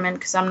environment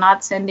because I'm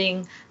not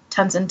sending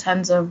tons and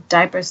tons of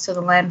diapers to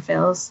the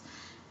landfills.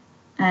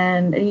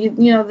 And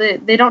you know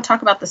they don't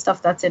talk about the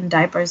stuff that's in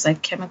diapers,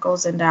 like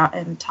chemicals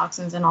and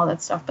toxins and all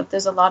that stuff. But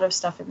there's a lot of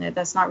stuff in there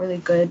that's not really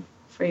good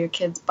for your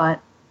kid's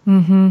butt.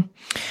 Mm-hmm.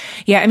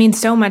 Yeah, I mean,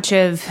 so much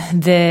of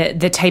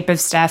the type of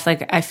stuff,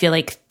 like I feel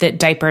like that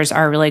diapers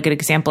are a really good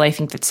example. I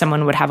think that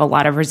someone would have a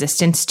lot of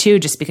resistance to,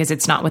 just because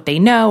it's not what they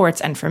know or it's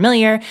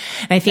unfamiliar.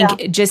 And I think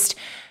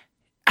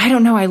I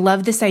don't know. I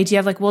love this idea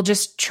of like, we'll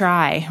just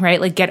try,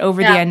 right? Like get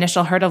over the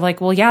initial hurdle of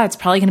like, well, yeah, it's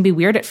probably going to be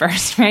weird at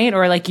first, right?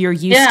 Or like you're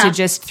used to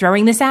just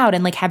throwing this out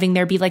and like having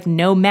there be like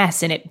no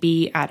mess and it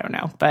be, I don't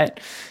know, but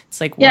it's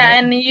like,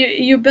 and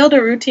you build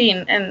a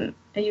routine and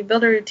you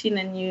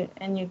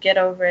get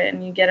over it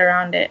and you get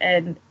around it,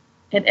 and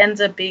it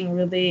ends up being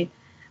really,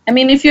 I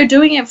mean, if you're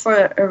doing it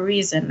for a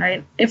reason,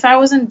 right? If I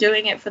wasn't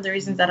doing it for the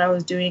reasons that I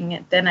was doing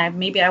it, then I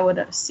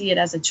would see it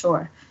as a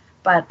chore.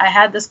 But I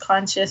had this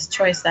conscious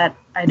choice that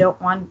I don't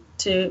want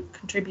to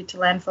contribute to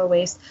landfill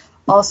waste.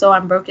 Also,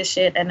 I'm broke as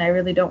shit, and I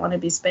really don't want to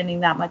be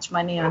spending that much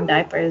money on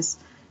diapers.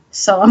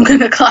 So I'm going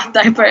to cloth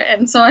diaper.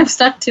 And so I've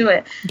stuck to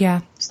it. Yeah.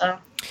 So.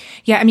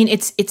 Yeah, I mean,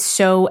 it's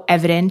so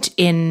evident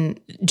in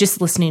just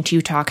listening to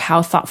you talk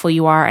how thoughtful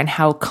you are and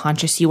how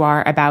conscious you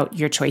are about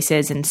your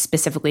choices, and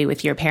specifically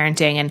with your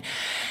parenting. And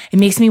it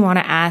makes me want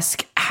to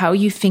ask how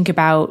you think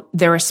about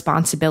the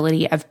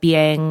responsibility of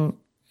being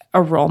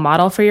a role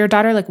model for your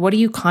daughter. Like, what are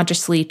you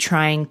consciously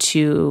trying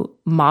to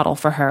model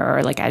for her,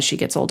 or like as she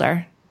gets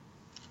older?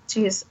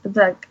 Jeez,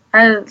 like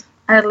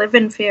I live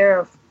in fear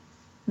of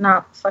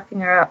not fucking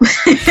her up.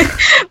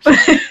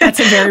 That's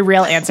a very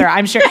real answer.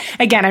 I'm sure,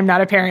 again, I'm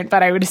not a parent,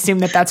 but I would assume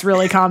that that's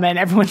really common.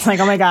 Everyone's like,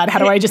 oh my God, how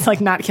do I just like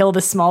not kill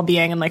this small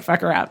being and like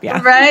fuck her up?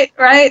 Yeah. Right.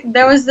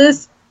 There was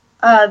this,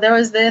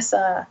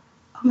 oh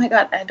my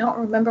God, I don't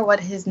remember what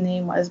his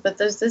name was, but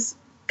there's this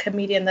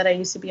comedian that I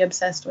used to be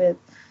obsessed with.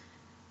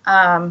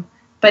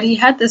 But he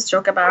had this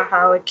joke about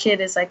how a kid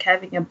is like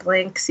having a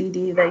blank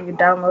CD that you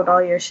download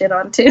all your shit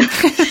onto.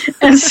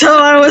 And so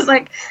I was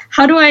like,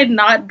 how do I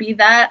not be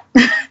that?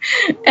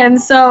 And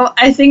so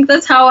I think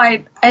that's how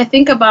I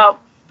think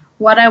about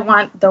what I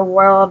want the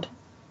world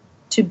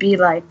to be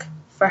like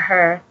for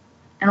her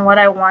and what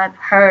I want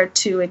her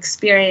to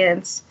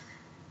experience.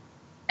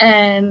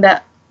 And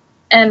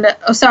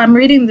so I'm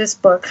reading this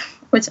book,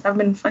 which I've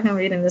been fucking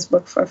reading this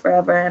book for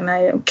forever, and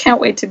I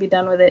can't wait to be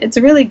done with it. It's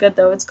really good,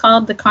 though. It's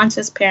called The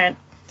Conscious Parent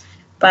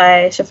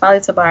by Shefali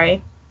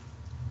Tsabary,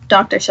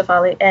 Dr.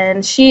 Shefali.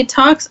 And she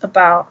talks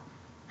about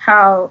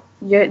how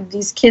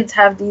these kids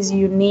have these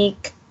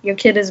unique, your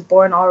kid is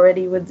born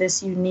already with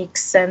this unique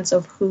sense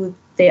of who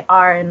they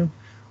are and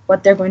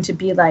what they're going to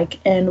be like.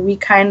 And we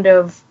kind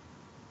of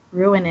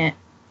ruin it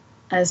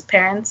as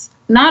parents,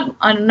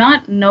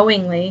 not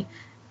knowingly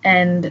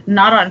and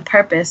not on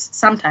purpose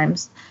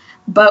sometimes,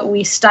 but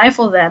we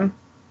stifle them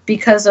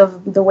because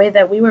of the way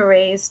that we were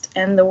raised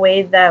and the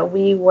way that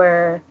we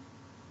were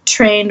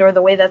trained, or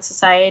the way that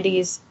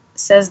society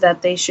says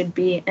that they should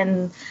be.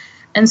 And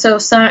so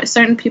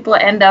certain people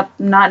end up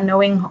not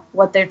knowing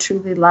what they're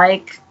truly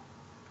like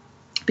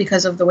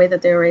because of the way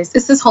that they were raised.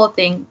 It's this whole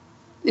thing.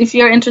 If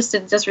you're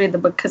interested, just read the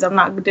book, because I'm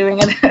not doing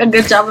a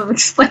good job of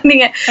explaining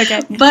it.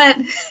 Okay. But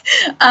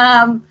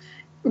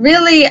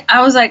really,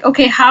 I was like,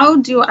 okay, how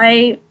do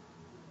I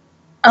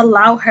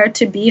allow her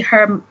to be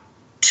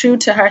true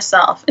to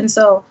herself? And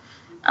so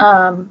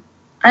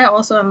I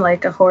also am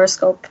like a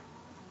horoscope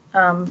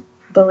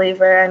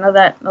believer. I know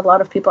that a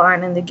lot of people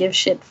aren't, and they give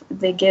shit.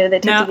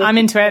 I'm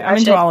into it. I'm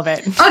into all of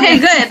it. Okay,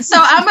 good. So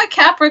I'm a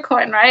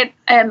Capricorn, right?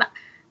 And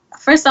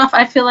first off,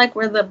 I feel like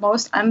we're the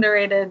most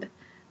underrated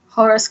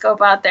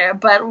horoscope out there,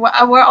 but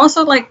we're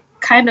also like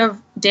kind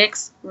of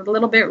dicks. We're a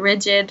little bit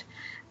rigid,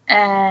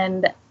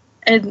 and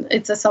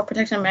it's a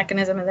self-protection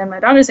mechanism. And then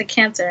my daughter's a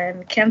Cancer,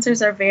 and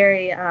Cancers are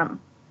very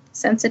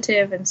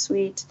sensitive and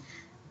sweet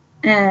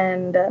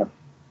and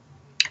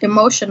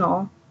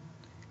emotional.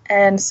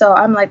 And so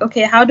I'm like,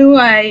 okay, how do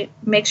I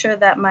make sure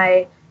that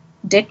my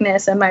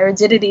dickness and my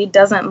rigidity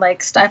doesn't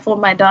like stifle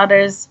my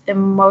daughter's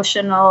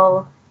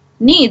emotional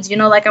needs? You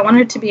know, like I want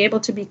her to be able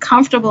to be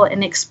comfortable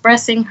in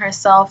expressing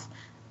herself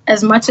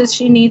as much as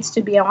she needs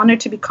to be. I want her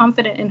to be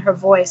confident in her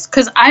voice,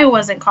 because I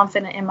wasn't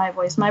confident in my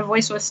voice. My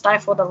voice was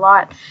stifled a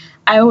lot.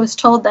 I was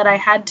told that I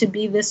had to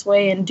be this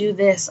way and do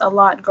this a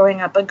lot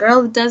growing up. A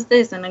girl does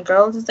this and a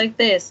girl is like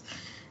this.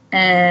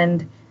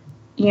 And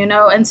you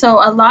know, and so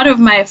a lot of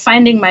my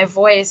finding my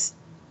voice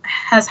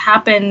has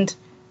happened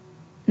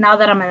now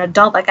that I'm an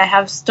adult. Like I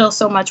have still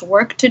so much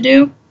work to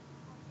do.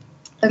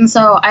 And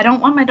so I don't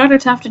want my daughter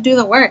to have to do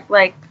the work.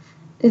 Like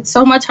it's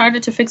so much harder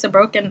to fix a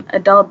broken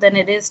adult than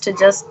it is to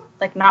just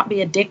like not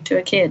be a dick to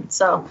a kid.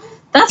 So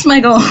that's my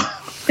goal,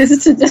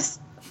 is to just.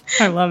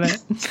 I love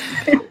it.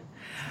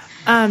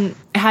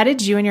 How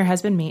did you and your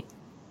husband meet?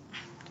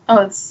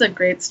 Oh, this is a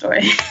great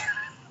story.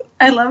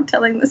 I love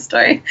telling this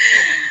story.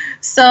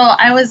 So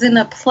I was in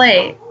a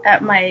play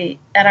at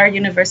our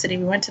university.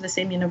 We went to the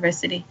same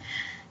university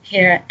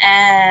here,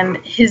 and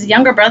his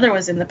younger brother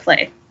was in the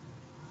play.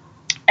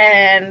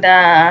 And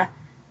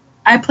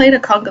I played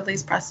a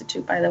Congolese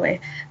prostitute, by the way.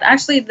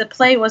 Actually, the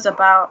play was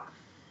about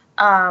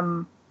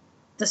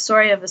the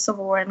story of the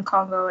civil war in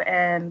Congo,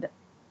 and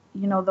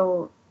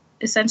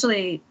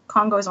essentially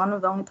Congo is one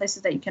of the only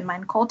places that you can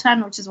mine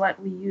coltan, which is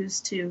what we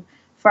use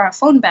for our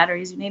phone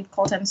batteries. You need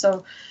coltan.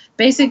 So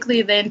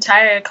basically the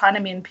entire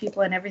economy and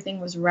people and everything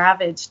was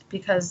ravaged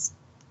because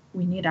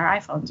we need our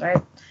iPhones,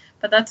 right?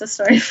 But that's a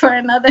story for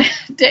another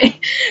day.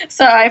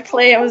 So I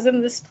was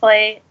in this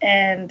play,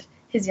 and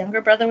his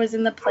younger brother was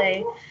in the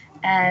play,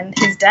 and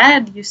his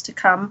dad used to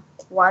come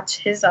watch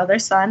his other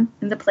son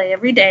in the play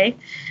every day.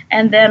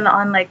 And then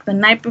on like the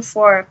night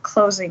before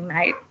closing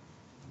night,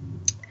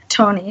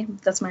 Tony,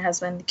 that's my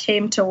husband,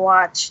 came to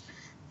watch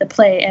the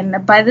play.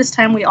 And by this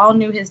time we all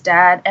knew his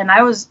dad, and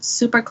I was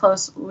super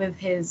close with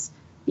his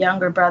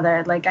younger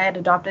brother. Like, I had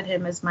adopted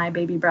him as my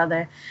baby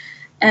brother.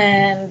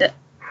 And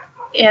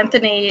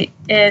Anthony,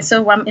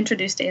 so I'm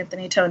introduced to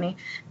Anthony, Tony,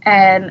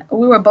 and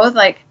we were both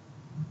like,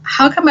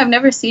 how come I've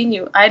never seen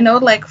you? I know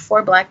like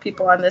 4 Black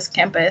people on this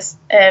campus,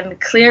 and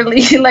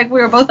clearly like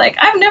we were both like,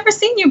 I've never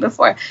seen you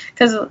before,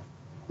 because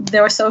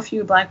there were so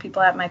few Black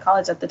people at my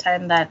college at the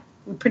time that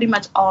we pretty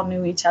much all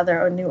knew each other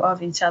or knew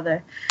of each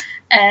other.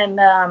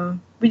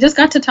 And we just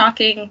got to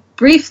talking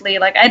briefly.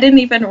 Like, I didn't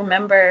even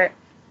remember.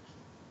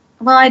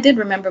 Well, I did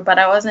remember, but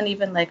I wasn't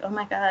even like, oh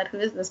my God, who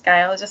is this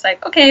guy? I was just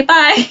like, okay,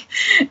 bye.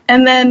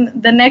 And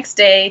then the next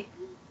day,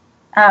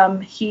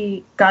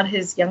 he got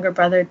his younger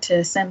brother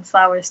to send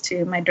flowers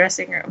to my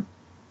dressing room.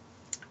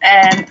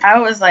 And I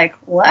was like,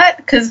 what?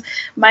 Because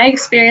my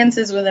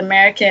experiences with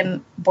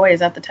American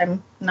boys at the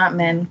time, not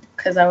men,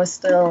 because I was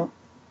still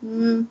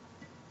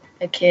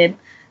a kid.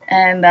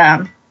 And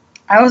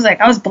I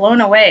was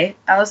blown away.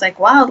 I was like,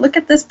 wow, look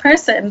at this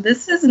person.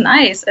 This is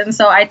nice. And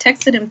so I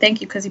texted him thank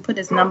you, because he put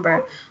his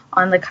number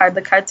on the card.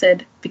 The card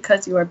said,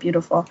 because you are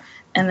beautiful,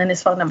 and then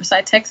his phone number. So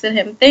I texted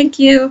him thank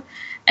you.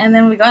 And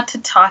then we got to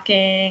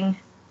talking.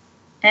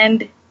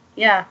 And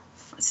yeah,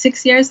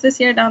 6 years this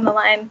year down the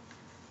line,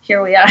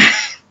 here we are.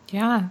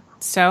 Yeah.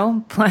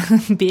 So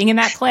being in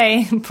that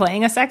play,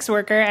 playing a sex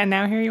worker, and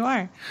now here you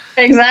are.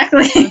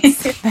 Exactly.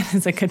 That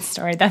is a good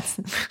story. I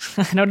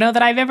don't know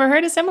that I've ever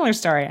heard a similar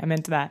story. I'm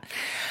into that.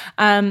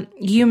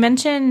 You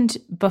mentioned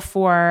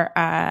before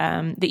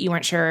that you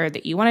weren't sure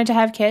that you wanted to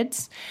have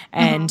kids,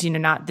 and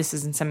this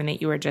isn't something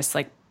that you were just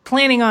like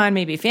planning on,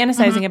 maybe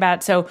fantasizing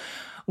about. So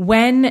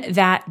when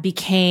that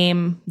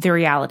became the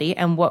reality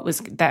and what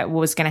was going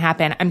to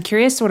happen, I'm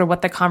curious sort of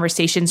what the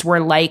conversations were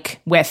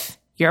like with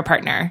your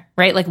partner,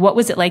 right? Like, what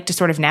was it like to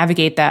sort of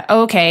navigate that?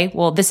 Oh, okay,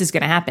 well, this is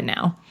going to happen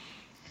now.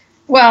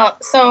 Well,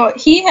 so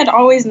he had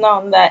always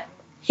known that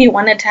he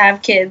wanted to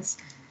have kids.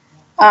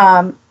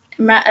 As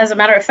a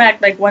matter of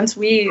fact, like, once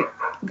we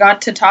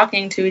got to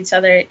talking to each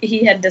other,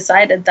 he had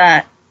decided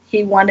that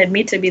he wanted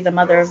me to be the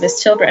mother of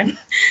his children.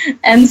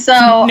 And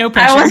so no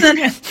pressure.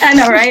 I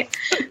know, right?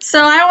 So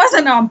I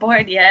wasn't on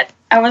board yet.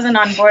 I wasn't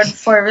on board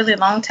for a really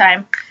long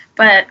time.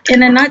 But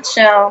in a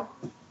nutshell,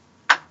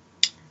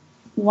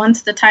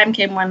 once the time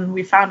came when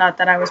we found out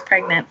that I was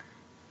pregnant,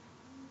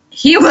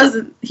 he was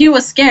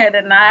scared,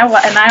 and I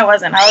wasn't.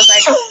 I was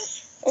like,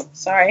 oh,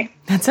 sorry.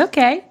 That's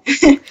okay.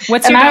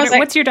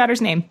 What's your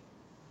daughter's name?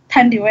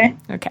 Tandiwe.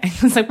 Okay.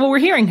 It's like, well, we're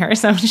hearing her,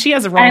 so she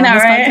has a role in this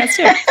podcast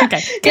too.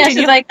 Okay. Yeah,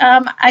 she's like,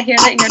 I hear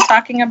that you're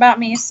talking about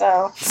me,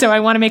 so. So I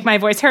want to make my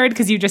voice heard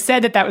because you just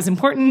said that was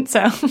important,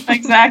 so.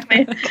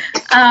 Exactly.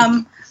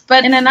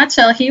 But in a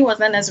nutshell, he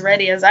wasn't as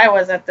ready as I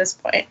was at this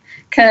point,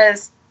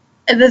 because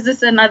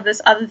this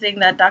other thing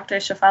that Dr.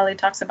 Shefali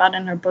talks about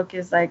in her book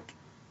is like,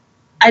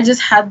 I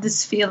just had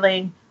this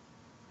feeling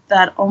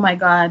that, oh my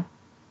God,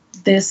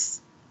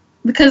 because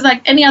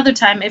like any other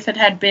time, if it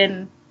had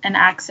been an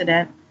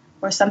accident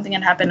or something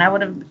had happened, I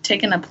would have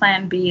taken a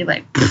plan B,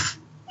 like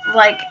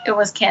it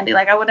was candy.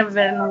 Like, I wouldn't have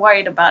been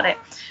worried about it.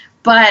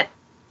 But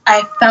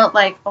I felt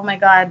like, oh my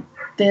God,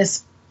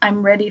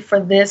 I'm ready for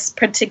this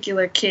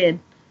particular kid,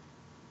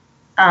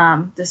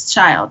 this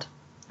child.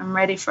 I'm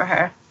ready for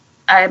her.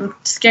 I'm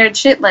scared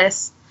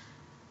shitless.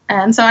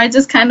 And so I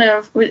just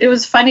it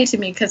was funny to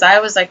me because I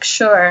was like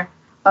sure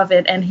of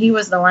it, and he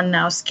was the one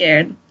now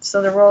scared.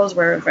 So the roles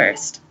were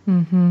reversed.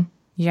 Mm-hmm.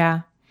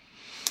 Yeah.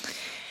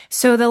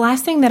 So the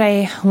last thing that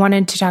I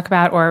wanted to talk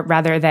about, or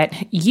rather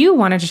that you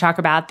wanted to talk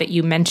about, that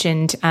you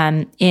mentioned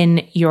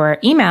in your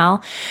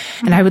email,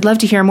 and I would love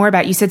to hear more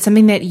about, you said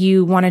something that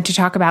you wanted to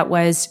talk about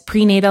was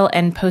prenatal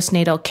and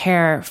postnatal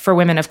care for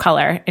women of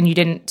color, and you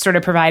didn't sort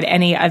of provide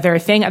any other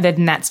thing other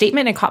than that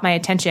statement. It caught my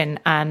attention.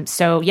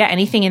 So yeah,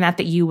 anything in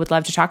that you would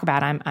love to talk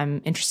about,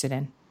 I'm interested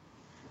in.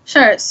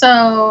 Sure.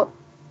 So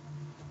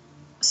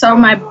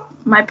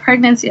my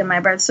pregnancy and my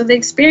birth. So the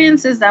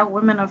experiences that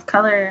women of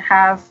color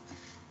have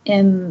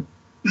in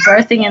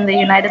birthing in the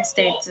United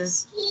States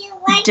is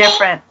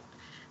different.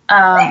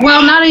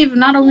 Well,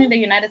 not only the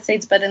United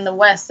States, but in the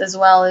West as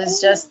well, is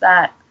just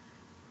that.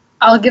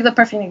 I'll give a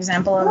perfect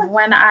example of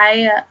when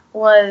I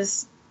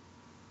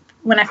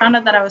found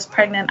out that I was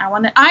pregnant.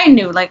 I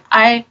knew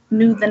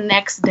the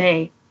next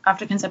day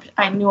after conception,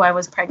 I knew I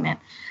was pregnant.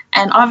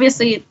 And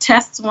obviously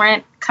tests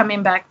weren't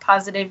coming back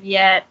positive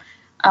yet.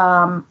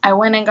 I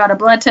went and got a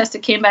blood test.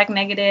 It came back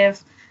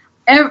negative.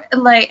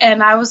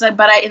 And I was like,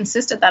 but I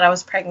insisted that I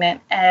was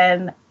pregnant.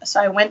 And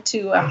so I went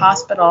to a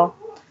hospital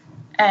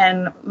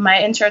and my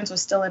insurance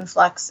was still in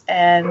flux,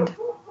 and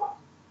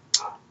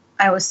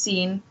I was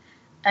seen,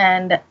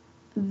 and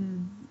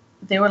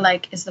they were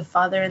like, is the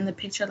father in the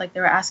picture? Like, they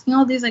were asking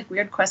all these like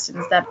weird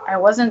questions that I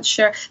wasn't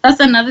sure. That's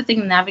another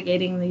thing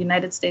navigating the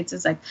United States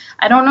is like,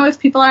 I don't know if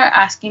people are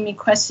asking me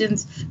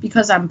questions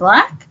because I'm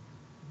Black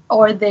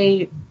or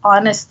they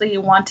honestly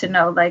want to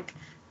know. Like,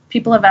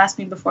 people have asked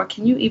me before,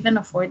 can you even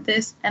afford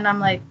this? And I'm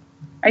like,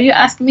 are you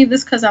asking me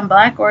this because I'm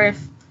Black, or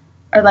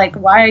like,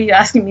 why are you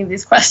asking me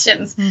these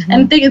questions? Mm-hmm.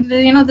 And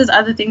there's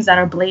other things that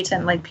are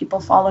blatant, like people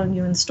following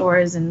you in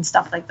stores and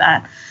stuff like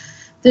that.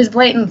 There's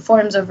blatant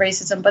forms of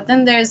racism, but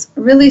then there's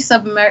really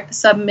subversive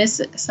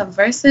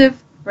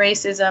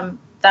racism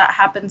that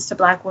happens to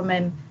Black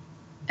women,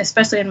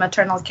 especially in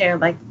maternal care,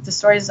 like the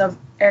stories of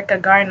Erica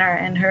Garner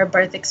and her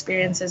birth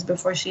experiences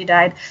before she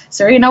died,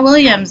 Serena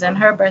Williams and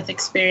her birth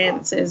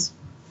experiences,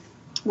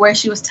 where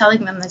she was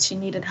telling them that she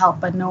needed help,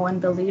 but no one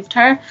believed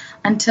her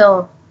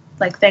until,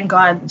 like, thank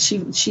God,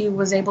 she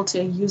was able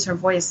to use her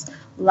voice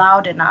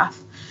loud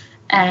enough.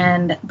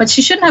 But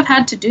she shouldn't have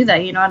had to do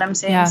that, you know what I'm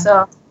saying? Yeah.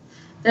 So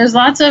there's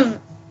lots of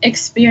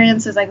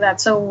experiences like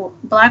that. So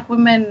Black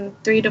women,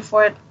 3 to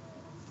 4,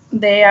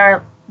 they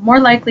are more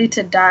likely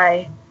to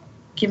die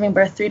giving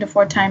birth 3 to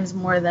 4 times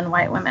more than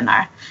white women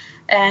are.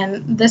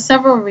 And there's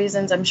several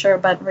reasons, I'm sure,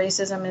 but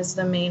racism is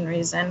the main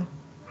reason.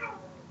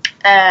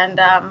 And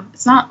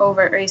it's not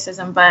overt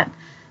racism, but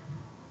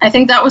I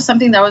think that was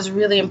something that was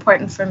really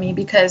important for me,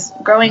 because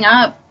growing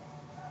up,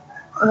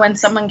 when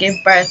someone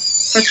gave birth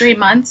for 3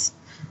 months,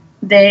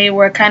 they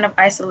were kind of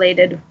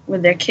isolated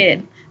with their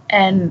kid,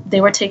 and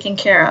they were taken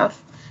care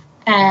of.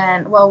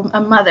 And, well,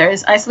 a mother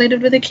is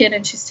isolated with a kid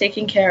and she's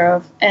taken care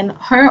of, and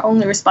her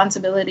only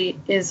responsibility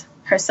is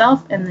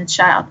herself and the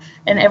child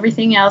and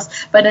everything else.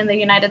 But in the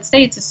United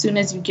States, as soon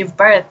as you give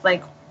birth,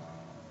 like,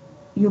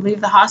 you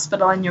leave the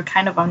hospital and you're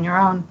kind of on your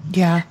own.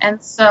 Yeah.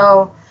 And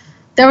so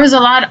there was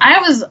I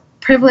was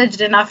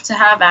privileged enough to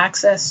have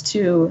access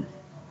to,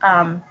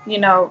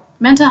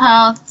 mental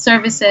health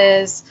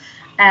services.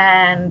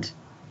 And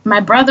my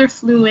brother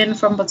flew in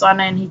from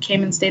Botswana and he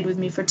came and stayed with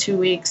me for 2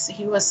 weeks.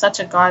 He was such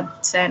a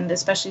godsend,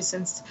 especially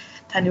since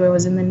Thandiwe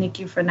was in the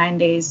NICU for 9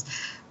 days.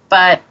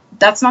 But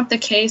that's not the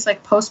case.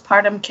 Like,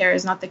 postpartum care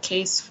is not the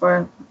case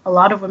for a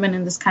lot of women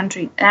in this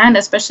country, and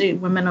especially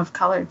women of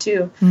color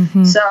too.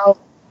 Mm-hmm. So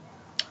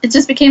it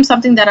just became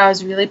something that I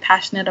was really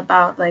passionate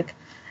about. Like,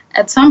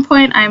 at some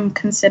point, I'm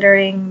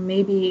considering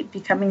maybe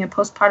becoming a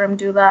postpartum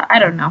doula. I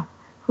don't know.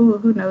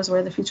 Who knows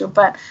where the future,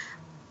 but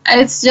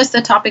it's just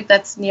a topic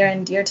that's near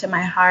and dear to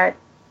my heart.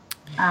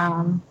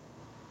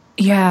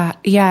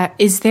 Yeah.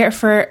 Is there,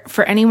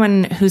 for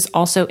anyone who's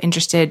also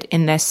interested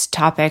in this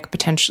topic,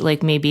 potentially,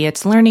 like, maybe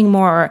it's learning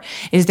more,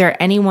 is there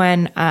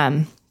anyone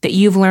that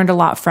you've learned a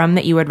lot from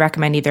that you would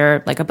recommend,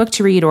 either like a book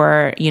to read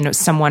or,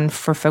 someone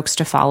for folks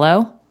to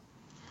follow?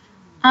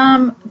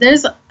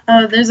 There's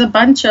a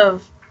bunch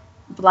of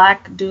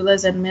Black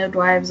doulas and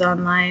midwives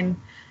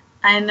online.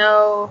 I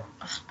know,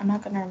 I'm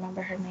not going to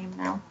remember her name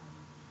now.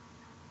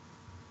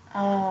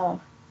 I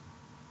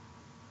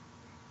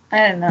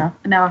don't know.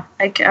 No,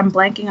 I'm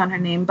blanking on her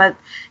name. But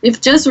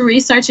if just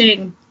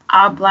researching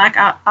Black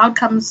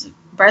outcomes,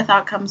 birth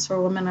outcomes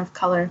for women of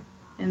color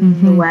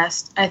in the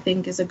West, I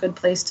think is a good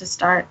place to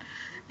start.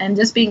 And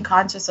just being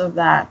conscious of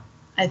that,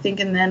 I think.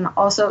 And then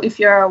also, if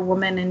you're a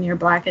woman and you're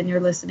Black and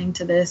you're listening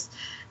to this,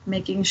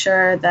 making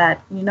sure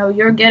that,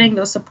 you're getting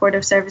those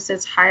supportive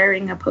services,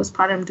 hiring a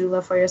postpartum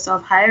doula for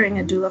yourself, hiring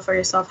a doula for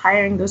yourself,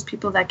 hiring those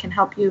people that can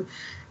help you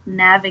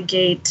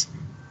navigate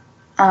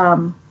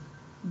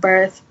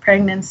birth,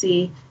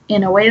 pregnancy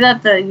in a way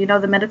that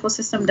the medical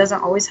system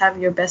doesn't always have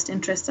your best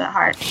interests at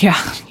heart.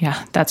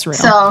 Yeah, that's real.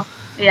 So,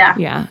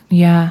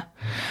 yeah.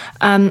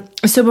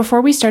 So before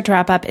we start to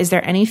wrap up, is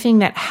there anything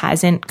that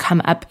hasn't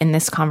come up in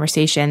this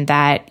conversation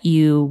that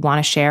you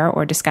want to share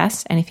or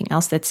discuss? Anything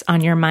else that's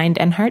on your mind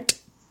and heart?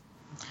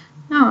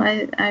 No,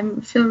 I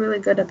feel really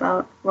good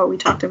about what we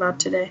talked about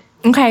today.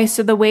 Okay,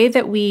 so the way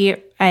that we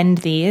end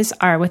these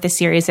are with a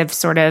series of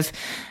sort of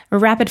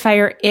rapid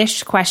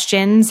fire-ish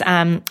questions.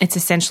 It's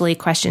essentially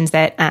questions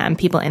that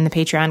people in the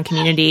Patreon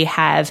community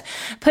have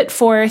put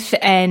forth,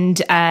 and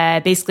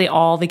basically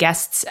all the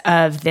guests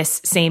of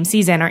this same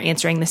season are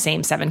answering the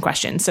same 7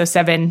 questions. So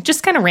 7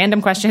 just kind of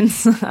random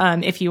questions,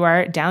 if you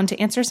are down to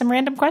answer some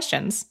random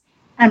questions.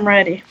 I'm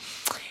ready.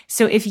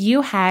 So if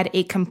you had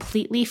a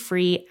completely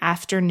free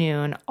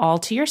afternoon all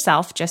to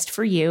yourself, just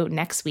for you,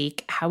 next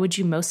week, how would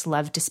you most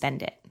love to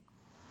spend it?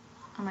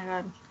 Oh my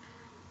God.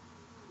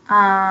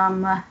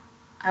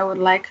 I would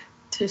like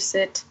to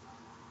sit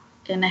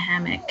in a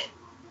hammock.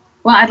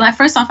 Well, I'd like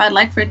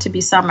for it to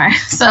be summer,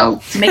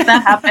 so make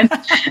that happen.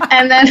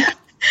 And then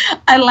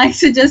I'd like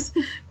to just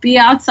be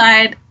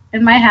outside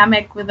in my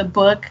hammock with a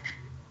book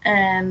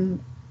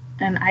and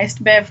an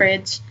iced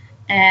beverage,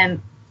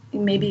 and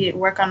maybe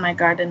work on my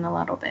garden a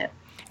little bit.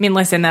 mean,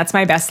 listen, that's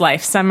my best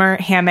life. Summer,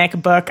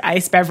 hammock, book,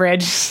 ice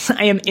beverage.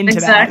 I am into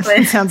Exactly.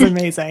 that. It sounds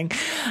amazing.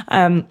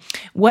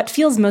 What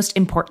feels most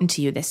important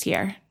to you this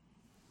year?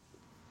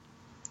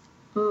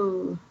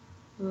 Ooh,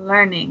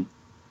 learning.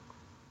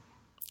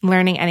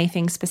 Learning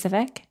anything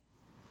specific?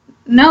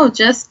 No,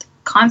 just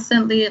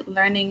constantly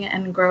learning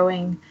and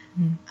growing.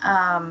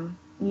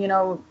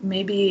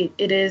 Maybe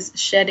it is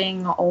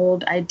shedding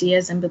old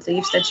ideas and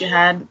beliefs that you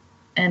had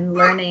and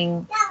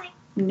learning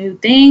new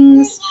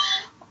things.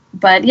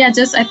 But yeah,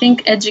 just I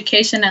think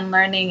education and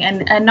learning,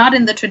 and not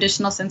in the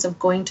traditional sense of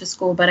going to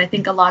school, but I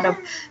think a lot of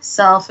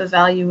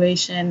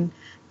self-evaluation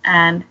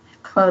and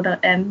quota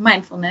and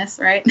mindfulness,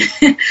 right?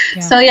 Yeah.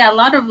 So yeah, a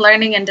lot of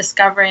learning and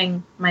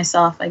discovering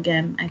myself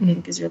again, I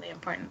think is really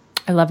important.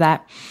 I love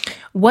that.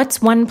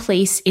 What's one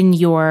place in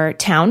your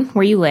town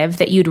where you live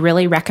that you'd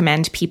really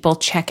recommend people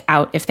check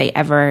out if they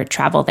ever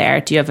travel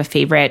there? Do you have a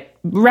favorite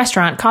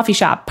restaurant, coffee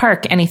shop,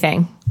 park,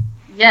 anything?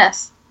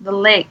 Yes, the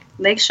Lake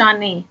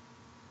Shawnee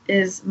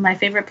is my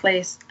favorite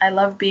place. I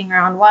love being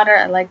around water.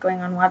 I like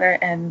going on water,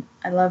 and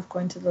I love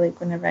going to the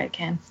lake whenever I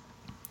can.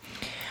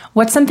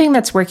 What's something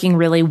that's working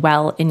really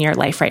well in your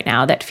life right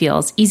now that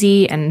feels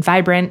easy and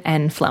vibrant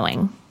and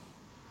flowing?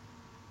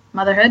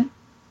 Motherhood.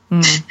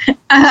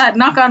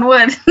 Knock on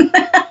wood.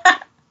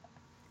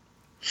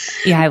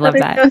 Yeah, I love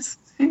that.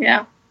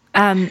 Yeah.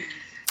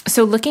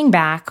 So looking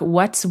back,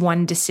 what's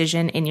one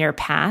decision in your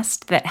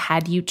past that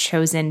had you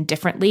chosen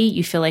differently,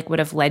 you feel like would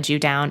have led you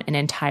down an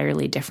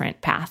entirely different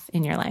path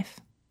in your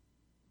life?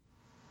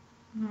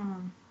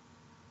 Oh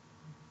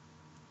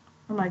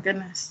my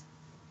goodness.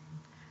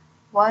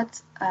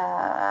 What?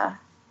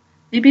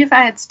 Maybe if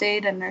I had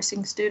stayed a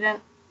nursing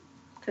student,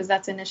 because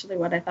that's initially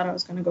what I thought I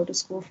was going to go to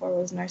school for,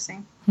 was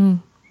nursing.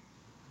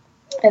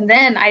 And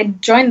then I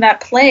joined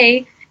that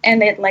play,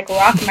 and it like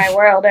rocked my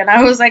world. And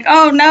I was like,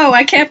 oh no,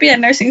 I can't be a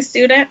nursing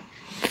student.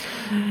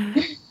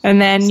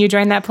 And then you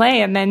joined that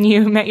play, and then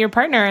you met your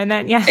partner, and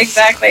then, yeah.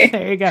 Exactly.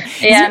 There you go.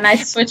 Yeah, and I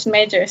switched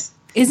majors.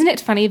 Isn't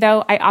it funny,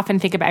 though? I often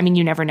think about, I mean,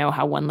 you never know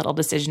how one little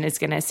decision is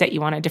going to set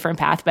you on a different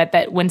path, but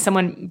that when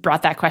someone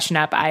brought that question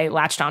up, I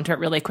latched onto it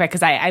really quick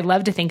because I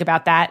love to think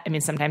about that. I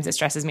mean, sometimes it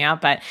stresses me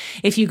out, but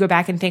if you go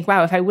back and think,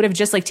 wow, if I would have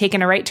just like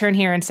taken a right turn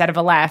here instead of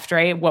a left,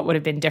 right, what would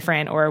have been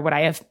different? Or would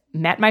I have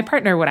met my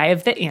partner? Would I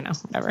have,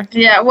 whatever.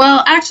 Yeah,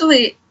 well,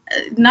 actually,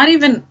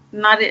 even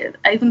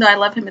though I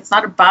love him, it's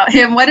not about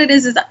him. What it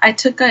is I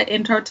took an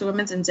Intro to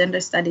Women's and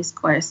Gender Studies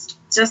course.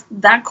 Just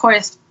that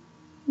course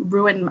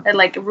ruined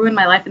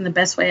my life in the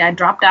best way. I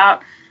dropped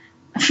out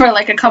for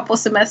like a couple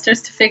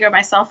semesters to figure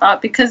myself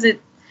out because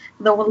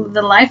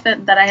the life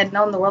that I had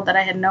known, the world that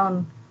I had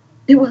known,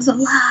 it was a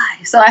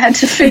lie. So I had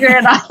to figure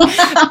it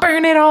out.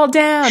 Burn it all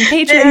down.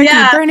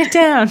 Patriarchy, burn it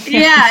down.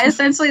 Yeah,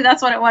 essentially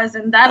that's what it was.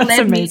 And that led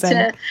amazing. me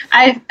to,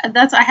 I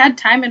had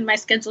time in my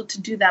schedule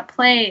to do that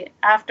play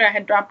after I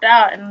had dropped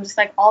out and just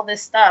like all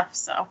this stuff.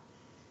 So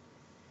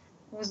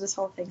it was this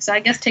whole thing. So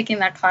I guess taking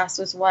that class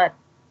was what,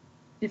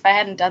 if I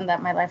hadn't done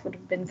that, my life would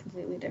have been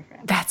completely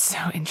different. That's so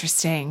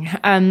interesting.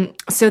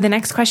 So the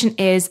next question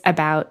is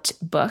about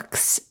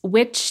books.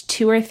 Which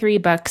 2 or 3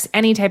 books,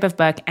 any type of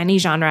book, any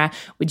genre,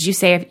 would you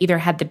say have either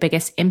had the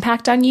biggest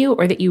impact on you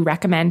or that you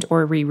recommend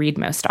or reread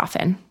most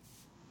often?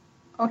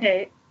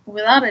 Okay,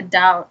 without a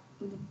doubt,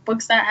 the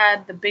books that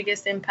had the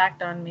biggest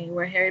impact on me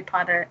were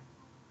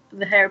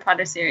the Harry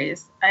Potter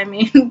series. I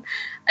mean,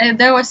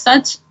 there was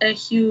such a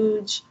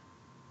huge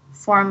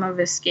form of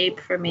escape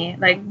for me.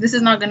 Like, this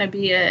is not going to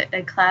be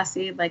a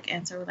classy like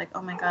answer like,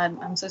 oh my god,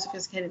 I'm so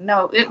sophisticated.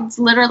 No, it's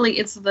literally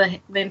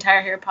the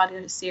entire Harry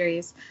Potter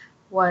series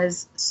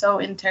was so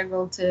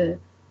integral to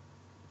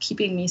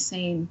keeping me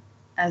sane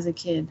as a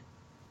kid.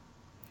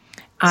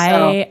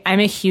 I'm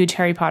a huge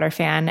Harry Potter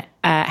fan.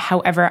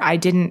 However, I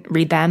didn't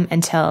read them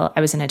until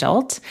I was an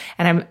adult.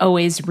 And I'm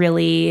always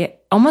really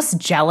almost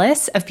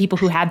jealous of people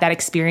who had that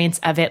experience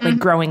of it, like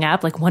growing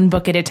up, like one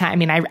book at a time. I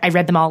mean, I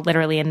read them all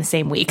literally in the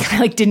same week. I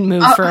like didn't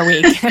move for a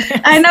week.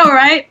 I know,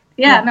 right?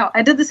 Yeah, no,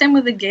 I did the same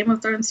with the Game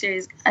of Thrones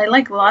series. I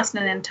like lost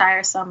an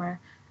entire summer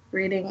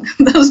reading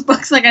those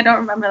books. Like, I don't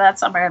remember that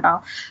summer at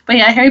all. But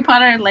yeah, Harry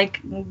Potter, like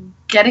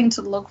getting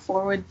to look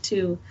forward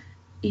to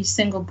each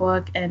single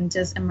book and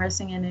just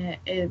immersing in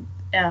it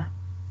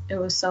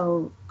was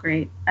so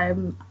great.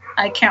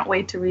 I can't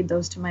wait to read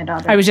those to my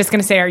daughter. I was just going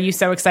to say, are you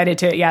so excited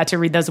to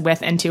read those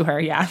with and to her?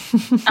 Yeah.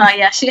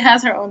 Yeah, she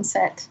has her own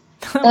set.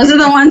 Those are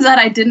the ones that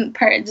I didn't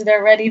purge.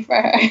 They're ready for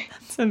her.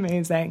 That's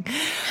amazing.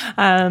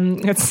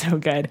 It's so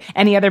good.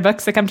 Any other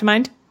books that come to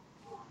mind?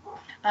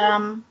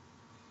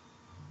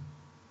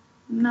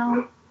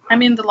 No. I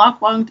mean, the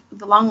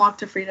Long Walk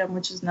to Freedom,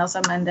 which is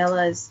Nelson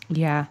Mandela's.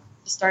 Yeah.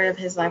 The story of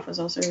his life was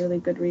also a really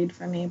good read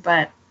for me,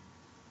 but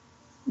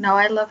no,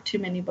 I love too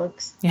many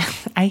books. Yeah,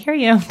 I hear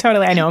you.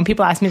 Totally. I know when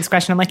people ask me this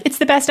question, I'm like, it's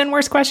the best and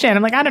worst question.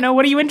 I'm like, I don't know.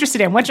 What are you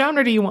interested in? What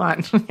genre do you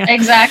want?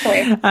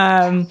 Exactly.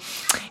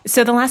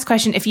 So the last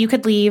question, if you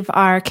could leave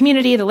our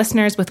community, the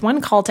listeners, with one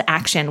call to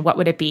action, what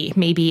would it be?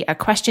 Maybe a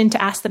question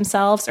to ask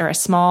themselves or a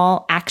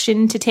small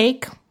action to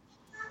take?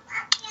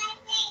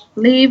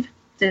 Leave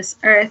this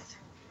earth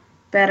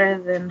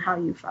better than how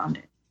you found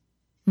it.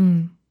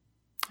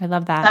 I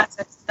love that.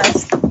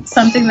 That's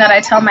something that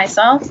I tell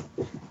myself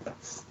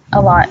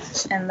a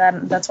lot, and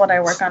that's what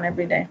I work on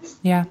every day.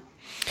 Yeah.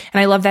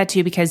 And I love that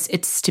too, because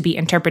it's to be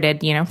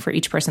interpreted, for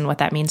each person, what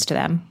that means to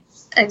them.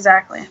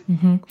 Exactly.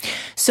 Mm-hmm.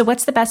 So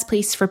what's the best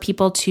place for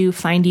people to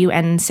find you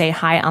and say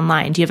hi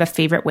online? Do you have a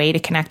favorite way to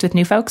connect with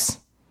new folks?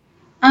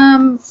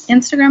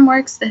 Instagram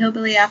works. The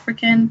Hillbilly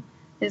African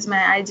is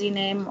my IG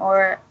name,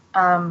 or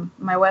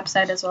my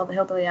website as well,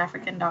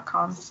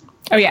 thehillbillyafrican.com.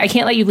 Oh yeah, I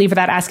can't let you leave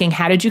without asking,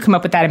 how did you come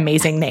up with that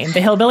amazing name?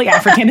 The Hillbilly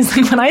African is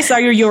like, when I saw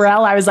your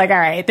URL, I was like, all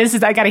right,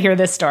 I got to hear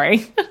this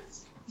story.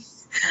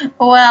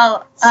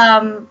 Well,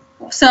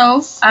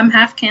 so I'm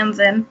half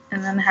Kansan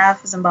and then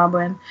half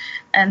Zimbabwean.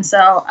 And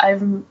so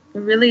I'm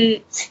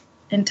really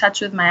in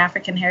touch with my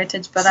African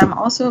heritage, but I'm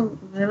also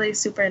really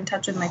super in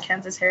touch with my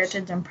Kansas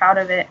heritage. I'm proud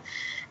of it.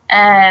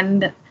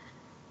 And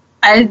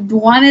I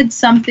wanted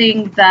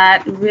something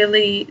that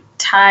really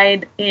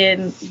tied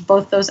in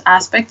both those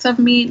aspects of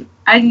me.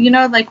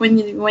 Like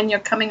when you're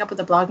coming up with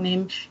a blog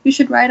name, you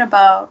should write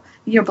about,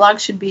 your blog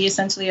should be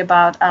essentially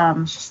about,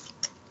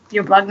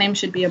 your blog name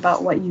should be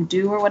about what you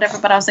do or whatever.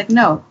 But I was like,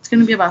 no, it's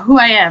going to be about who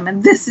I am.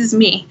 And this is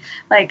me.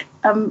 Like,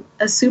 I'm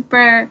a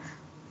super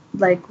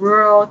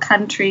rural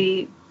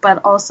country,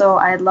 but also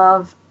I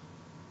love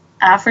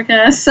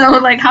Africa. So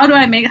like, how do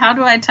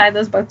I tie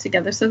those both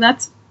together? So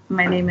that's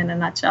my name in a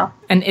nutshell.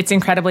 And it's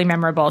incredibly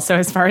memorable. So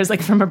as far as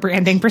from a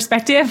branding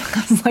perspective,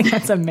 I was like,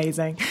 that's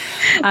amazing.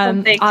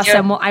 Awesome.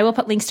 You. Well, I will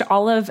put links to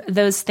all of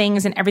those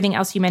things and everything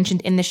else you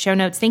mentioned in the show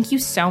notes. Thank you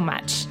so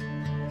much.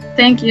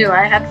 Thank you.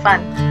 I had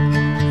fun.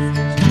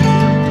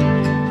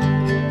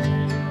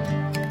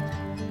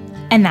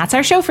 And that's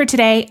our show for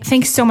today.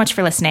 Thanks so much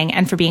for listening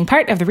and for being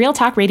part of the Real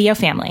Talk Radio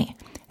family.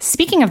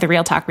 Speaking of the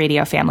Real Talk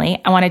Radio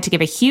family, I wanted to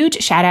give a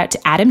huge shout out to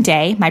Adam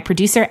Day, my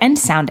producer and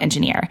sound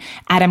engineer.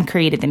 Adam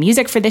created the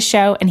music for this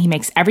show, and he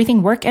makes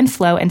everything work and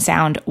flow and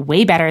sound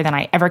way better than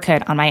I ever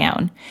could on my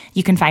own.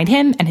 You can find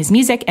him and his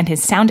music and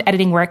his sound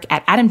editing work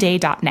at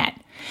adamday.net.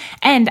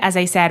 And as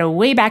I said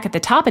way back at the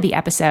top of the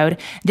episode,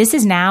 this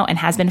is now and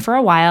has been for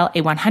a while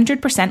a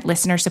 100%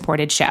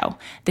 listener-supported show.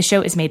 The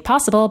show is made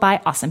possible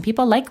by awesome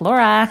people like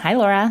Laura. Hi,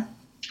 Laura.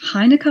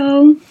 Hi,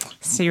 Nicole.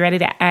 So you ready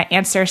to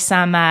answer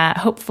some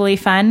hopefully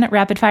fun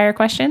rapid-fire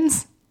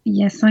questions?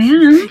 Yes, I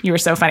am. You were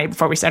so funny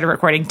before we started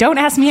recording. Don't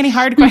ask me any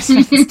hard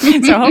questions.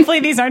 So hopefully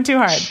these aren't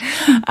too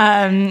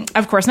hard.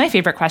 Of course, my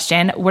favorite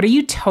question, what are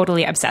you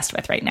totally obsessed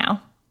with right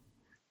now?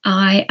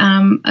 I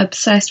am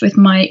obsessed with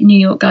my New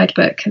York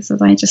guidebook because,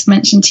 as I just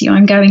mentioned to you,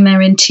 I'm going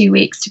there in 2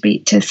 weeks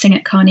to sing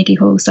at Carnegie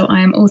Hall. So I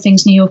am all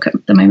things New York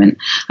at the moment.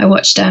 I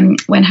watched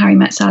When Harry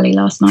Met Sally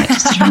last night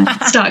just to try and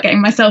start getting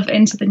myself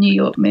into the New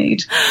York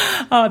mood.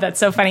 Oh,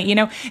 that's so funny.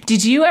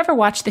 Did you ever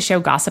watch the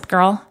show Gossip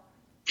Girl?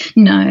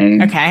 No.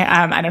 Okay.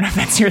 I don't know if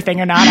that's your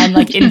thing or not. I'm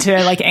into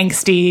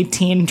angsty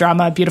teen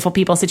drama, beautiful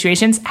people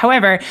situations.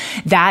 However,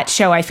 that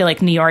show, I feel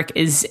like New York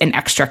is an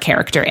extra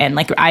character in.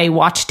 I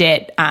watched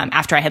it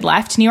after I had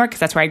left New York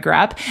because that's where I grew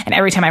up. And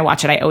every time I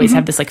watch it, I always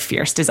have this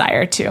fierce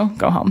desire to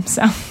go home.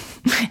 So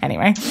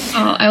anyway.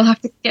 Oh, I'll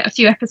have to get a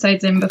few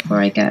episodes in before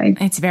I go.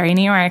 It's very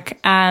New York.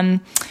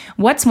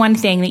 What's one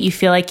thing that you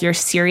feel like you're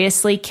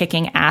seriously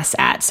kicking ass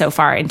at so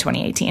far in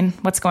 2018?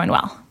 What's going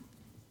well?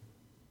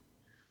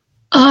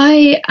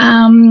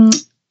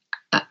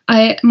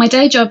 My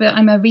day job,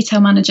 I'm a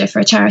retail manager for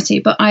a charity,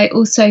 but I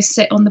also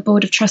sit on the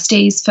board of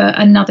trustees for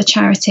another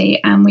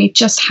charity. And we've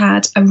just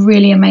had a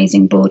really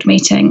amazing board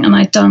meeting, and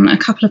I've done a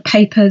couple of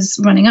papers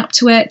running up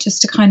to it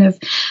just to kind of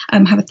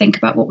have a think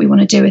about what we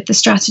want to do with the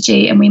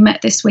strategy. And we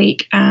met this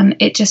week, and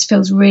it just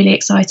feels really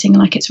exciting,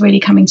 like it's really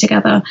coming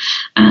together.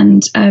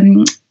 And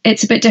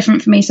it's a bit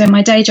different for me. So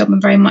my day job, I'm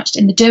very much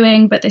in the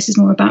doing, but this is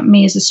more about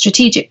me as a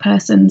strategic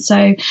person.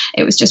 So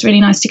it was just really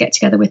nice to get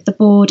together with the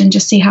board and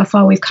just see how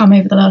far we've come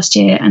over the last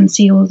year and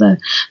see all the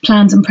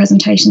plans and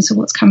presentations for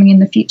what's coming in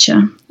the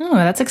future. Oh,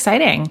 that's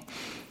exciting.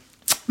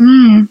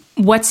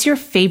 What's your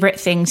favorite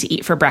thing to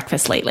eat for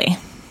breakfast lately?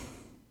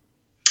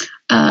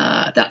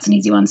 That's an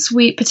easy one.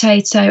 Sweet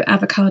potato,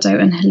 avocado,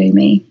 and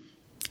halloumi.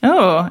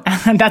 Oh,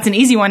 that's an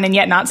easy one, and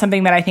yet not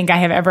something that I think I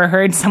have ever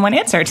heard someone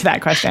answer to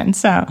that question.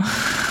 So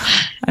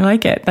I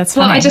like it. That's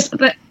funny.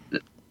 Well,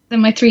 they're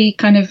my three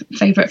kind of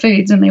favorite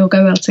foods, and they all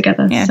go well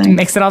together. Yeah, so.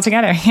 Mix it all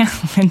together. Yeah,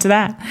 into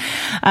that.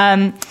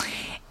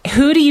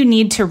 Who do you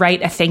need to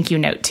write a thank you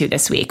note to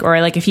this week? Or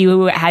if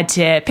you had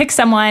to pick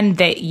someone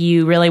that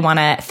you really want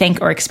to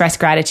thank or express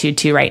gratitude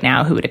to right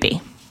now, who would it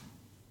be?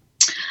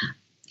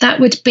 That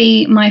would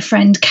be my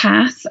friend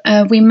Kath.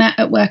 We met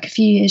at work a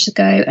few years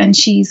ago, and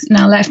she's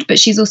now left, but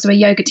she's also a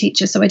yoga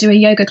teacher. So I do a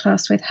yoga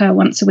class with her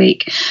once a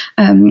week.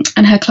 And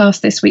her class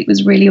this week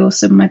was really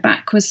awesome. My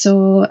back was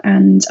sore,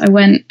 and I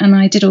went and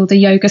I did all the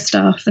yoga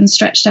stuff and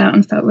stretched out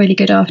and felt really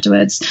good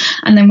afterwards.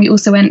 And then we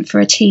also went for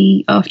a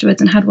tea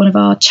afterwards and had one of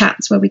our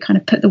chats where we kind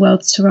of put the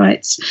worlds to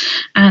rights.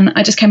 And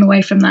I just came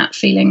away from that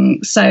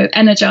feeling so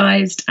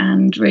energized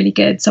and really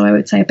good. So I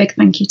would say a big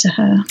thank you to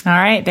her. All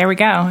right, there we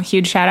go.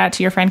 Huge shout out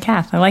to your friend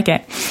Kath. I like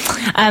it.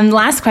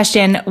 Last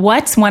question.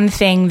 What's one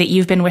thing that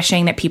you've been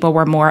wishing that people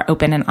were more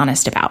open and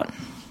honest about?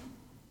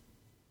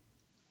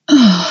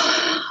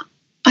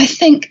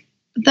 think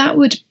that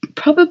would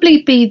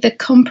probably be the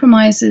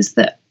compromises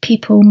that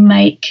people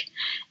make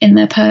in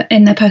their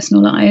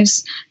personal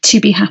lives to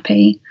be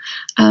happy.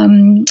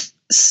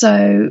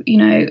 So,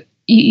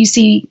 you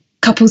see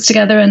couples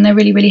together and they're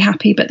really, really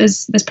happy, but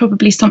there's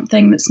probably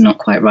something that's not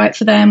quite right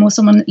for them, or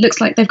someone that looks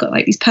like they've got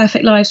like these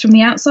perfect lives from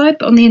the outside,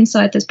 but on the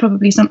inside there's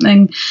probably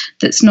something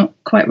that's not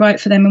quite right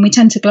for them. And we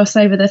tend to gloss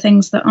over the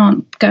things that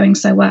aren't going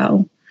so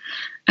well,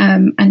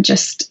 and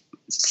just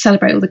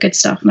celebrate all the good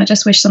stuff. And I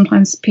just wish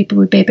sometimes people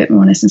would be a bit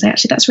more honest and say,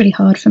 actually, that's really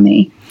hard for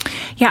me.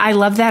 Yeah, I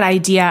love that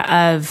idea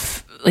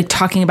of like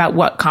talking about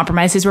what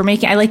compromises we're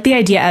making. I like the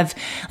idea of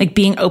like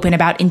being open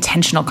about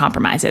intentional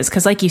compromises.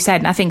 Cause like you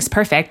said, nothing's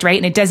perfect, right?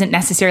 And it doesn't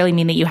necessarily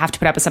mean that you have to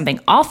put up with something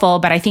awful,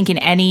 but I think in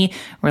any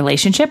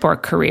relationship or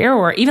career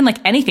or even like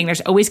anything,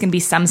 there's always going to be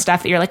some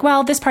stuff that you're like,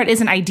 well, this part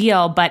isn't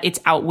ideal, but it's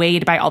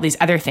outweighed by all these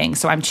other things.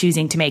 So I'm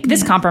choosing to make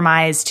this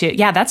compromise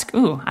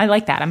I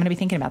like that. I'm going to be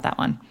thinking about that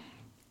one.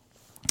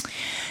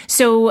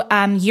 So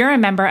you're a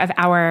member of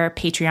our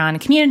Patreon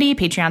community,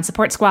 Patreon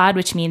support squad,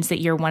 which means that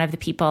you're one of the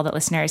people that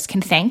listeners can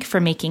thank for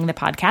making the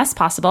podcast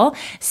possible,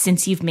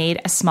 since you've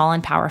made a small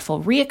and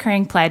powerful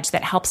reoccurring pledge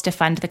that helps to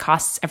fund the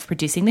costs of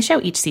producing the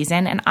show each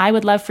season. And I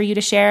would love for you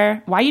to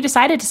share why you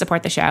decided to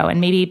support the show and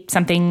maybe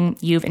something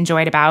you've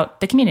enjoyed about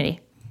the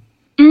community.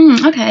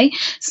 Okay.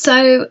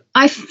 So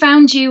I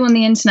found you on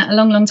the internet a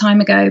long, long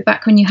time ago,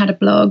 back when you had a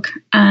blog,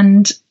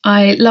 and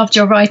I loved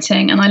your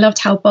writing and I loved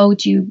how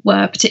bold you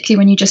were, particularly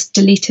when you just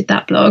deleted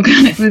that blog.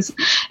 And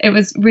it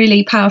was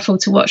really powerful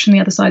to watch from the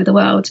other side of the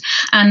world.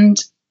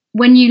 And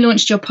when you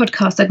launched your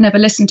podcast, I'd never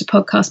listened to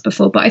podcasts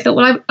before, but I thought,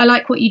 well, I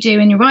like what you do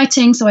in your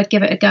writing, so I'd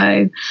give it a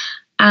go.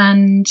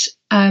 And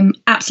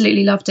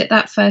absolutely loved it.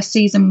 That first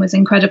season was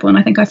incredible. And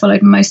I think I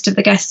followed most of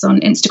the guests on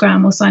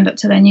Instagram or signed up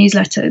to their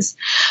newsletters.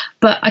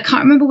 But I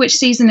can't remember which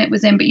season it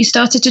was in, but you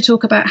started to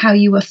talk about how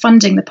you were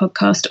funding the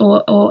podcast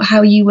or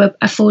how you were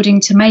affording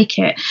to make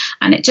it.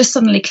 And it just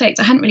suddenly clicked.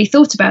 I hadn't really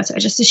thought about it. I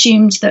just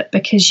assumed that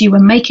because you were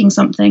making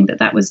something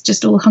that was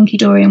just all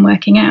hunky-dory and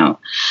working out.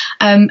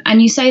 And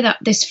you say that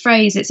this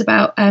phrase, it's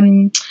about,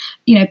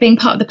 being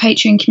part of the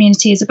Patreon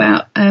community is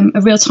about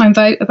a real-time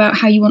vote about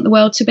how you want the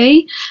world to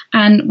be.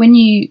 And when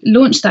you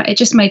launched that, it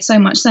just made so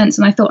much sense.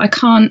 And I thought, I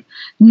can't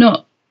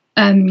not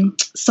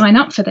sign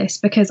up for this,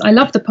 because I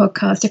love the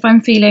podcast. If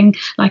I'm feeling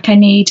like I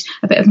need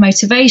a bit of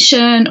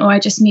motivation, or I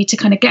just need to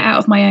kind of get out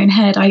of my own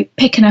head, I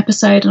pick an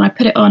episode and I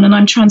put it on and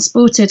I'm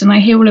transported and I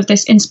hear all of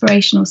this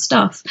inspirational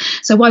stuff.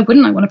 So why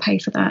wouldn't I want to pay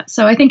for that?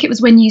 So I think it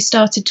was when you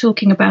started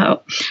talking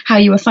about how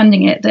you were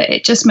funding it that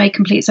it just made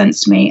complete sense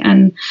to me.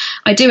 And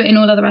I do it in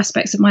all other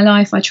aspects of my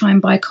life. I try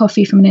and buy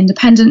coffee from an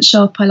independent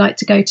shop. I like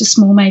to go to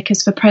small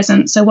makers for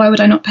presents. So why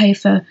would I not pay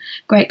for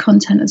great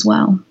content as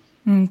well?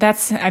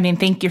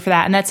 Thank you for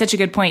that. And that's such a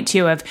good point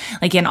too, of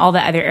like in all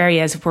the other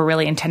areas, if we're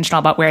really intentional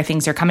about where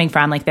things are coming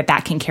from, like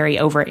that can carry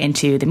over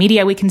into the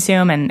media we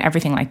consume and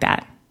everything like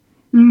that.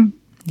 Mm.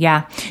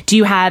 Yeah.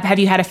 Have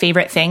you had a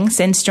favorite thing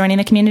since joining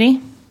the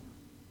community?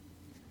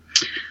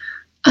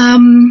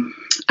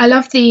 I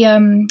love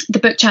the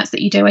book chats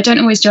that you do. I don't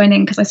always join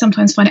in because I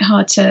sometimes find it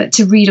hard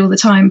to read all the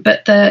time,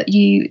 but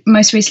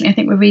most recently, I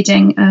think we're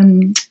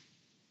reading,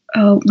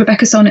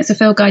 Rebecca Solnit's A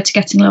Field Guide to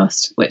Getting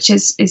Lost, which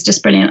is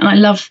just brilliant. And I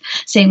love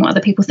seeing what other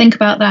people think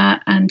about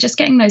that and just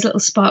getting those little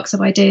sparks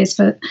of ideas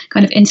for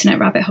kind of internet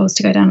rabbit holes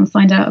to go down and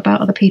find out about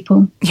other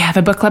people. Yeah,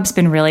 the book club's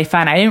been really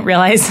fun. I didn't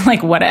realize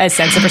like what a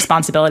sense of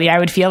responsibility I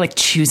would feel like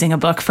choosing a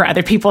book for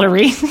other people to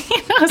read.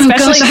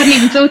 Especially, I hadn't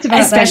even thought about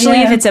that.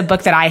 Especially if it's a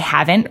book that I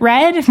haven't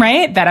read,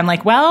 right? That I'm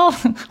like, well,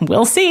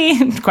 we'll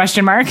see,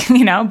 question mark,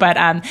 but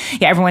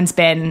everyone's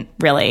been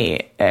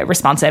really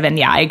responsive. And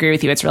I agree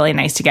with you. It's really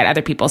nice to get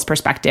other people's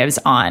perspectives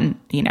on,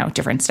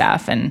 different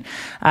stuff. And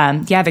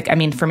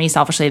for me,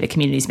 selfishly, the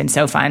community's been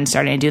so fun.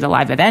 Starting to do the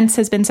live events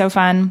has been so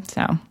fun.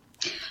 So.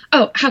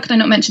 Oh, how could I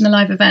not mention the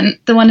live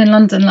event? The one in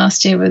London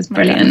last year was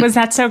brilliant. Was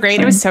that so great?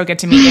 It was so good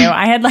to meet you.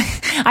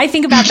 I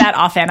think about that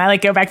often. I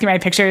go back through my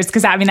pictures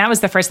because that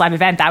was the first live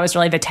event. That was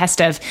really the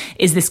test of,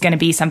 is this going to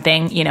be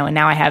something, and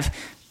now I have,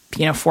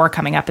 4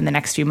 coming up in the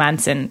next few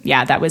months. And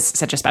that was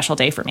such a special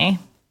day for me.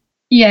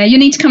 Yeah, you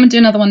need to come and do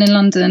another one in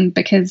London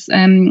because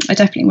I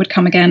definitely would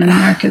come again, and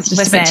America's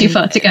just a bit too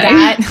far to go.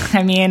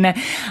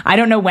 I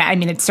don't know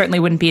when. It certainly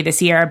wouldn't be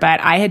this year, but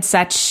I had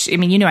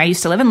I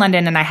used to live in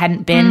London and I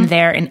hadn't been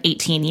there in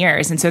 18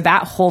 years. And so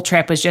that whole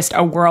trip was just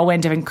a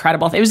whirlwind of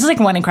incredible. It was just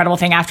like one incredible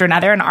thing after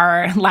another. And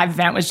our live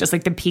event was just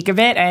like the peak of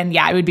it. And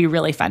it would be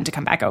really fun to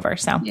come back over.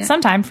 So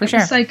sometime for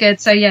sure. So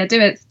good. So do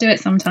it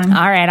sometime.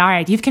 All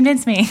right. You've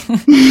convinced me.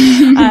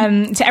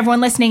 To everyone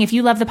listening, if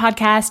you love the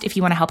podcast, if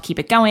you want to help keep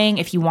it going,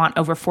 if you want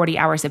over 40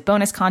 hours of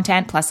bonus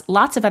content, plus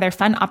lots of other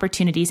fun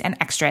opportunities and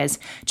extras,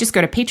 just go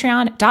to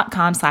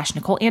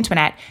patreon.com/Nicole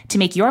Antoinette to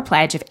make your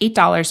pledge of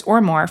 $8 or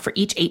more for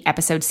each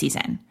 8-episode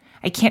season.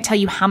 I can't tell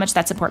you how much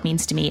that support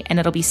means to me, and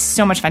it'll be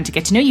so much fun to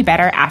get to know you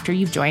better after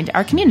you've joined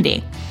our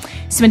community.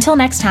 So until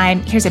next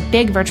time, here's a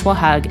big virtual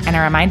hug and a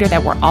reminder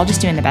that we're all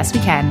just doing the best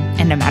we can,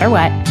 and no matter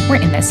what,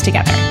 we're in this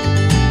together.